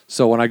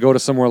 So when I go to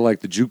somewhere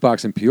like the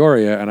Jukebox in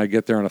Peoria and I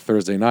get there on a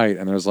Thursday night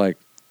and there's like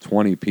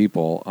 20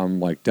 people,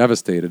 I'm like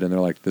devastated, and they're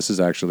like, this is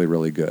actually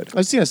really good. I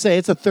was going to say,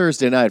 it's a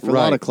Thursday night. For a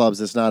lot of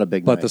clubs, it's not a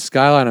big night. But the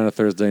Skyline on a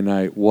Thursday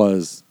night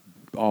was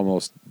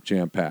almost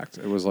jam-packed.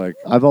 It was like...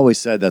 I've always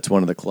said that's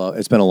one of the clubs.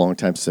 It's been a long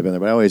time since I've been there,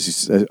 but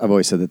I've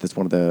always said that that's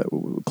one of the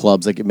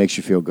clubs that makes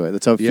you feel good.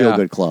 It's a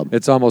feel-good club.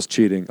 It's almost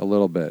cheating a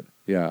little bit,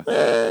 yeah.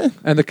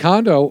 And the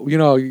condo,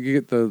 you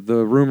get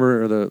the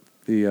rumor or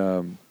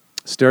the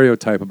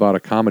stereotype about a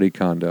comedy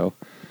condo,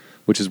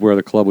 which is where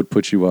the club would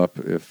put you up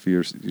if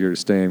you're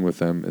staying with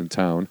them in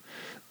town,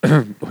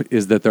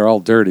 is that they're all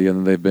dirty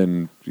and they've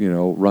been,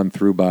 run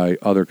through by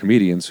other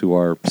comedians who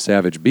are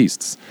savage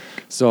beasts.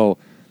 So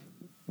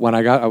when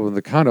I got out of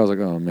the condo, I was like,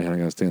 oh man, I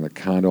gotta stay in the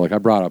condo. Like I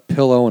brought a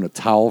pillow and a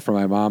towel from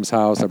my mom's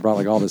house. I brought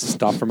like all this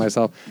stuff for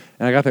myself.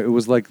 And I got there. It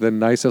was like the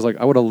nicest, like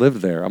I would have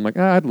lived there. I'm like,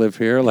 I'd live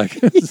here. Like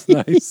it's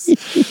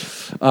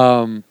nice.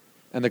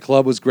 And the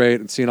club was great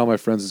and seeing all my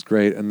friends was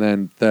great. And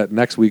then that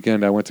next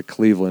weekend I went to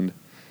Cleveland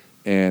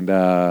and,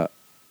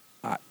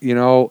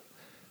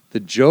 the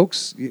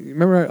jokes, you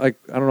remember, like,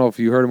 I don't know if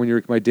you heard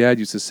when my dad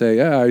used to say,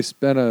 yeah, I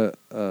spent a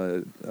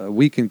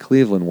week in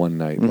Cleveland one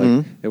night. Mm-hmm.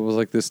 Like, it was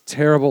like this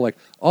terrible, like,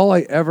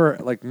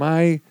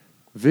 my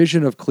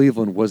vision of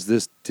Cleveland was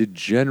this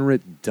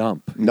degenerate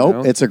dump.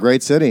 Nope, it's a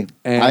great city.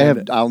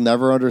 And I'll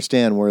never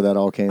understand where that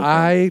all came from.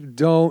 I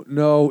don't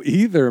know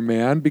either,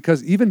 man,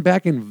 because even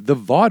back in the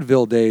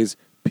vaudeville days,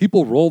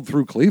 people rolled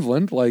through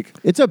Cleveland. Like,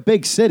 it's a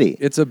big city.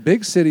 It's a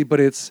big city, but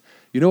it's,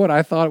 you know what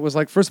I thought it was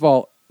like? First of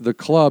all, the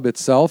club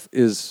itself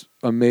is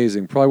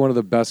amazing. Probably one of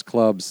the best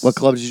clubs. What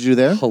clubs did you do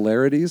there?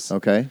 Hilarities.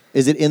 Okay.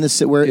 Is it in the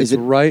city? Where is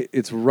it?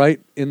 It's right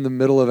in the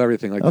middle of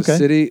everything. Like the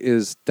city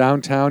is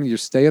downtown. You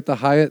stay at the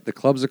Hyatt. The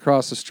club's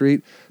across the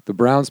street. The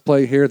Browns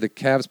play here. The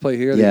Cavs play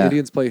here. The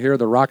Indians play here.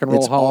 The Rock and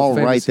Roll Hall of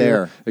Fame is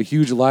here. A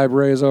huge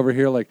library is over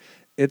here. Like,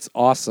 it's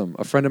awesome.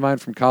 A friend of mine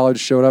from college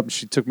showed up and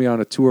she took me on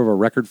a tour of a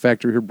record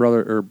factory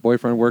her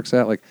boyfriend works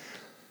at. Like,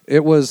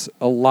 it was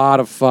a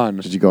lot of fun.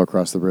 Did you go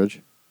across the bridge?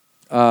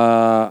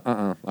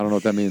 I don't know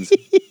what that means.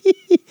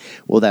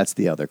 Well, that's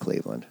the other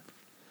Cleveland.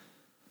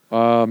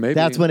 Maybe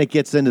that's when it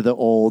gets into the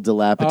old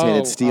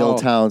dilapidated steel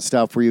town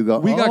stuff where you go.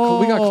 We got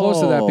close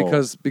to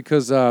that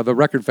because the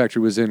record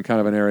factory was in kind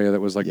of an area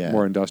that was like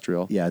more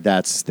industrial. Yeah,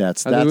 that's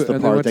the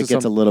part that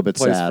gets a little bit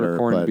sadder. For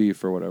corned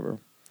beef or whatever.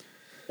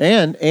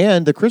 And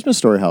the Christmas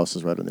Story house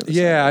is right on the other side.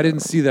 Yeah, I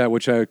didn't see that,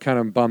 which I kind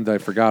of bummed I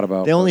forgot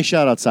about. They only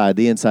shot outside.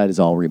 The inside is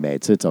all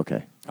remade, so it's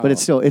okay. But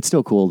it's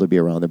still cool to be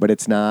around there. But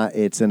it's not.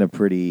 It's in a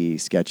pretty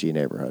sketchy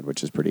neighborhood,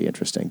 which is pretty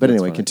interesting. But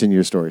anyway, continue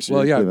your story. So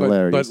well, yeah,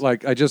 but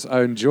like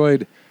I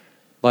enjoyed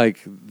like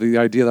the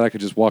idea that I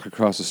could just walk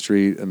across the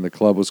street and the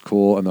club was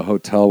cool and the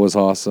hotel was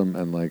awesome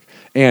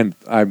and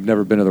I've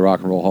never been to the Rock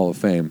and Roll Hall of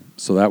Fame,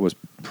 so that was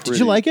pretty. Did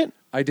you like it?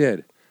 I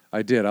did. I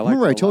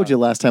remember I told you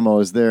last time I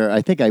was there.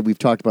 I think we've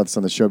talked about this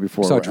on the show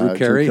before. Saw Drew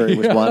Carey. Drew Carey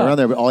was wandering around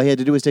there, but all he had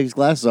to do was take his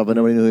glasses off, and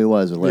nobody knew who he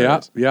was.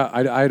 Yeah.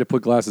 I had to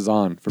put glasses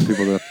on for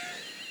people to.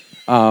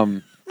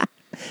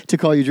 To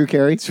call you Drew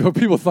Carey? So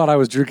people thought I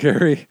was Drew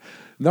Carey.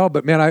 No,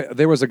 but man,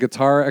 there was a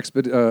guitar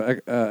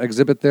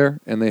exhibit there,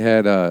 and they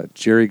had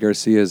Jerry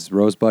Garcia's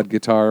Rosebud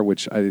guitar,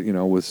 which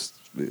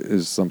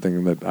is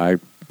something that I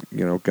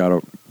got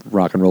a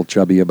rock and roll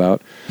chubby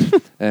about,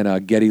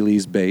 and Geddy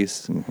Lee's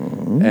bass,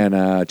 and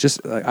I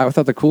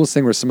thought the coolest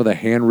thing were some of the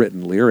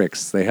handwritten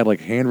lyrics. They had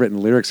like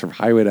handwritten lyrics from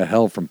Highway to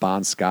Hell from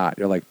Bon Scott.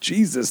 You're like,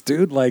 Jesus,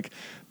 dude, like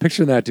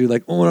picturing that dude,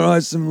 like, oh,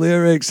 some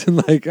lyrics, and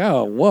like,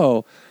 oh,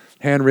 whoa.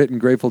 Handwritten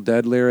Grateful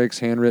Dead lyrics,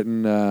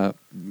 handwritten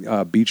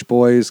Beach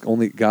Boys,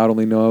 God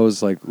Only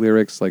Knows, like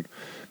lyrics, like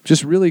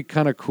just really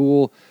kind of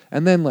cool.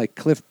 And then like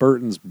Cliff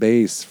Burton's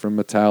bass from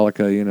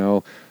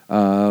Metallica,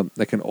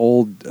 like an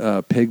old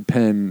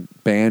Pigpen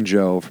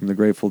banjo from the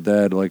Grateful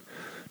Dead, like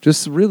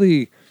just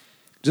really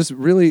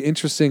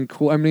interesting,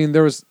 cool. I mean,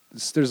 there's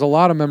a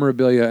lot of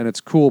memorabilia and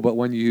it's cool, but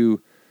when you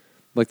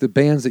like the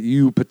bands that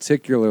you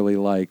particularly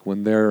like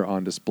when they're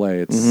on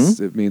display,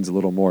 it means a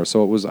little more.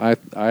 So it was I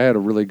had a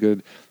really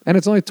good, and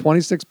it's only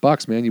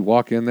 $26, man. You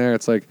walk in there,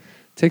 it's like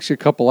takes you a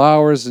couple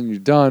hours and you're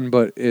done,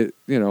 but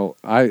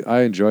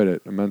I enjoyed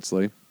it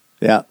immensely.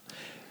 Yeah.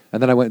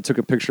 And then I went and took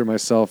a picture of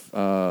myself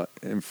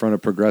in front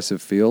of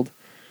Progressive Field,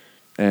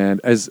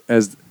 and as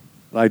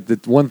like the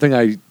one thing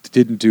I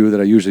didn't do that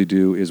I usually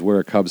do is wear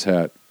a Cubs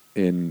hat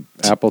in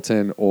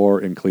Appleton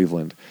or in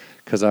Cleveland,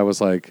 because I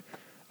was like,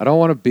 I don't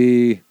want to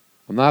be.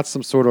 I'm not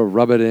some sort of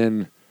rub it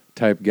in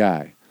type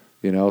guy,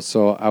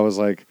 So I was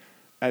like,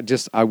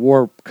 I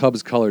wore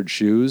Cubs colored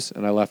shoes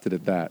and I left it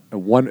at that.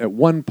 At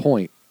one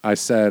point, I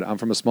said, I'm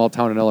from a small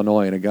town in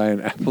Illinois, and a guy in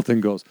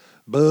Appleton goes,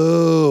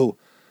 boo.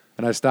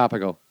 And I stop. I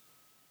go,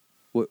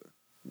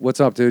 what's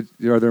up, dude?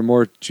 Are there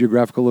more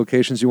geographical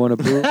locations you want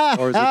to boo?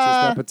 Or is it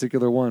just that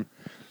particular one?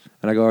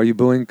 And I go, are you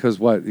booing because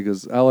what? He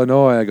goes,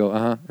 Illinois. I go,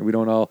 uh-huh. And we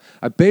don't all.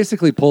 I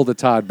basically pulled a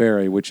Todd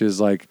Barry, which is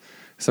like,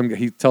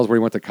 he tells where he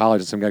went to college,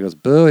 and some guy goes,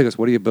 boo. He goes,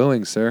 what are you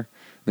booing, sir? And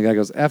the guy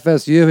goes,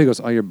 FSU. He goes,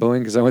 oh, you're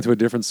booing because I went to a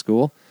different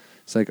school?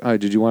 It's like, oh,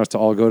 did you want us to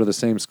all go to the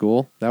same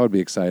school? That would be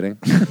exciting.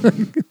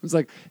 It was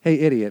like, hey,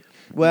 idiot.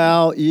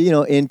 Well,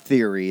 in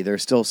theory,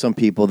 there's still some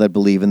people that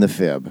believe in the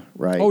fib,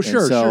 right? Oh,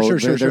 sure,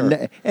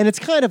 sure. And it's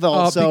kind of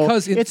also,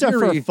 because it's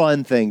theory, a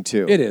fun thing,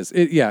 too. It is.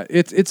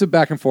 It's a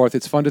back and forth.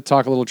 It's fun to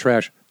talk a little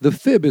trash. The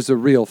fib is a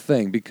real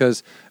thing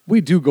because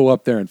we do go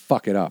up there and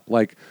fuck it up.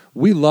 Like,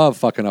 we love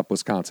fucking up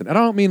Wisconsin. And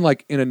I don't mean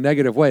like in a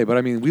negative way, but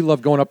I mean, we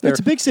love going up there. It's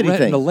a big city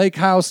renting thing. a lake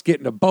house,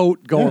 getting a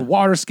boat, going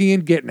water skiing,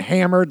 getting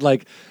hammered.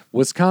 Like,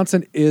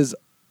 Wisconsin is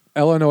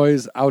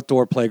Illinois'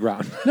 outdoor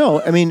playground. No,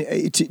 I mean,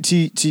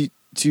 to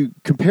to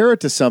compare it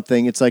to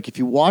something, it's like if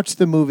you watch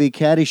the movie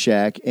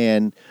Caddyshack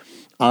and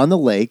on the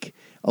lake,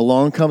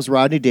 along comes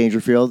Rodney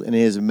Dangerfield in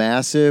his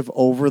massive,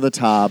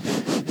 over-the-top,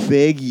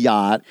 big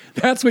yacht.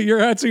 That's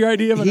your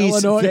idea of an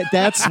Illinois.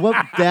 That's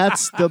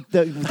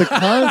the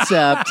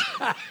concept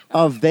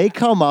of they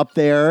come up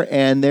there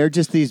and they're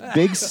just these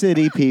big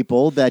city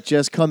people that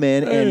just come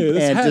in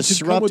and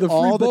disrupt with a free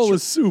all the bowl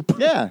of soup.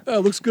 Yeah,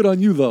 That looks good on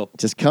you though.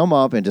 just come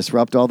up and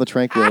disrupt all the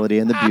tranquility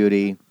and the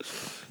beauty.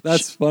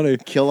 That's funny.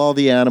 Kill all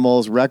the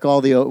animals, wreck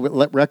all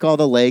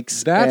the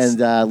lakes,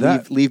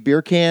 leave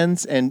beer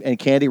cans and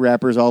candy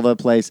wrappers all over the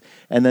place,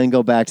 and then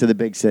go back to the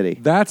big city.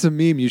 That's a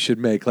meme you should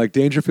make, like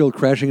Dangerfield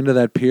crashing into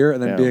that pier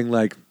and then being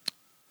like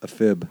a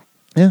fib.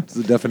 Yeah, it's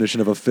the definition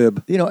of a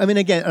fib. I mean,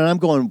 again, and I'm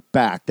going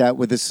back.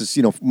 This is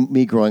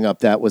me growing up.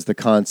 That was the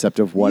concept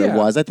of what it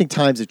was. I think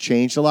times have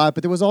changed a lot,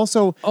 but there was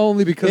also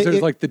only because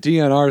there's like the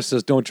DNR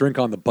says don't drink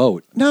on the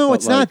boat. No,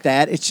 it's not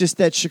that. It's just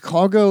that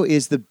Chicago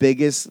is the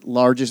biggest,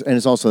 largest, and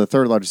it's also the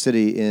third largest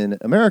city in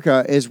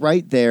America. Is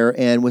right there,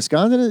 and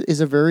Wisconsin is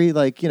a very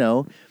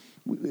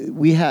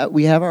we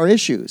have our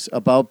issues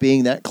about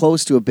being that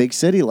close to a big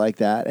city like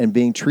that and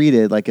being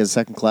treated like a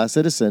second-class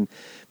citizen.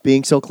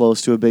 Being so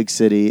close to a big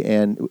city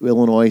and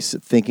Illinois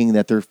thinking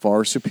that they're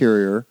far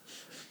superior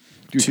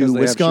to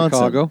Wisconsin.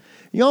 Chicago.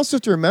 You also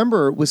have to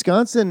remember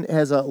Wisconsin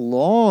has a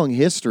long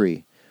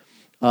history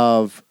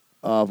of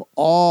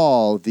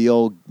all the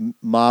old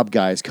mob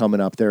guys coming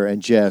up there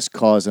and just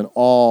causing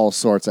all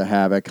sorts of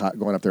havoc,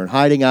 going up there and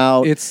hiding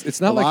out.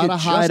 It's not like it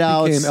just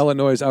became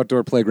Illinois'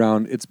 outdoor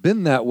playground. It's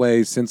been that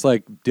way since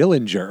like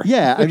Dillinger.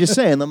 Yeah, I'm just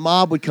saying the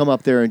mob would come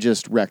up there and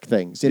just wreck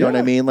things. You know what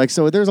I mean?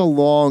 So there's a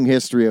long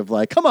history of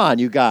come on,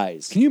 you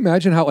guys. Can you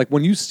imagine how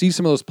when you see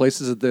some of those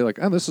places that they're like,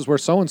 oh, this is where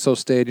so and so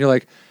stayed, and you're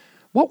like,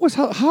 what was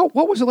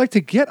it like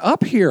to get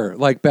up here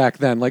back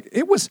then?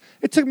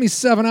 It took me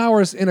 7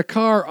 hours in a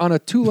car on a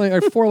 2-lane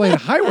or 4-lane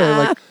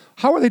highway.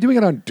 How are they doing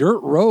it on dirt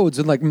roads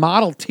and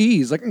Model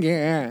Ts?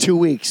 2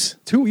 weeks.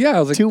 I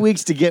was like 2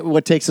 weeks to get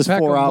what takes us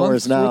 4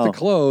 hours now. Worth of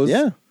clothes.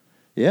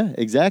 Yeah,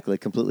 exactly.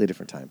 Completely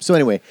different time. So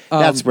anyway,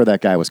 that's where that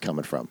guy was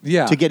coming from.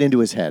 Yeah, to get into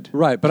his head.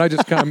 Right, but I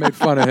just kind of made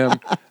fun of him.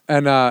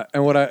 And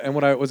what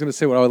I was going to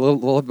say, what I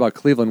loved about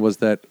Cleveland was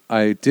that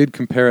I did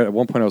compare it. At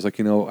one point, I was like,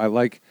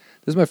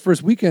 this is my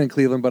first weekend in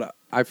Cleveland, but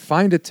I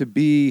find it to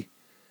be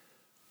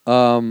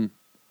a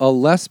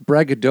less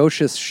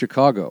braggadocious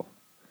Chicago.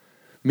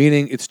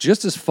 Meaning it's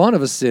just as fun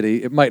of a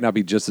city. It might not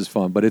be just as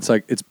fun, but it's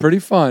pretty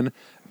fun.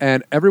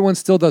 And everyone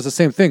still does the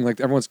same thing.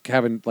 Everyone's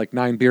having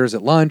 9 beers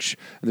at lunch,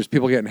 and there's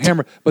people getting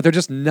hammered, but they're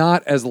just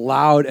not as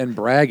loud and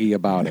braggy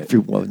about it.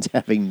 Everyone's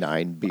having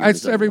 9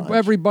 beers.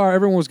 Every bar,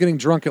 everyone was getting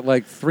drunk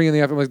at 3 in the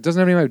afternoon.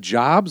 Doesn't anyone have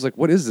jobs?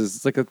 What is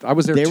this? I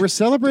was there. They were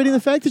celebrating the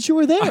fact that you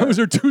were there. I was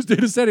there Tuesday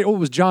to Saturday. Oh, it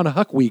was John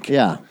Huck Week.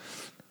 Yeah,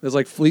 it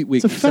was Fleet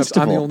Week. It's a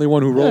festival. I'm the only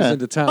one who rolls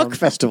into town. Huck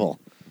Festival.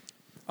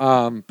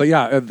 But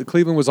yeah, the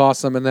Cleveland was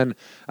awesome, and then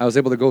I was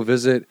able to go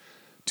visit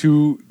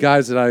 2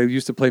 guys that I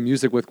used to play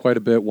music with quite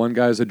a bit. One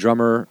guy is a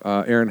drummer,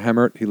 Aaron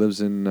Hemmert. He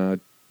lives in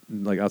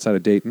outside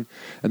of Dayton.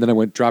 And then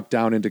I dropped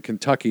down into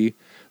Kentucky.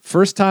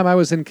 First time I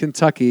was in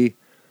Kentucky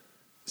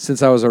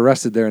since I was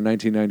arrested there in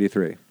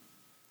 1993.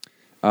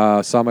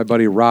 Saw my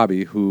buddy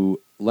Robbie, who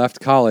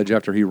left college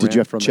after he ran from the cops. Did you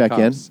have to check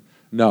in?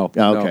 No.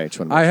 Oh, okay.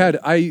 No.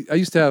 I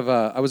used to have.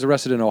 I was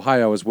arrested in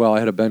Ohio as well. I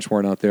had a bench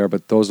warrant out there,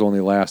 but those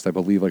only last, I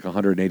believe,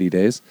 180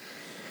 days.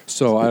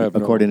 So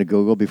according to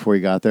Google, before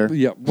you got there.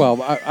 Yeah.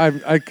 Well,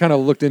 I kind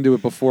of looked into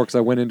it before because I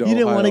went into. You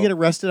didn't want to get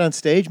arrested on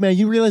stage, man.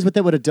 You realize what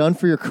that would have done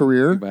for your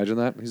career? Imagine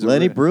that.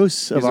 Lenny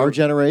Bruce of our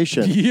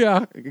generation.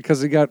 Yeah,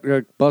 because he got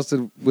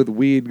busted with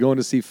weed going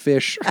to see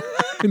Fish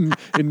in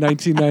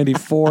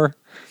 1994.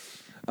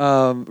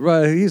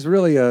 Right, he's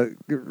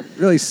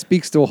really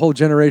speaks to a whole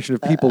generation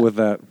of people with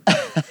that.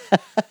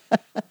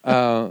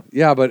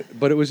 Yeah, but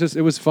it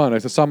was fun. I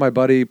saw my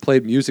buddy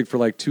played music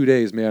for 2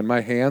 days. Man,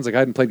 my hands I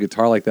hadn't played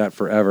guitar like that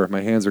forever.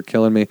 My hands are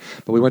killing me.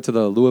 But we went to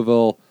the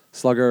Louisville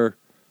Slugger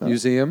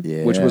Museum,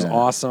 which was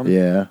awesome.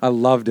 Yeah, I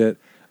loved it.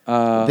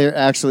 There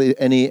actually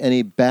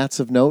any bats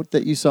of note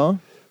that you saw?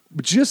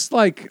 Just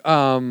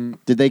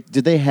did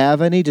they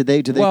have any? Did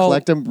they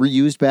collect them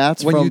reused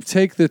bats? When you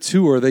take the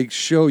tour, they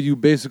show you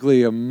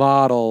basically a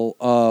model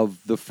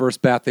of the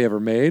first bat they ever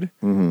made,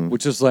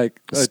 which is a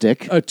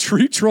stick, a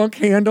tree trunk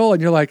handle,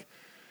 and you're like,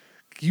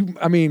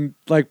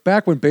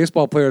 back when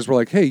baseball players were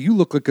like, "Hey, you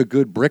look like a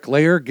good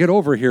bricklayer. Get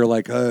over here."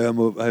 I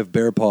have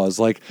bear paws.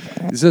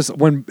 It's just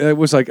when it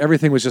was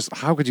everything was just,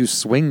 how could you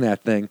swing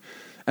that thing?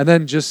 And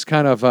then just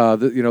kind of,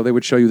 they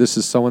would show you this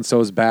is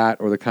so-and-so's bat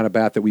or the kind of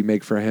bat that we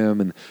make for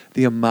him. And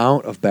the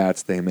amount of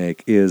bats they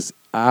make is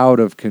out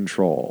of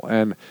control.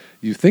 And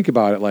you think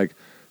about it,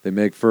 they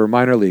make for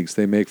minor leagues.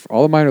 They make for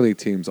all the minor league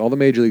teams, all the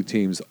major league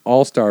teams,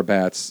 all-star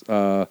bats,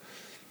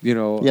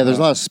 Yeah, there's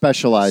a lot of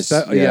specialized.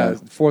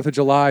 4th of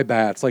July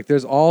bats.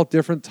 There's all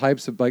different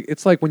types of,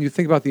 it's when you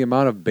think about the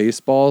amount of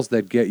baseballs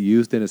that get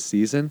used in a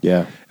season.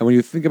 Yeah. And when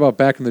you think about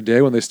back in the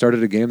day when they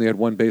started a game, they had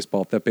one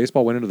baseball. If that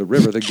baseball went into the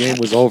river, the game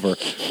was over.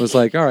 It was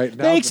all right.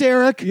 Now, thanks,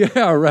 Eric.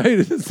 Yeah, right.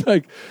 It's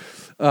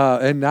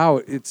And now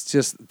it's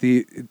just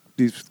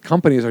these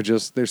companies are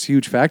just, there's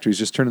huge factories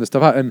just turning this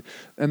stuff out,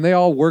 and they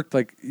all worked,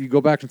 like, you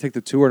go back and take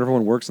the tour and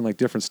everyone works in like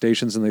different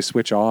stations and they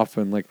switch off,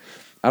 and like,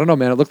 I don't know,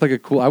 man, it looked like a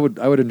cool, I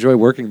would enjoy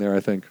working there, I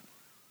think.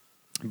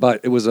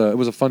 But it was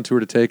a fun tour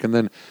to take, and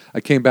then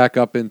I came back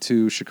up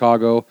into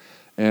Chicago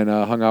and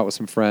hung out with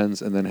some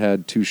friends, and then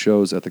had 2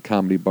 shows at the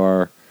Comedy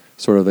Bar,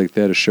 sort of like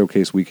they had a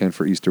showcase weekend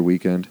for Easter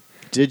weekend.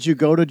 Did you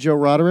go to Joe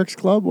Roderick's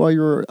club while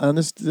you were on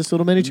this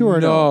little mini tour?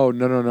 No.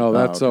 Oh,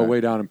 That's okay. way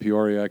down in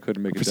Peoria. I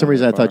couldn't make it. For some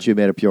reason, I thought you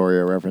made a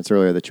Peoria reference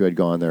earlier that you had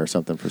gone there or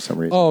something for some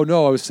reason. Oh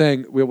no, I was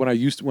saying when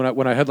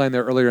I headlined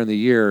there earlier in the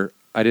year,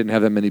 I didn't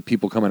have that many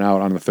people coming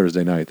out on a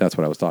Thursday night. That's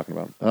what I was talking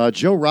about.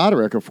 Joe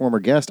Roderick, a former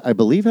guest, I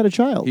believe, had a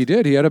child. He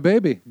did. He had a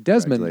baby,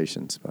 Desmond.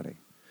 Congratulations, buddy.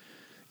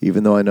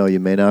 Even though I know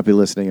you may not be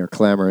listening or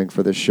clamoring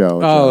for this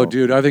show. Oh, Joe.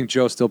 dude, I think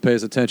Joe still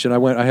pays attention.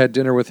 I had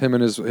dinner with him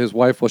and his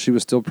wife while she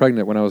was still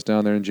pregnant when I was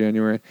down there in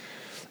January.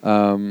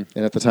 And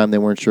at the time, they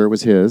weren't sure it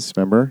was his,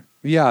 remember?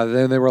 Yeah,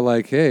 then they were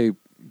like, hey,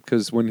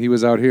 because when he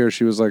was out here,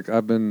 she was like,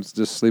 I've been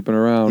just sleeping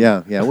around.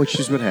 Yeah, which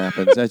is what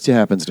happens. That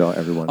happens to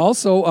everyone.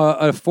 Also,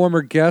 a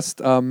former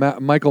guest,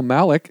 Michael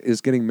Malik,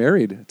 is getting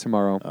married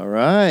tomorrow. All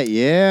right,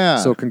 yeah.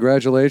 So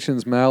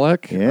congratulations,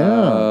 Malik. Yeah.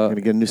 Going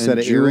to get a new set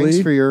of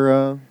earrings for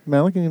your,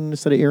 Malik, a new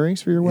set of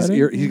earings for your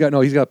wedding?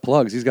 He's got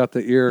plugs. He's got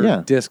the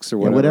ear discs or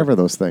whatever. Yeah, whatever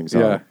those things are.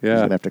 Yeah. He's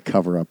going to have to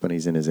cover up when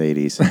he's in his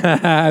 80s.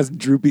 Has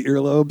droopy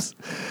earlobes.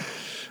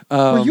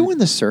 Were you in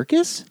the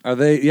circus? Are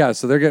they? Yeah,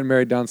 so they're getting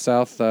married down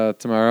south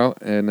tomorrow,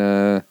 and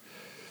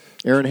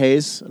Aaron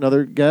Hayes,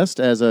 another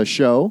guest, as a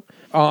show.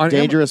 on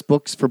Dangerous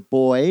Books for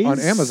Boys. On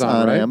Amazon,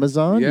 On right?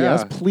 Amazon, Yeah.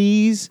 yes.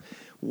 Please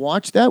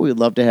watch that. We'd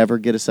love to have her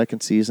get a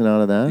second season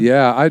out of that.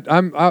 Yeah,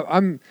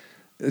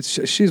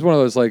 she's one of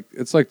those, like,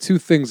 it's like 2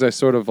 things I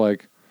sort of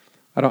like.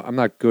 I'm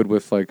not good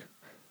with, like,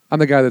 I'm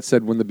the guy that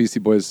said when the Beastie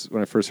Boys,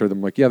 when I first heard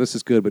them, like, yeah, this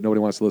is good, but nobody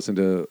wants to listen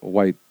to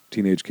white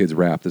teenage kids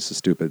rap. This is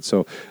stupid.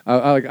 So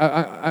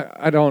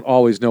I don't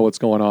always know what's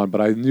going on,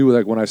 but I knew,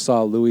 like, when I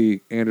saw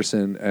Louis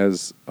Anderson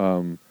as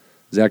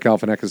Zach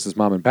Galifianakis'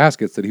 mom in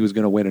Baskets, that he was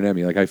going to win an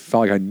Emmy. Like, I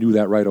felt like I knew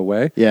that right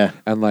away. Yeah.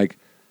 And like,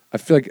 I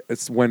feel like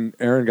it's when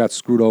Aaron got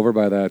screwed over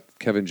by that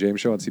Kevin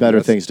James show on CBS.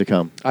 Better things to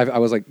come. I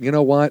was like, you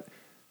know what?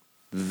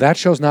 That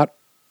show's not.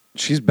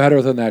 She's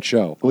better than that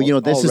show.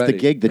 Well, this is the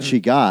gig that she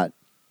got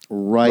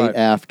right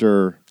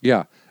after.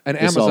 Yeah. An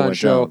this all Amazon went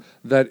show down.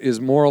 that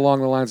is more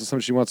along the lines of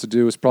something she wants to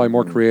do. Is probably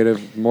more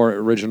creative, more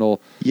original.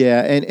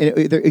 Yeah, and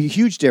a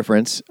huge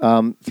difference.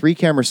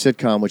 3-camera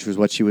sitcom, which was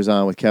what she was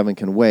on with Kevin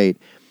Can Wait.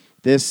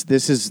 This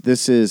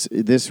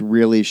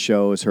really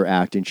shows her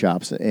acting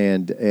chops,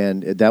 and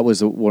that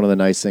was one of the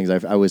nice things.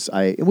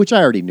 Which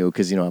I already knew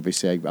because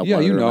obviously I wanted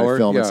her in my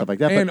film and stuff like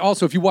that. And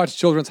also, if you watch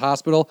Children's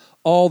Hospital,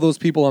 all those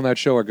people on that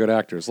show are good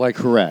actors. Like,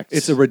 correct.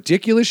 It's a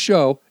ridiculous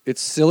show.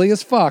 It's silly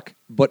as fuck,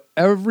 but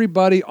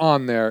everybody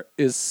on there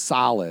is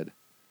solid.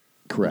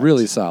 Correct.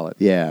 Really solid.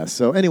 Yeah.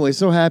 So anyway,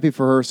 so happy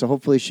for her. So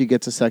hopefully she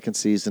gets a second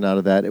season out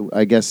of that.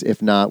 I guess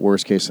if not,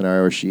 worst case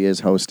scenario, she is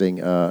hosting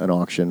an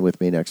auction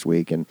with me next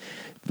week, and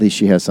at least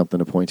she has something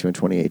to point to in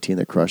 2018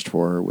 that crushed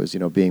for her was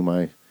being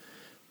my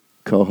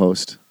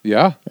co-host.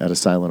 Yeah. At a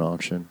silent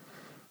auction.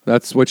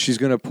 That's what she's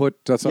going to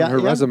put. That's on her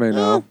resume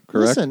now,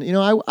 correct? Listen,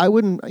 I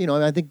wouldn't,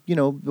 I think,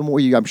 the more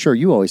I'm sure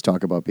you always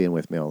talk about being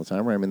with me all the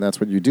time, right? I mean, that's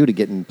what you do to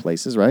get in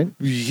places, right?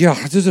 Yeah,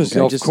 this is,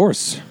 Okay, of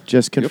course.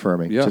 Just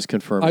confirming. Yeah. Just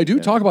confirming. I do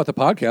Yeah. talk about the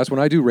podcast. When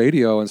I do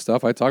radio and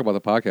stuff, I talk about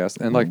the podcast.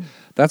 And, like,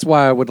 that's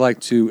why I would like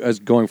to, as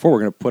going forward,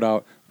 we're going to put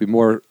out, be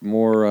more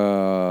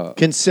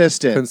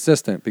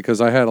consistent.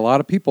 Because I had a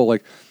lot of people,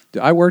 like,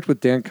 I worked with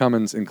Dan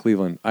Cummins in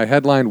Cleveland. I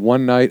headlined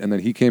one night, and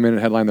then he came in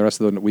and headlined the rest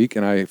of the week,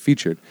 and I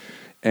featured.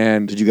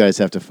 And did you guys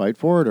have to fight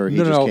for it, or he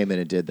No, just no. came in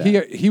and did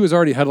that? He was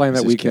already headlining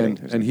that Just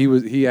weekend, kidding.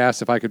 and he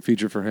asked if I could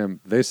feature for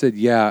him. They said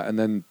yeah, and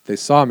then they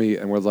saw me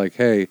and was like,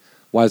 "Hey,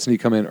 why doesn't he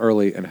come in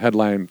early and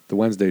headline the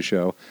Wednesday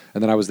show?"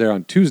 And then I was there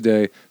on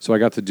Tuesday, so I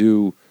got to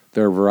do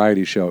their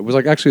variety show. It was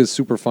like actually a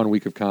super fun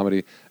week of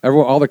comedy.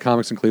 All the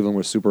comics in Cleveland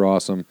were super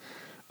awesome.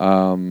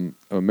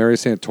 Mary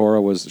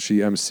Santora she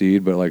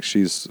emceed, but like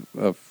she's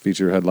a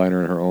feature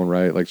headliner in her own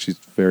right. Like she's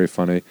very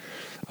funny.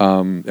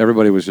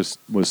 Everybody was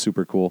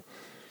super cool.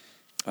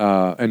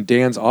 And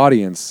Dan's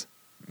audience,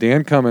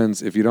 Dan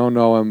Cummins, if you don't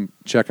know him,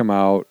 check him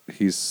out.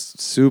 He's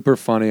super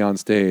funny on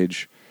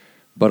stage,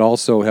 but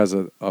also has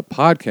a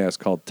podcast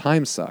called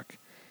Time Suck.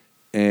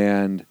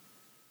 And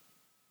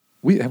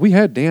we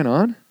had Dan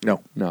on?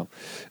 No.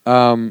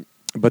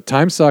 But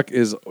Time Suck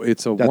that's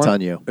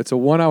on you. It's a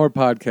 1-hour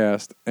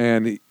podcast,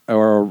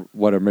 or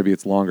whatever, maybe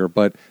it's longer,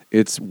 but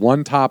it's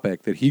one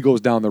topic that he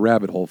goes down the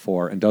rabbit hole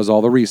for and does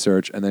all the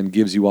research and then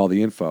gives you all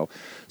the info.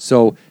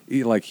 So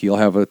he'll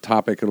have a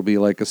topic, it'll be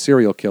like a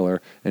serial killer,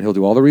 and he'll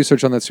do all the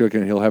research on that serial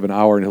killer, and he'll have an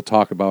hour and he'll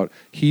talk about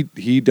he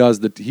gets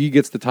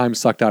the time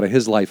sucked out of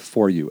his life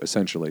for you,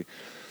 essentially.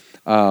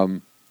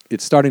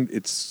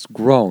 It's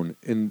grown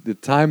in the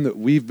time that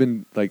we've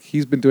been, like,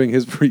 he's been doing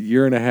his for a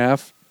year and a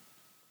half.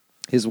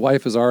 His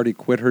wife has already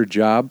quit her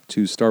job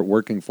to start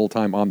working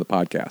full-time on the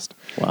podcast.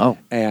 Wow.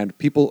 And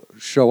people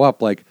show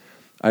up, like,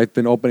 I've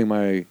been opening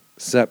my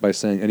set by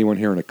saying, anyone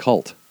here in a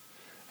cult?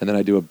 And then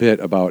I do a bit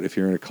about if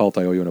you're in a cult,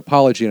 I owe you an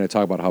apology, and I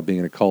talk about how being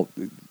in a cult,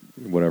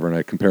 whatever, and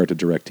I compare it to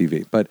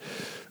DirecTV.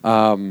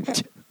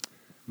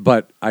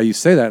 But I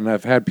say that, and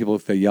I've had people,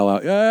 if they yell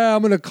out, yeah,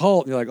 I'm in a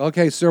cult, and you're like,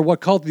 okay, sir, what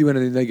cult are you in?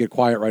 And then they get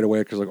quiet right away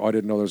because like, oh, I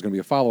didn't know there was going to be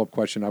a follow-up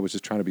question. I was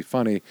just trying to be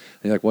funny. And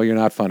you're like, well, you're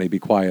not funny. Be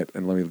quiet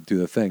and let me do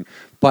the thing.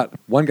 But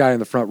one guy in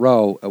the front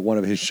row at one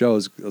of his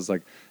shows was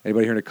like,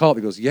 anybody here in a cult?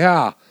 He goes,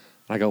 yeah.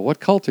 And I go,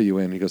 what cult are you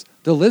in? He goes,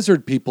 the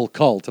lizard people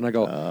cult. And I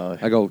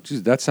go,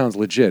 geez, that sounds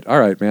legit. All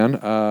right, man.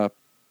 All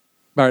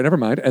right, never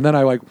mind. And then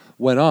I like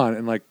went on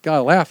and like got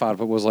a laugh out of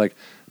it. Was like,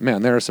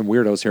 man, there are some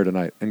weirdos here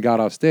tonight. And got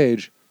off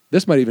stage.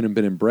 This might even have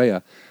been in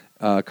Brea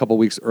a couple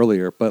weeks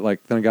earlier. But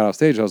like then I got off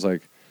stage. I was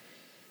like,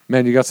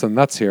 man, you got some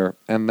nuts here.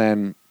 And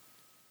then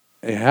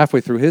halfway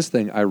through his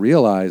thing, I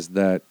realized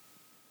that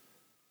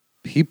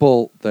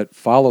people that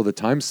follow the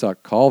Time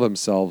Suck call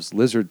themselves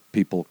lizard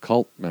people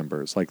cult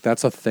members. Like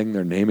that's a thing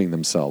they're naming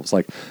themselves.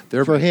 Like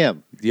they're For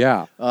him.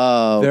 Yeah.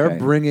 Oh, okay.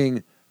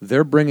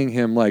 They're bringing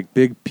him like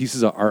big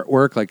pieces of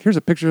artwork. Like here's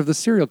a picture of the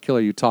serial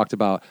killer you talked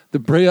about. The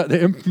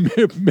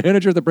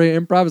manager of the Brea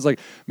Improv is like,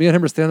 me and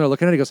him are standing there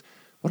looking at it. He goes,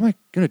 what am I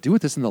going to do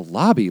with this in the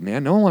lobby,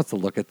 man? No one wants to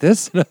look at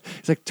this.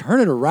 He's like, turn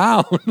it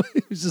around.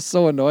 He's just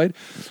so annoyed.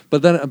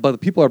 But the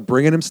people are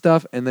bringing him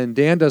stuff. And then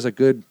Dan does a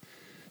good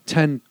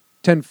 10,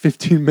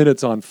 15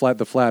 minutes on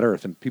the flat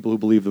earth and people who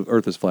believe the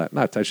earth is flat.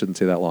 I shouldn't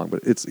say that long,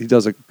 but he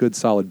does a good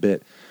solid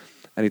bit.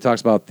 And he talks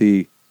about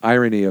the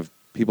irony of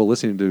people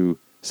listening to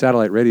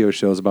satellite radio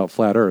shows about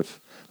flat earth.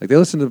 Like they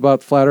listen to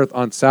about flat earth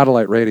on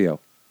satellite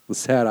radio. The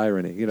sad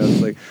irony, it's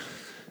like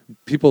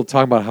people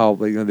talking about how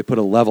they put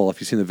a level. If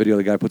you've seen the video,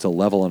 the guy puts a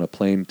level on a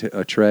plane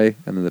a tray,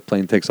 and then the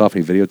plane takes off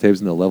and he videotapes,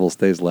 and the level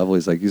stays level.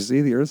 He's like, you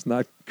see, the Earth's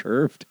not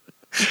curved.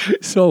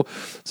 so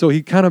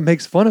he kind of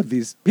makes fun of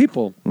these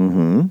people.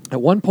 Mm-hmm.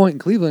 At one point in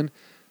Cleveland,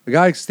 the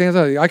guy stands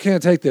up, I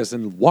can't take this,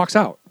 and walks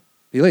out.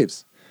 He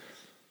leaves.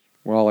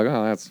 We're all like,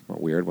 oh, that's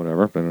weird,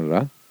 whatever.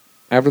 Blah.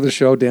 After the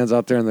show, Dan's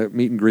out there in the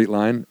meet and greet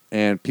line,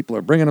 and people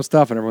are bringing him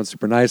stuff, and everyone's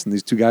super nice, and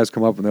these two guys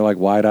come up, and they're like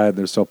wide-eyed,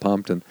 they're so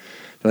pumped, and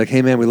they're like,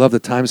 hey, man, we love the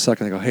Time Suck.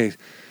 And they go, hey,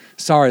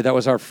 sorry, that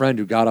was our friend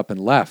who got up and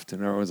left.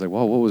 And everyone's like,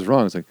 well, what was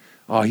wrong? It's like,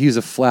 oh, he's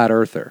a flat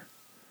earther.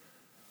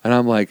 And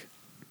I'm like,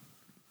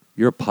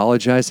 you're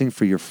apologizing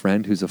for your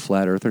friend who's a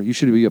flat earther? You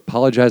should be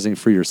apologizing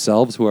for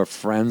yourselves who are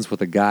friends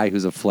with a guy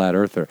who's a flat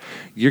earther.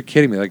 You're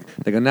kidding me. Like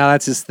they go, no,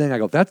 that's his thing. I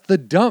go, that's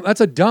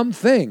a dumb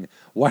thing.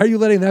 Why are you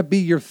letting that be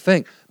your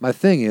thing? My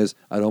thing is,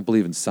 I don't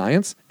believe in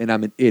science, and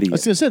I'm an idiot. I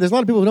was going to say, there's a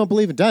lot of people who don't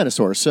believe in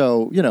dinosaurs,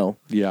 so,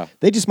 yeah,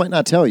 they just might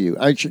not tell you.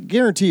 I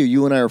guarantee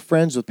you and I are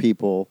friends with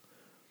people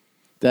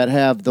that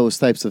have those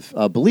types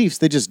of beliefs.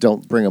 They just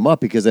don't bring them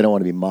up because they don't want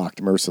to be mocked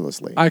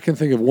mercilessly. I can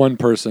think of one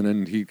person,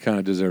 and he kind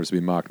of deserves to be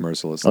mocked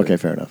mercilessly. Okay,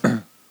 fair enough.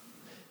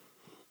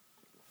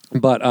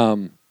 But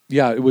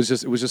yeah, it was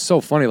just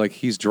so funny. Like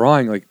he's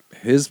drawing, like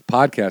his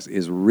podcast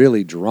is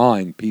really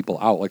drawing people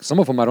out. Like some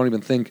of them I don't even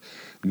think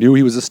knew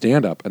he was a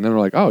stand-up, and then we're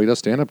like, oh, he does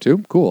stand-up too?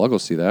 Cool, I'll go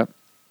see that.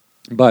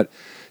 But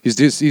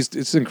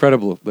it's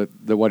incredible that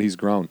what he's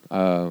grown.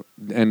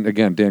 And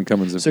again, Dan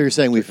Cummins. So you're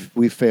saying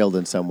we've failed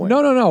in some way?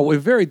 No. We're a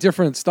very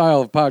different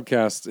style of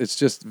podcast. It's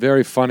just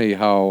very funny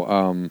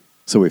how.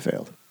 So we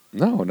failed.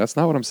 No, that's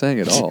not what I'm saying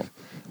at all.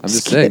 I'm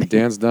just saying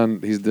Dan's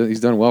done. He's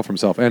done well for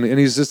himself, and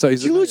he's just.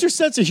 Did you lose your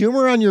sense of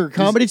humor on your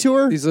comedy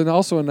tour? He's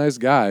also a nice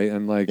guy,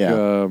 and like.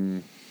 Yeah.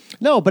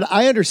 No, but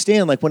I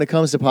understand. Like when it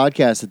comes to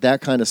podcasts, that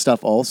kind of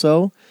stuff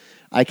also.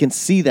 I can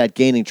see that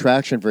gaining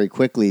traction very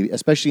quickly,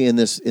 especially in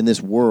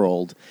this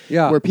world,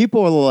 where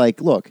people are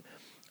like, "Look,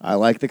 I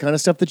like the kind of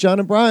stuff that John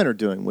and Brian are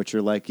doing, which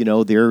are like,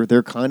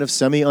 they're kind of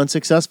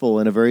semi-unsuccessful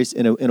in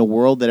a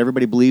world that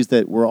everybody believes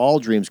that where all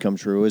dreams come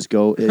true is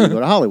go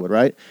to Hollywood,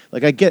 right?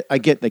 Like I get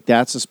like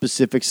that's a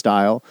specific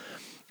style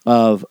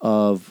of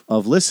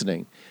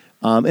listening."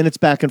 And it's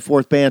back and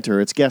forth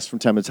banter. It's guests from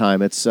time to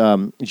time. It's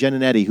Jen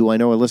and Eddie, who I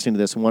know are listening to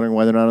this and wondering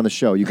why they're not on the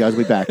show. You guys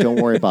will be back.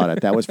 Don't worry about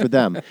it. That was for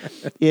them.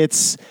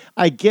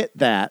 I get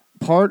that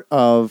part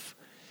of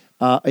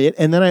it.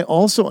 And then I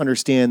also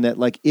understand that,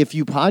 like, if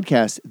you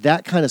podcast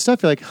that kind of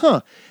stuff, you're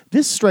like,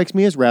 this strikes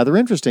me as rather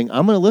interesting.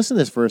 I'm going to listen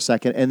to this for a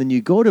second. And then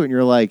you go to it and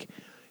you're like,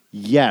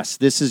 yes,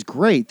 this is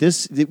great.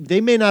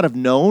 They may not have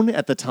known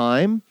at the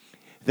time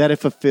that it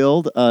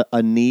fulfilled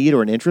a need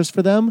or an interest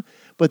for them.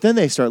 But then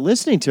they start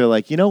listening to it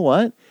like, you know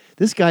what?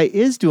 This guy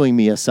is doing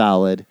me a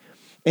solid.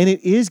 And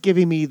it is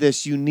giving me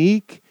this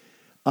unique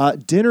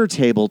dinner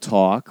table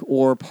talk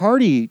or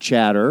party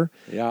chatter.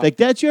 Yeah. Like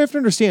that you have to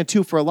understand,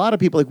 too, for a lot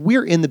of people, like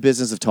we're in the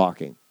business of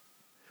talking.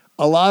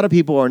 A lot of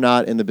people are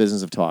not in the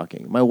business of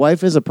talking. My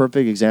wife is a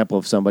perfect example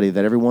of somebody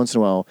that every once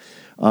in a while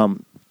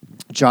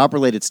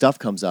job-related stuff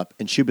comes up,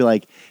 and she'll be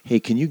like, hey,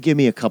 can you give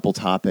me a couple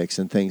topics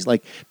and things?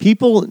 Like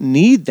people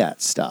need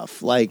that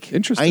stuff. Like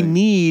interesting. I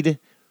need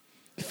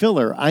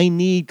filler. I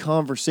need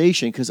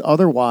conversation because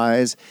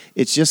otherwise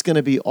it's just going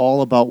to be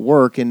all about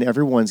work and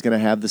everyone's going to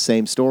have the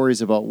same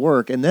stories about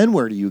work. And then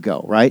where do you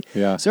go, right?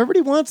 Yeah. So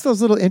everybody wants those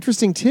little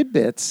interesting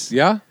tidbits.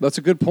 Yeah, that's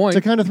a good point.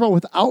 To kind of throw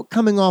without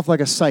coming off like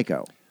a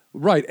psycho.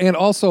 Right, and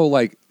also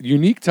like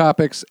unique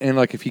topics, and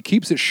like if he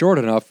keeps it short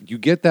enough, you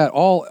get that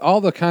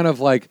all the kind of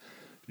like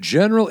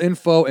general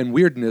info and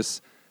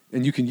weirdness,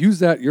 and you can use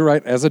that. You're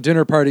right, as a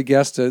dinner party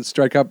guest to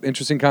strike up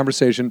interesting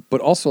conversation,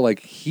 but also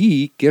like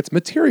he gets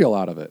material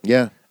out of it.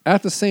 Yeah.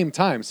 At the same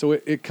time, so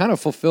it kind of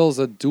fulfills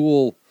a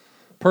dual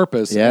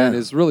purpose and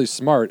is really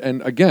smart.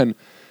 And again,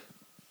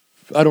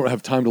 I don't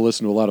have time to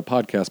listen to a lot of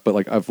podcasts, but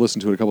like I've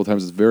listened to it a couple of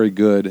times. It's very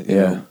good.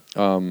 You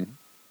know?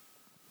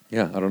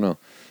 Yeah, I don't know.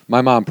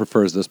 My mom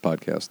prefers this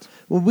podcast.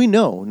 Well, we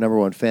know number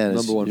one fan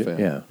is Number one fan.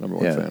 Yeah, Number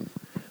one fan.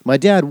 My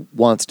dad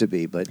wants to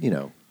be, but you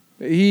know,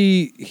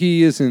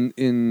 He is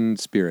in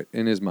spirit,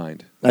 in his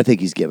mind. I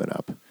think he's given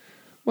up.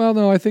 Well,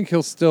 no, I think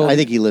he'll still. I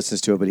think he listens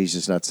to it, but he's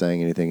just not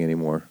saying anything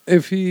anymore.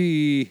 If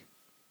he.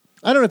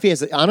 I don't know if he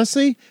has.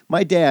 Honestly,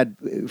 my dad,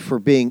 for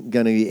being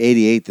going to be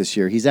 88 this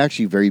year, he's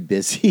actually very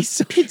busy.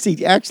 So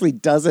he actually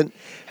doesn't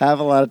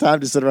have a lot of time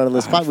to sit around and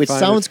listen, which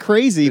sounds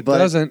crazy,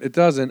 but It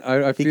doesn't.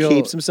 I feel he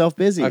keeps himself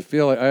busy. I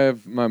feel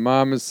like my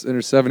mom is in her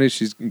 70s.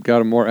 She's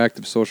got a more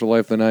active social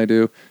life than I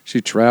do. She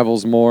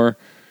travels more.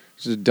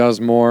 She does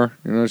more.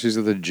 You know, she's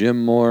at the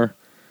gym more.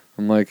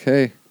 I'm like,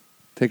 hey,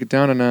 take it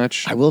down a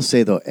notch. I will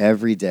say, though,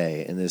 every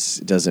day, and this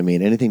doesn't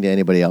mean anything to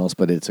anybody else,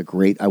 but it's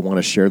I want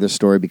to share this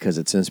story because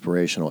it's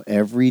inspirational.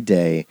 Every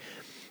day,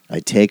 I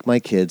take my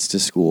kids to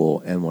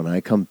school, and when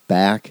I come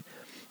back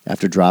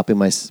after dropping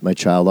my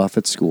child off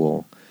at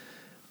school,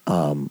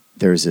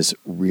 there's this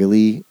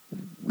really,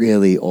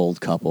 really old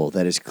couple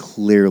that is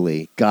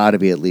clearly got to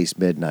be at least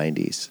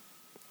mid-90s.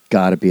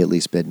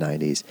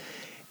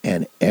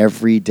 And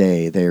every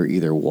day they're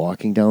either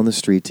walking down the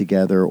street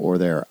together or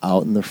they're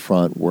out in the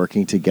front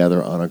working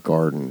together on a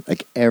garden.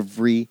 Like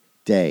every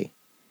day.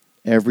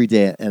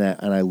 And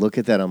I look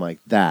at that, I'm like,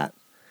 that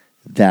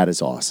is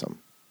awesome.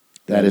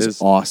 That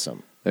is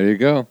awesome. There you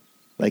go.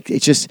 Like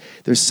it's just,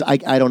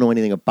 I don't know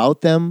anything about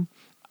them.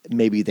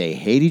 Maybe they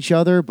hate each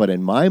other, but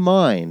in my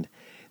mind,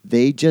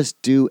 they just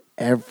do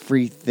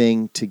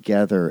everything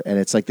together. And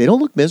it's like they don't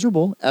look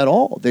miserable at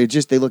all. They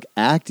look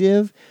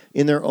active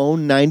in their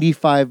own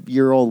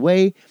 95-year-old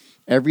way.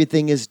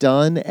 Everything is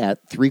done at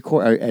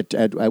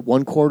at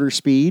 1 quarter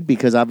speed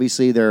because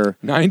obviously they're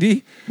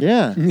 90.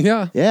 Yeah,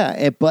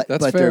 yeah. But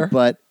that's fair.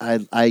 But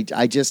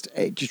I just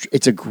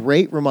it's a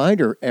great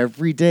reminder.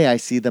 Every day I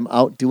see them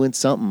out doing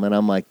something, and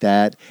I'm like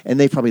that. And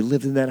they probably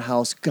lived in that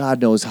house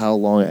God knows how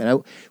long.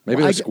 And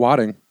maybe they're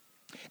squatting.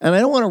 And I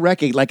don't want to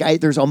wreck it. Like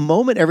there's a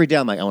moment every day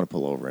I'm like, I want to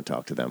pull over and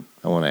talk to them.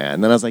 I want to add.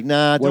 And then I was like,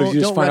 nah, what if you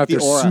just find out they're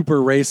super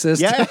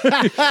racist? Yeah.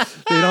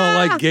 They don't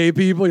like gay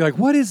people. You're like,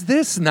 what is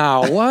this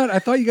now? What? I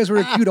thought you guys were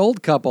a cute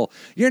old couple.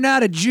 You're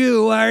not a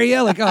Jew, are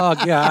you? Like, oh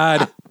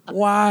God,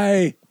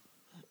 why?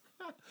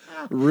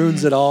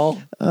 Ruins it all.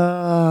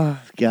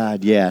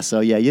 God, yeah.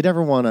 So yeah, you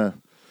never want to.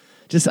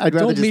 I'd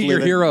rather don't just meet your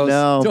heroes.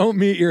 No, don't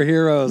meet your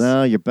heroes.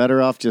 No, you're better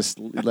off just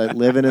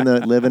living in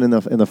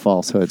the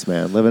falsehoods,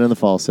 man. Living in the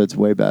falsehoods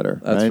way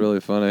better. That's right? really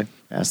funny.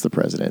 Ask the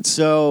president.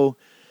 So,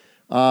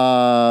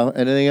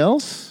 anything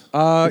else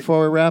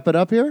before we wrap it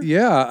up here?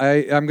 Yeah,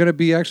 I'm going to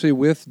be actually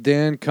with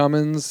Dan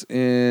Cummins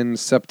in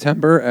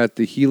September at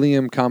the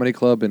Helium Comedy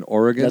Club in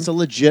Oregon. That's a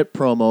legit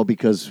promo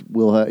because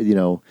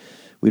we'll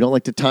we don't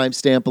like to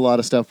timestamp a lot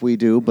of stuff we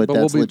do, but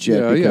that's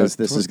legit because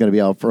this is going to be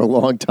out for a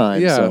long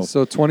time. Yeah,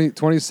 so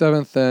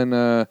 27th and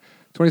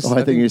 27th. Oh, I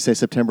think you're going to say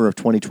September of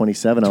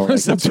 2027. Like,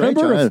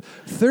 September of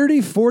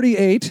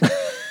 3048.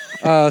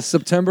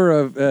 September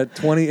of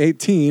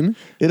 2018.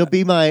 It'll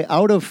be my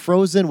out of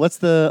frozen. What's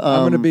the?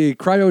 I'm going to be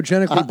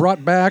cryogenically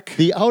brought back.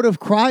 The out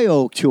of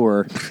cryo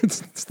tour.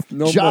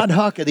 John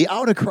Huck, the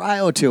out of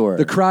cryo tour.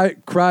 The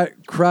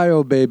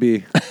cryo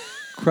baby,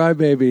 cry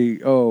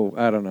baby. Oh,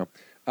 I don't know.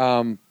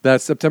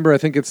 That's September. I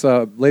think it's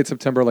late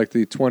September, like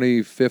the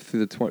 25th to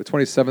the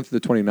 27th to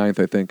the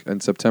 29th, I think, in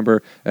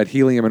September at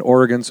Helium in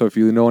Oregon. So if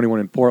you know anyone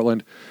in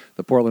Portland,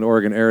 the Portland,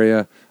 Oregon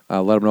area,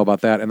 let them know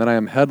about that. And then I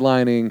am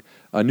headlining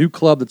a new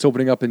club that's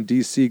opening up in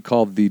D.C.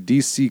 called the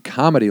D.C.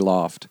 Comedy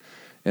Loft.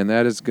 And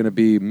that is going to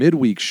be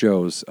midweek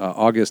shows,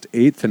 August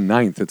 8th and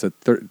 9th. It's a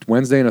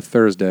Wednesday and a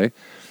Thursday.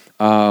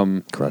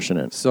 Crushing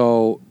it.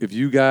 So if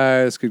you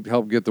guys could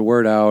help get the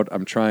word out,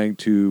 I'm trying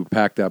to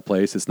pack that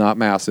place. It's not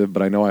massive,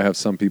 but I know I have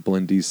some people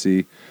in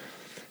D.C.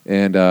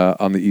 and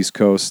on the East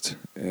Coast.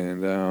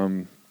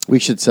 And we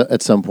should,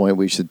 at some point,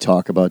 we should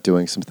talk about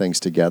doing some things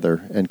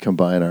together and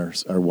combine our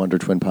Wonder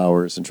Twin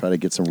powers and try to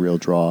get some real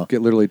draw.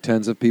 Get literally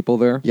tens of people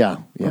there? Yeah.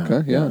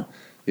 Okay, yeah.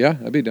 Yeah,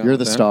 I'd be down You're with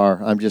the that.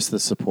 star. I'm just the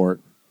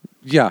support.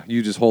 Yeah,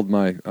 you just hold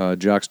my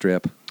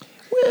jockstrap.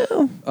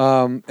 Well,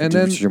 and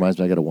then which reminds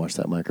me, I got to watch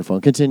that microphone.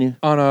 Continue.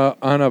 On a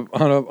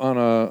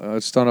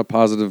just on a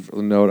positive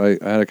note, I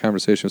had a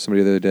conversation with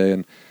somebody the other day,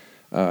 and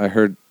I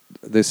heard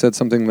they said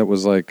something that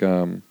was like,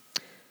 when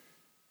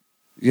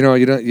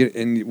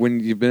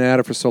you've been at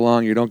it for so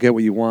long, you don't get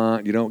what you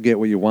want. You don't get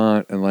what you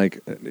want, and like,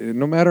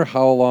 no matter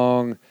how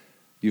long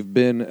you've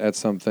been at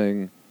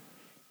something,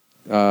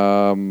 I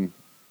don't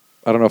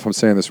know if I'm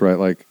saying this right.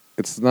 Like,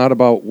 it's not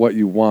about what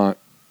you want.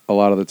 A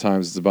lot of the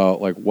times, it's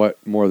about like what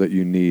more that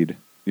you need.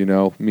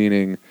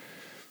 Meaning,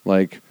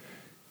 like,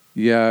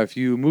 yeah, if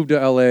you moved to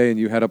LA and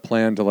you had a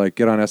plan to like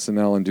get on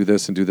SNL and do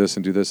this and do this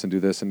and do this and do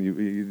this, and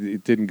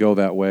it didn't go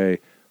that way,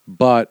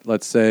 but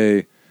let's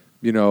say,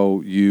 you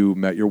know, you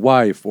met your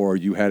wife or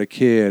you had a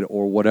kid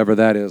or whatever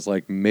that is,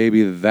 like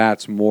maybe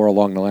that's more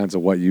along the lines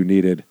of what you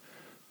needed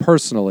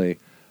personally,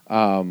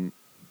 and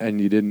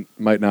you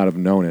might not have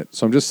known it.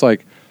 So I'm just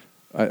like,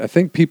 I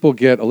think people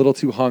get a little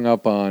too hung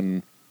up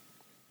on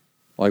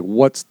like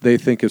what they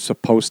think is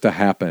supposed to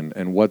happen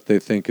and what they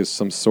think is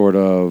some sort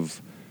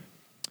of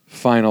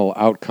final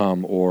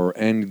outcome or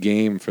end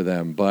game for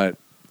them. But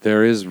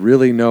there is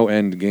really no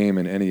end game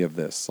in any of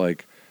this.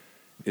 Like,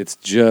 it's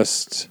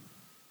just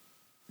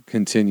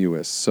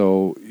continuous.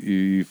 So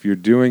if you're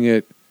doing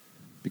it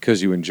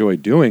because you enjoy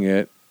doing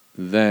it,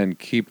 then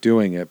keep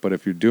doing it. But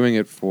if you're doing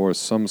it for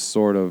some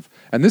sort of,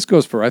 and this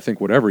goes for, I think,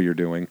 whatever you're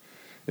doing,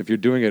 if you're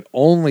doing it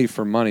only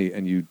for money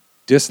and you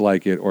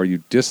dislike it, or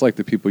you dislike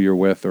the people you're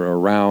with or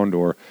around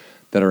or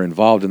that are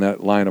involved in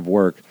that line of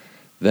work,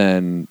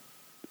 then,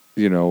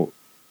 you know,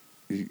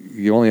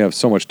 you only have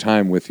so much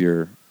time with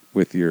your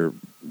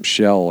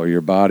shell or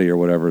your body or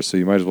whatever, so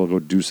you might as well go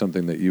do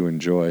something that you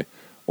enjoy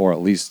or at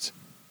least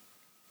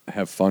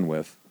have fun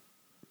with.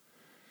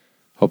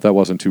 Hope that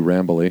wasn't too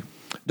rambly.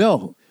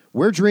 No,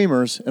 we're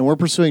dreamers and we're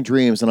pursuing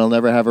dreams, and I'll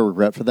never have a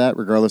regret for that,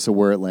 regardless of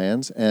where it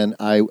lands. And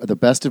the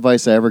best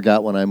advice I ever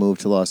got when I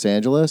moved to Los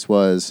Angeles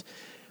was,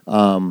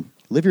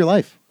 live your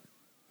life.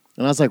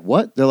 And I was like,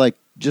 what? They're like,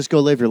 just go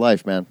live your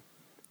life, man.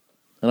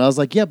 And I was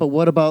like, yeah, but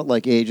what about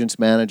like agents,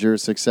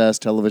 managers, success,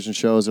 television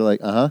shows? They're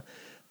like,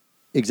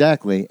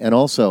 exactly. And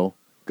also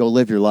go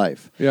live your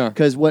life. Yeah.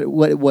 Because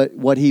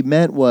what he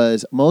meant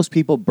was most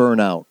people burn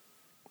out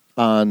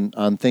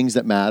on things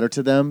that matter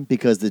to them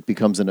because it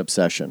becomes an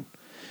obsession.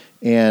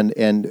 And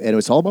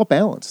it's all about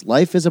balance.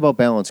 Life is about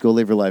balance. Go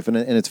live your life. And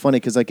it's funny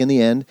because like in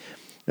the end,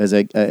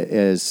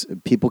 as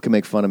people can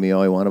make fun of me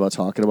all they want about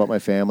talking about my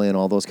family and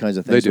all those kinds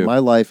of things. They do. My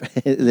life,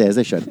 as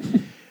they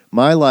should.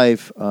 My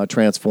life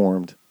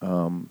transformed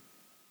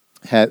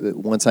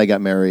once I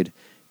got married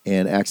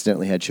and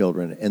accidentally had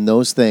children. And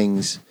those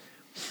things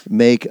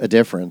make a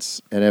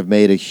difference and have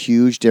made a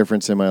huge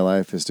difference in my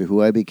life as to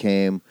who I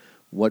became,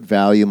 what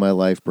value my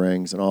life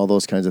brings, and all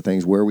those kinds of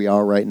things, where we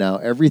are right now.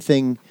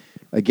 Everything,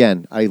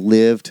 again, I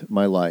lived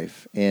my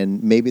life.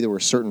 And maybe there were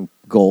certain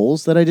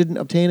goals that I didn't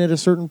obtain at a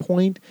certain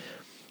point,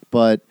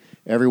 but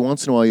every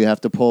once in a while you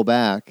have to pull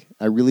back.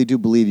 I really do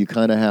believe you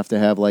kind of have to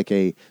have like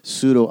a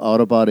pseudo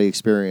out-of-body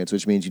experience,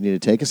 which means you need to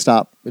take a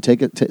stop,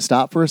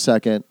 stop for a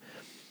second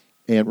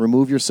and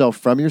remove yourself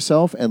from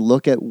yourself and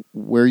look at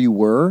where you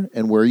were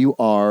and where you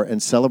are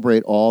and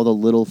celebrate all the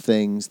little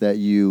things that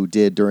you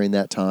did during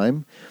that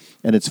time.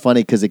 And it's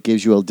funny because it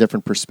gives you a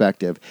different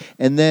perspective.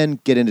 And then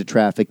get into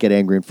traffic, get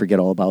angry, and forget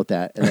all about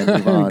that. And then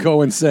move on.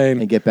 Go insane.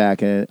 And get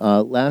back. And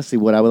lastly,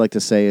 what I would like to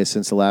say is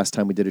since the last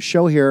time we did a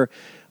show here,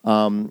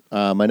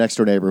 my next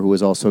door neighbor, who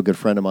was also a good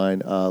friend of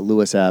mine,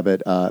 Lewis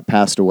Abbott,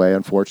 passed away,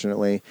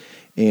 unfortunately.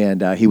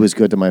 And he was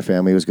good to my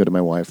family. He was good to my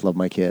wife. Loved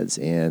my kids.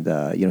 And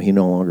he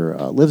no longer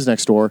lives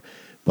next door,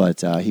 but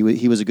he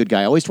was a good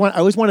guy. I always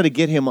wanted to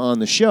get him on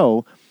the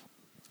show.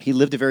 He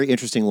lived a very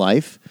interesting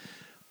life.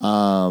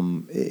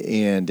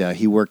 And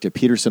he worked at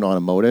Peterson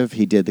Automotive.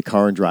 He did the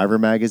Car and Driver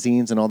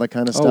magazines and all that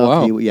kind of stuff.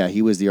 Wow.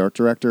 He was the art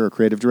director or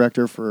creative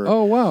director for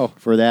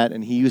for that.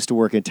 And he used to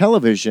work in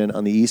television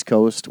on the East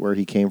Coast, where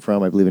he came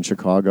from, I believe in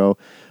Chicago,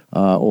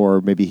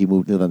 or maybe he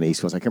moved on the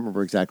East Coast. I can't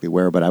remember exactly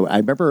where, but I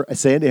remember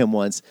saying to him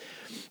once,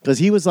 because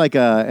he was like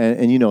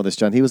and you know this,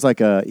 John. He was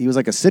like a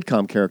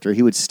sitcom character.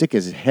 He would stick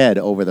his head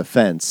over the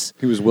fence.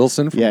 He was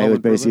Wilson from Home he was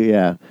Improvement?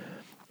 basically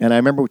And I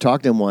remember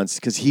talking to him once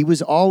because he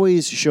was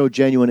always showed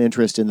genuine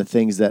interest in the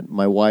things that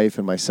my wife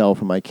and myself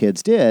and my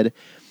kids did.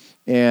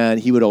 And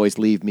he would always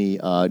leave me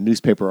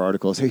newspaper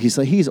articles.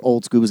 He's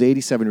old school. He was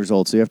 87 years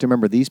old. So you have to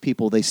remember, these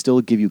people, they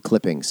still give you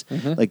clippings.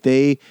 Mm-hmm. Like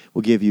they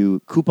will give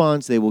you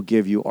coupons. They will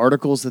give you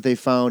articles that they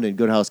found in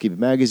Good Housekeeping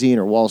Magazine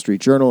or Wall Street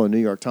Journal or New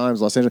York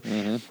Times, Los Angeles.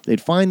 Mm-hmm.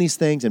 They'd find these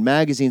things in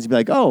magazines and be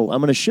like, oh, I'm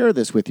going to share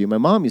this with you. My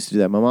mom used to do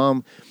that. My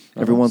mom,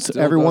 every once in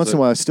a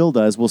while, still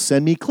does, will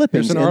send me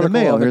clippings in the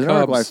mail. Here's an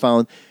article I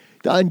found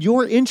on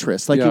your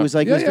interest. Like it was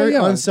very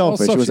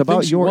unselfish. It was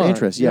about your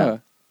interest. Yeah.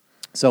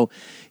 So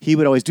he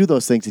would always do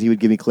those things, and he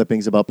would give me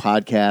clippings about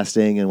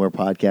podcasting and where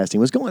podcasting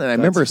was going. And I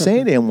remember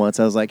saying to him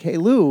once, I was like, hey,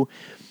 Lou,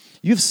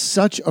 you have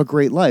such a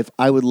great life.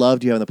 I would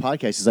love to have on the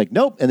podcast. He's like,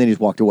 nope. And then he just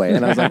walked away.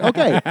 And I was like,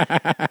 okay.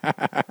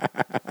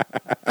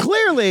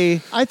 Clearly,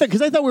 I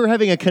thought we were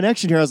having a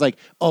connection here. I was like,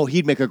 oh,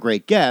 he'd make a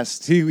great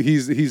guest.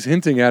 He's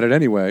hinting at it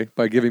anyway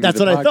by giving me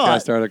the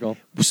podcast article.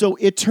 So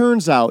it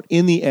turns out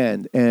in the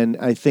end, and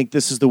I think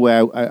this is the way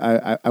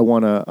I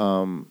want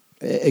to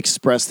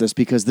express this,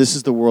 because this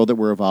is the world that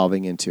we're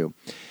evolving into.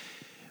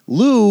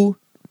 Lou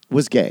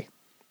was gay.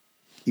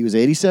 He was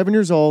 87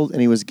 years old,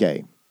 and he was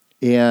gay.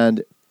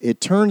 And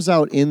it turns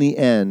out in the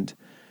end,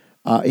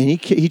 and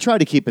he tried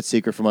to keep it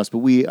secret from us, but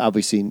we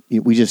obviously,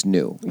 we just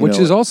knew. Which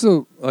is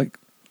also like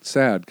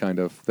sad, kind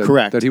of.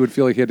 Correct. That he would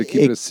feel like he had to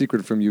keep it a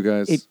secret from you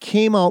guys. It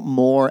came out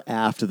more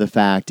after the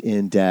fact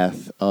in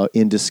death,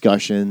 in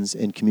discussions,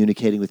 in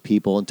communicating with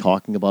people and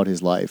talking about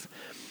his life.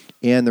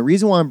 And the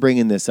reason why I'm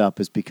bringing this up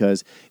is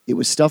because it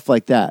was stuff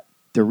like that.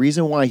 The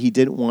reason why he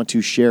didn't want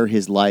to share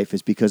his life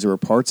is because there were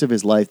parts of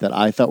his life that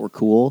I thought were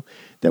cool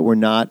that were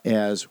not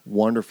as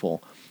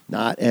wonderful,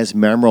 not as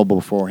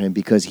memorable for him,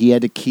 because he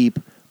had to keep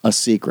a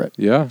secret.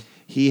 Yeah.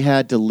 He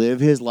had to live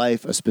his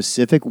life a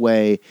specific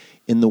way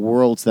in the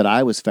worlds that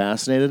I was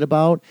fascinated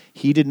about.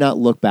 He did not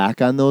look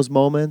back on those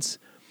moments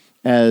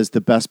as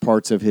the best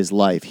parts of his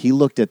life. He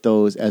looked at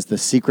those as the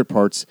secret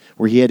parts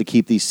where he had to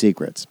keep these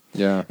secrets.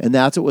 Yeah. And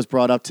that's what was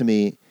brought up to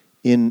me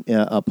in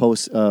a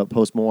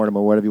post-mortem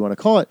or whatever you want to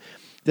call it.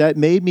 That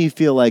made me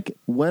feel like,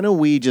 when are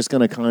we just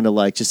going to kind of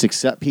like just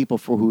accept people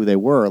for who they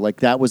were? Like,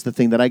 that was the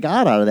thing that I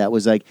got out of that,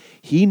 was like,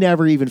 he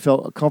never even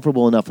felt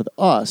comfortable enough with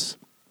us,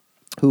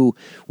 who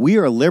we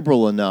are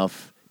liberal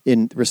enough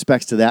in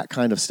respects to that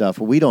kind of stuff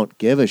where we don't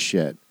give a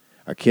shit.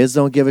 Our kids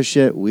don't give a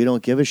shit. We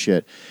don't give a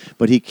shit.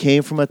 But he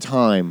came from a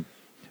time.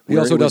 He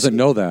also doesn't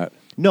know that.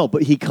 No,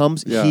 but he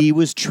comes. Yeah. He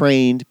was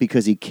trained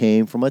because he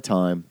came from a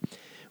time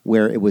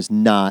where it was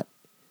not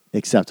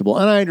acceptable.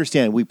 And I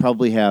understand we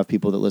probably have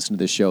people that listen to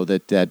this show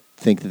that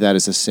think that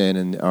is a sin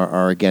and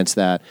are against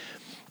that,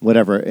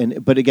 whatever.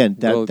 But again,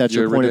 that's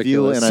your point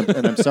ridiculous. of view,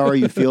 and I'm sorry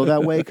you feel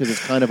that way, because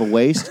it's kind of a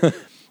waste.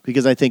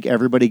 Because I think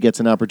everybody gets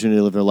an opportunity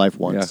to live their life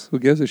once. Yeah. Who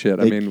gives a shit?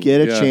 They get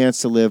a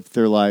chance to live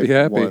their life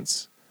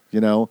once.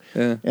 Yeah.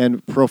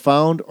 And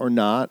profound or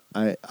not,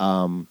 I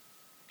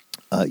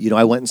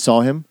went and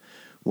saw him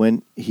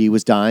when he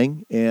was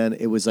dying, and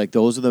it was like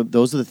those are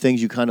the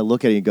things you kind of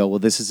look at and you go, well,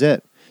 this is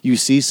it. You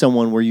see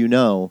someone where you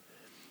know,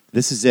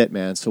 this is it,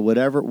 man. So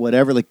whatever,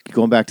 like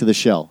going back to the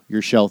shell,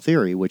 your shell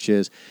theory, which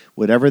is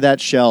whatever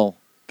that shell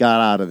got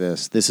out of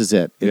this is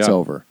it. It's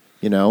over.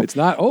 It's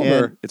not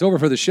over. It's over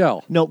for the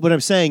shell. No, what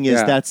I'm saying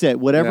is that's it.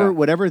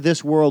 Whatever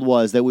this world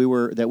was that we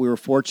were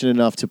fortunate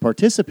enough to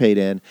participate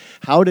in.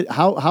 How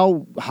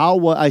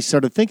I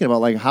started thinking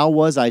about, like, how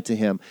was I to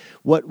him?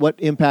 What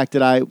impact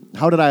did I?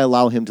 How did I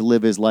allow him to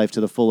live his life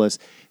to the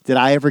fullest? Did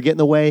I ever get in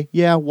the way?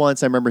 Yeah,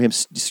 once. I remember him,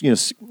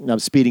 I'm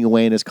speeding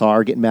away in his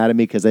car, getting mad at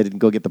me because I didn't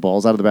go get the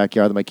balls out of the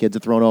backyard that my kids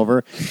had thrown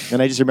over,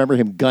 and I just remember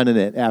him gunning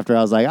it after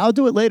I was like, "I'll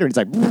do it later," and he's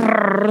like,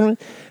 "Brrr."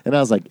 And I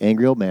was like,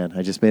 "Angry old man."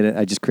 I just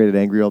created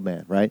angry old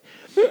man, right?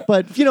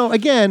 But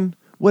again,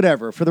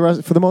 whatever. For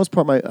the most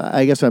part,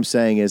 I guess what I'm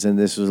saying is, and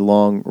this was a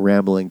long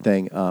rambling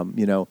thing.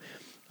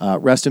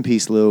 Rest in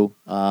peace, Lou.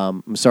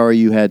 I'm sorry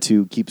you had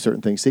to keep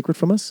certain things secret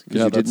from us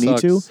because you didn't need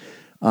to.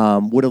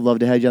 Would have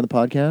loved to have you on the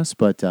podcast,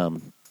 but.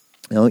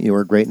 You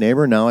were a great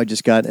neighbor. Now I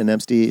just got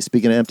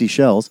speaking of empty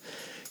shells,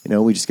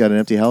 we just got an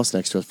empty house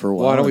next to us for a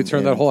while. Why don't we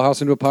turn that whole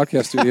house into a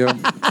podcast studio?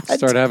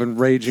 Start having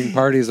raging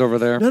parties over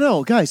there.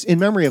 No, guys, in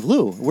memory of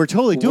Lou. We're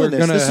totally doing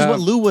this. This is what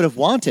Lou would have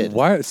wanted.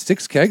 Why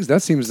 6 kegs?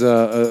 That seems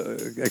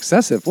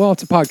excessive. Well,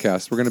 it's a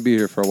podcast. We're going to be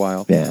here for a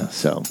while. Yeah,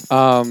 so.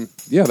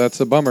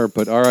 That's a bummer,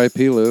 but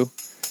R.I.P. Lou.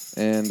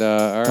 And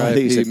R.I.P. I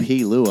think you said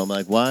P. Lou. I'm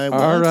like, why?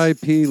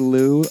 R.I.P.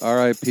 Lou.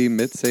 R.I.P.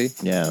 Mitzi.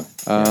 Yeah.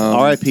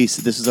 R.I.P.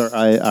 This is our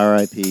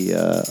R.I.P.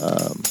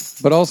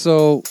 But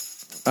also,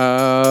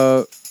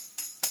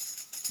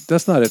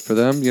 that's not it for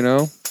them,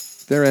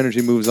 Their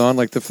energy moves on.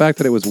 Like, the fact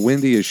that it was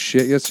windy as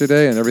shit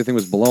yesterday and everything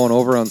was blowing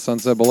over on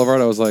Sunset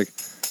Boulevard, I was like,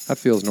 that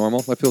feels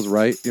normal. That feels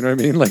right. You know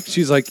what I mean? Like,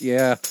 she's like,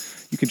 yeah,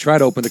 you can try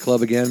to open the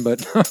club again,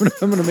 but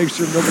I'm going to make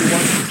sure nobody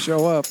wants to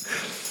show up.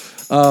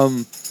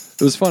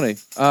 It was funny.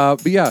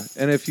 But yeah,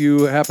 and if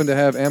you happen to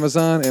have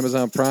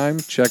Amazon Prime,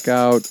 check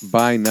out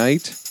By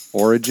Night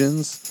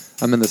Origins.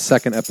 I'm in the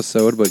 2nd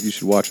episode, but you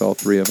should watch all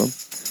 3 of them.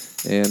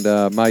 And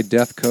My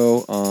Death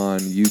Co. on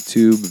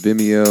YouTube,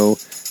 Vimeo,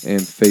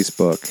 and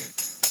Facebook.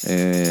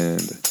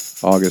 And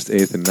August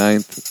 8th and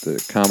 9th,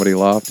 the Comedy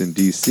Loft in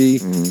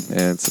D.C.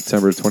 And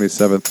September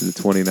 27th to the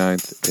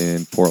 29th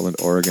in Portland,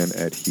 Oregon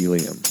at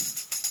Helium.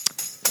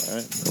 All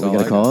right. What are we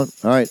going to call it?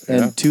 All right.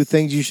 And 2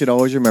 things you should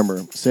always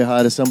remember. Say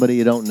hi to somebody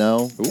you don't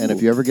know. Ooh. And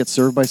if you ever get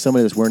served by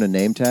somebody that's wearing a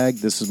name tag,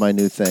 this is my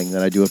new thing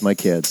that I do with my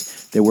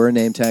kids. They wear a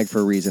name tag for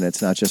a reason.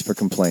 It's not just for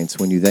complaints.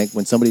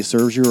 When somebody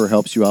serves you or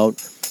helps you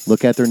out,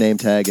 look at their name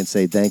tag and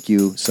say, thank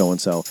you,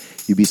 so-and-so.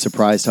 You'd be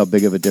surprised how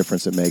big of a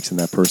difference it makes in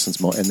that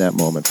person's in that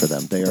moment for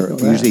them. They are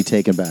usually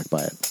taken back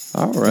by it.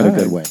 All right. In a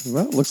good way.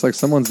 Well, it looks like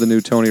someone's the new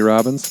Tony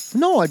Robbins.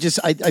 No, I just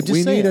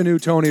we need a new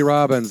Tony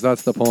Robbins.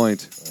 That's the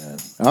point. Yeah.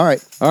 All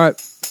right.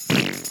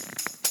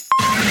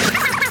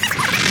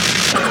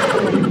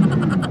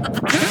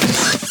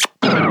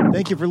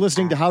 Thank you for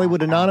listening to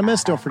Hollywood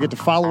Anonymous. Don't forget to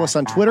follow us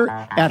on Twitter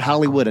at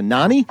Hollywood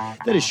Anani.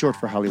 That is short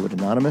for Hollywood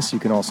Anonymous. You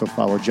can also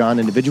follow John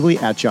individually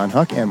at John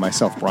Huck and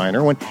myself, Brian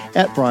Irwin,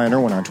 at Brian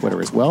Irwin on Twitter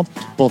as well.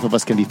 Both of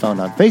us can be found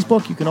on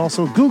Facebook. You can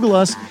also Google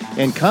us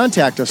and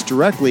contact us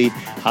directly,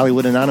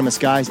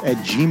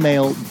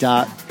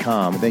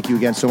 HollywoodAnonymousGuys@gmail.com. Thank you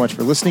again so much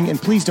for listening,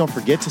 and please don't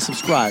forget to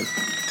subscribe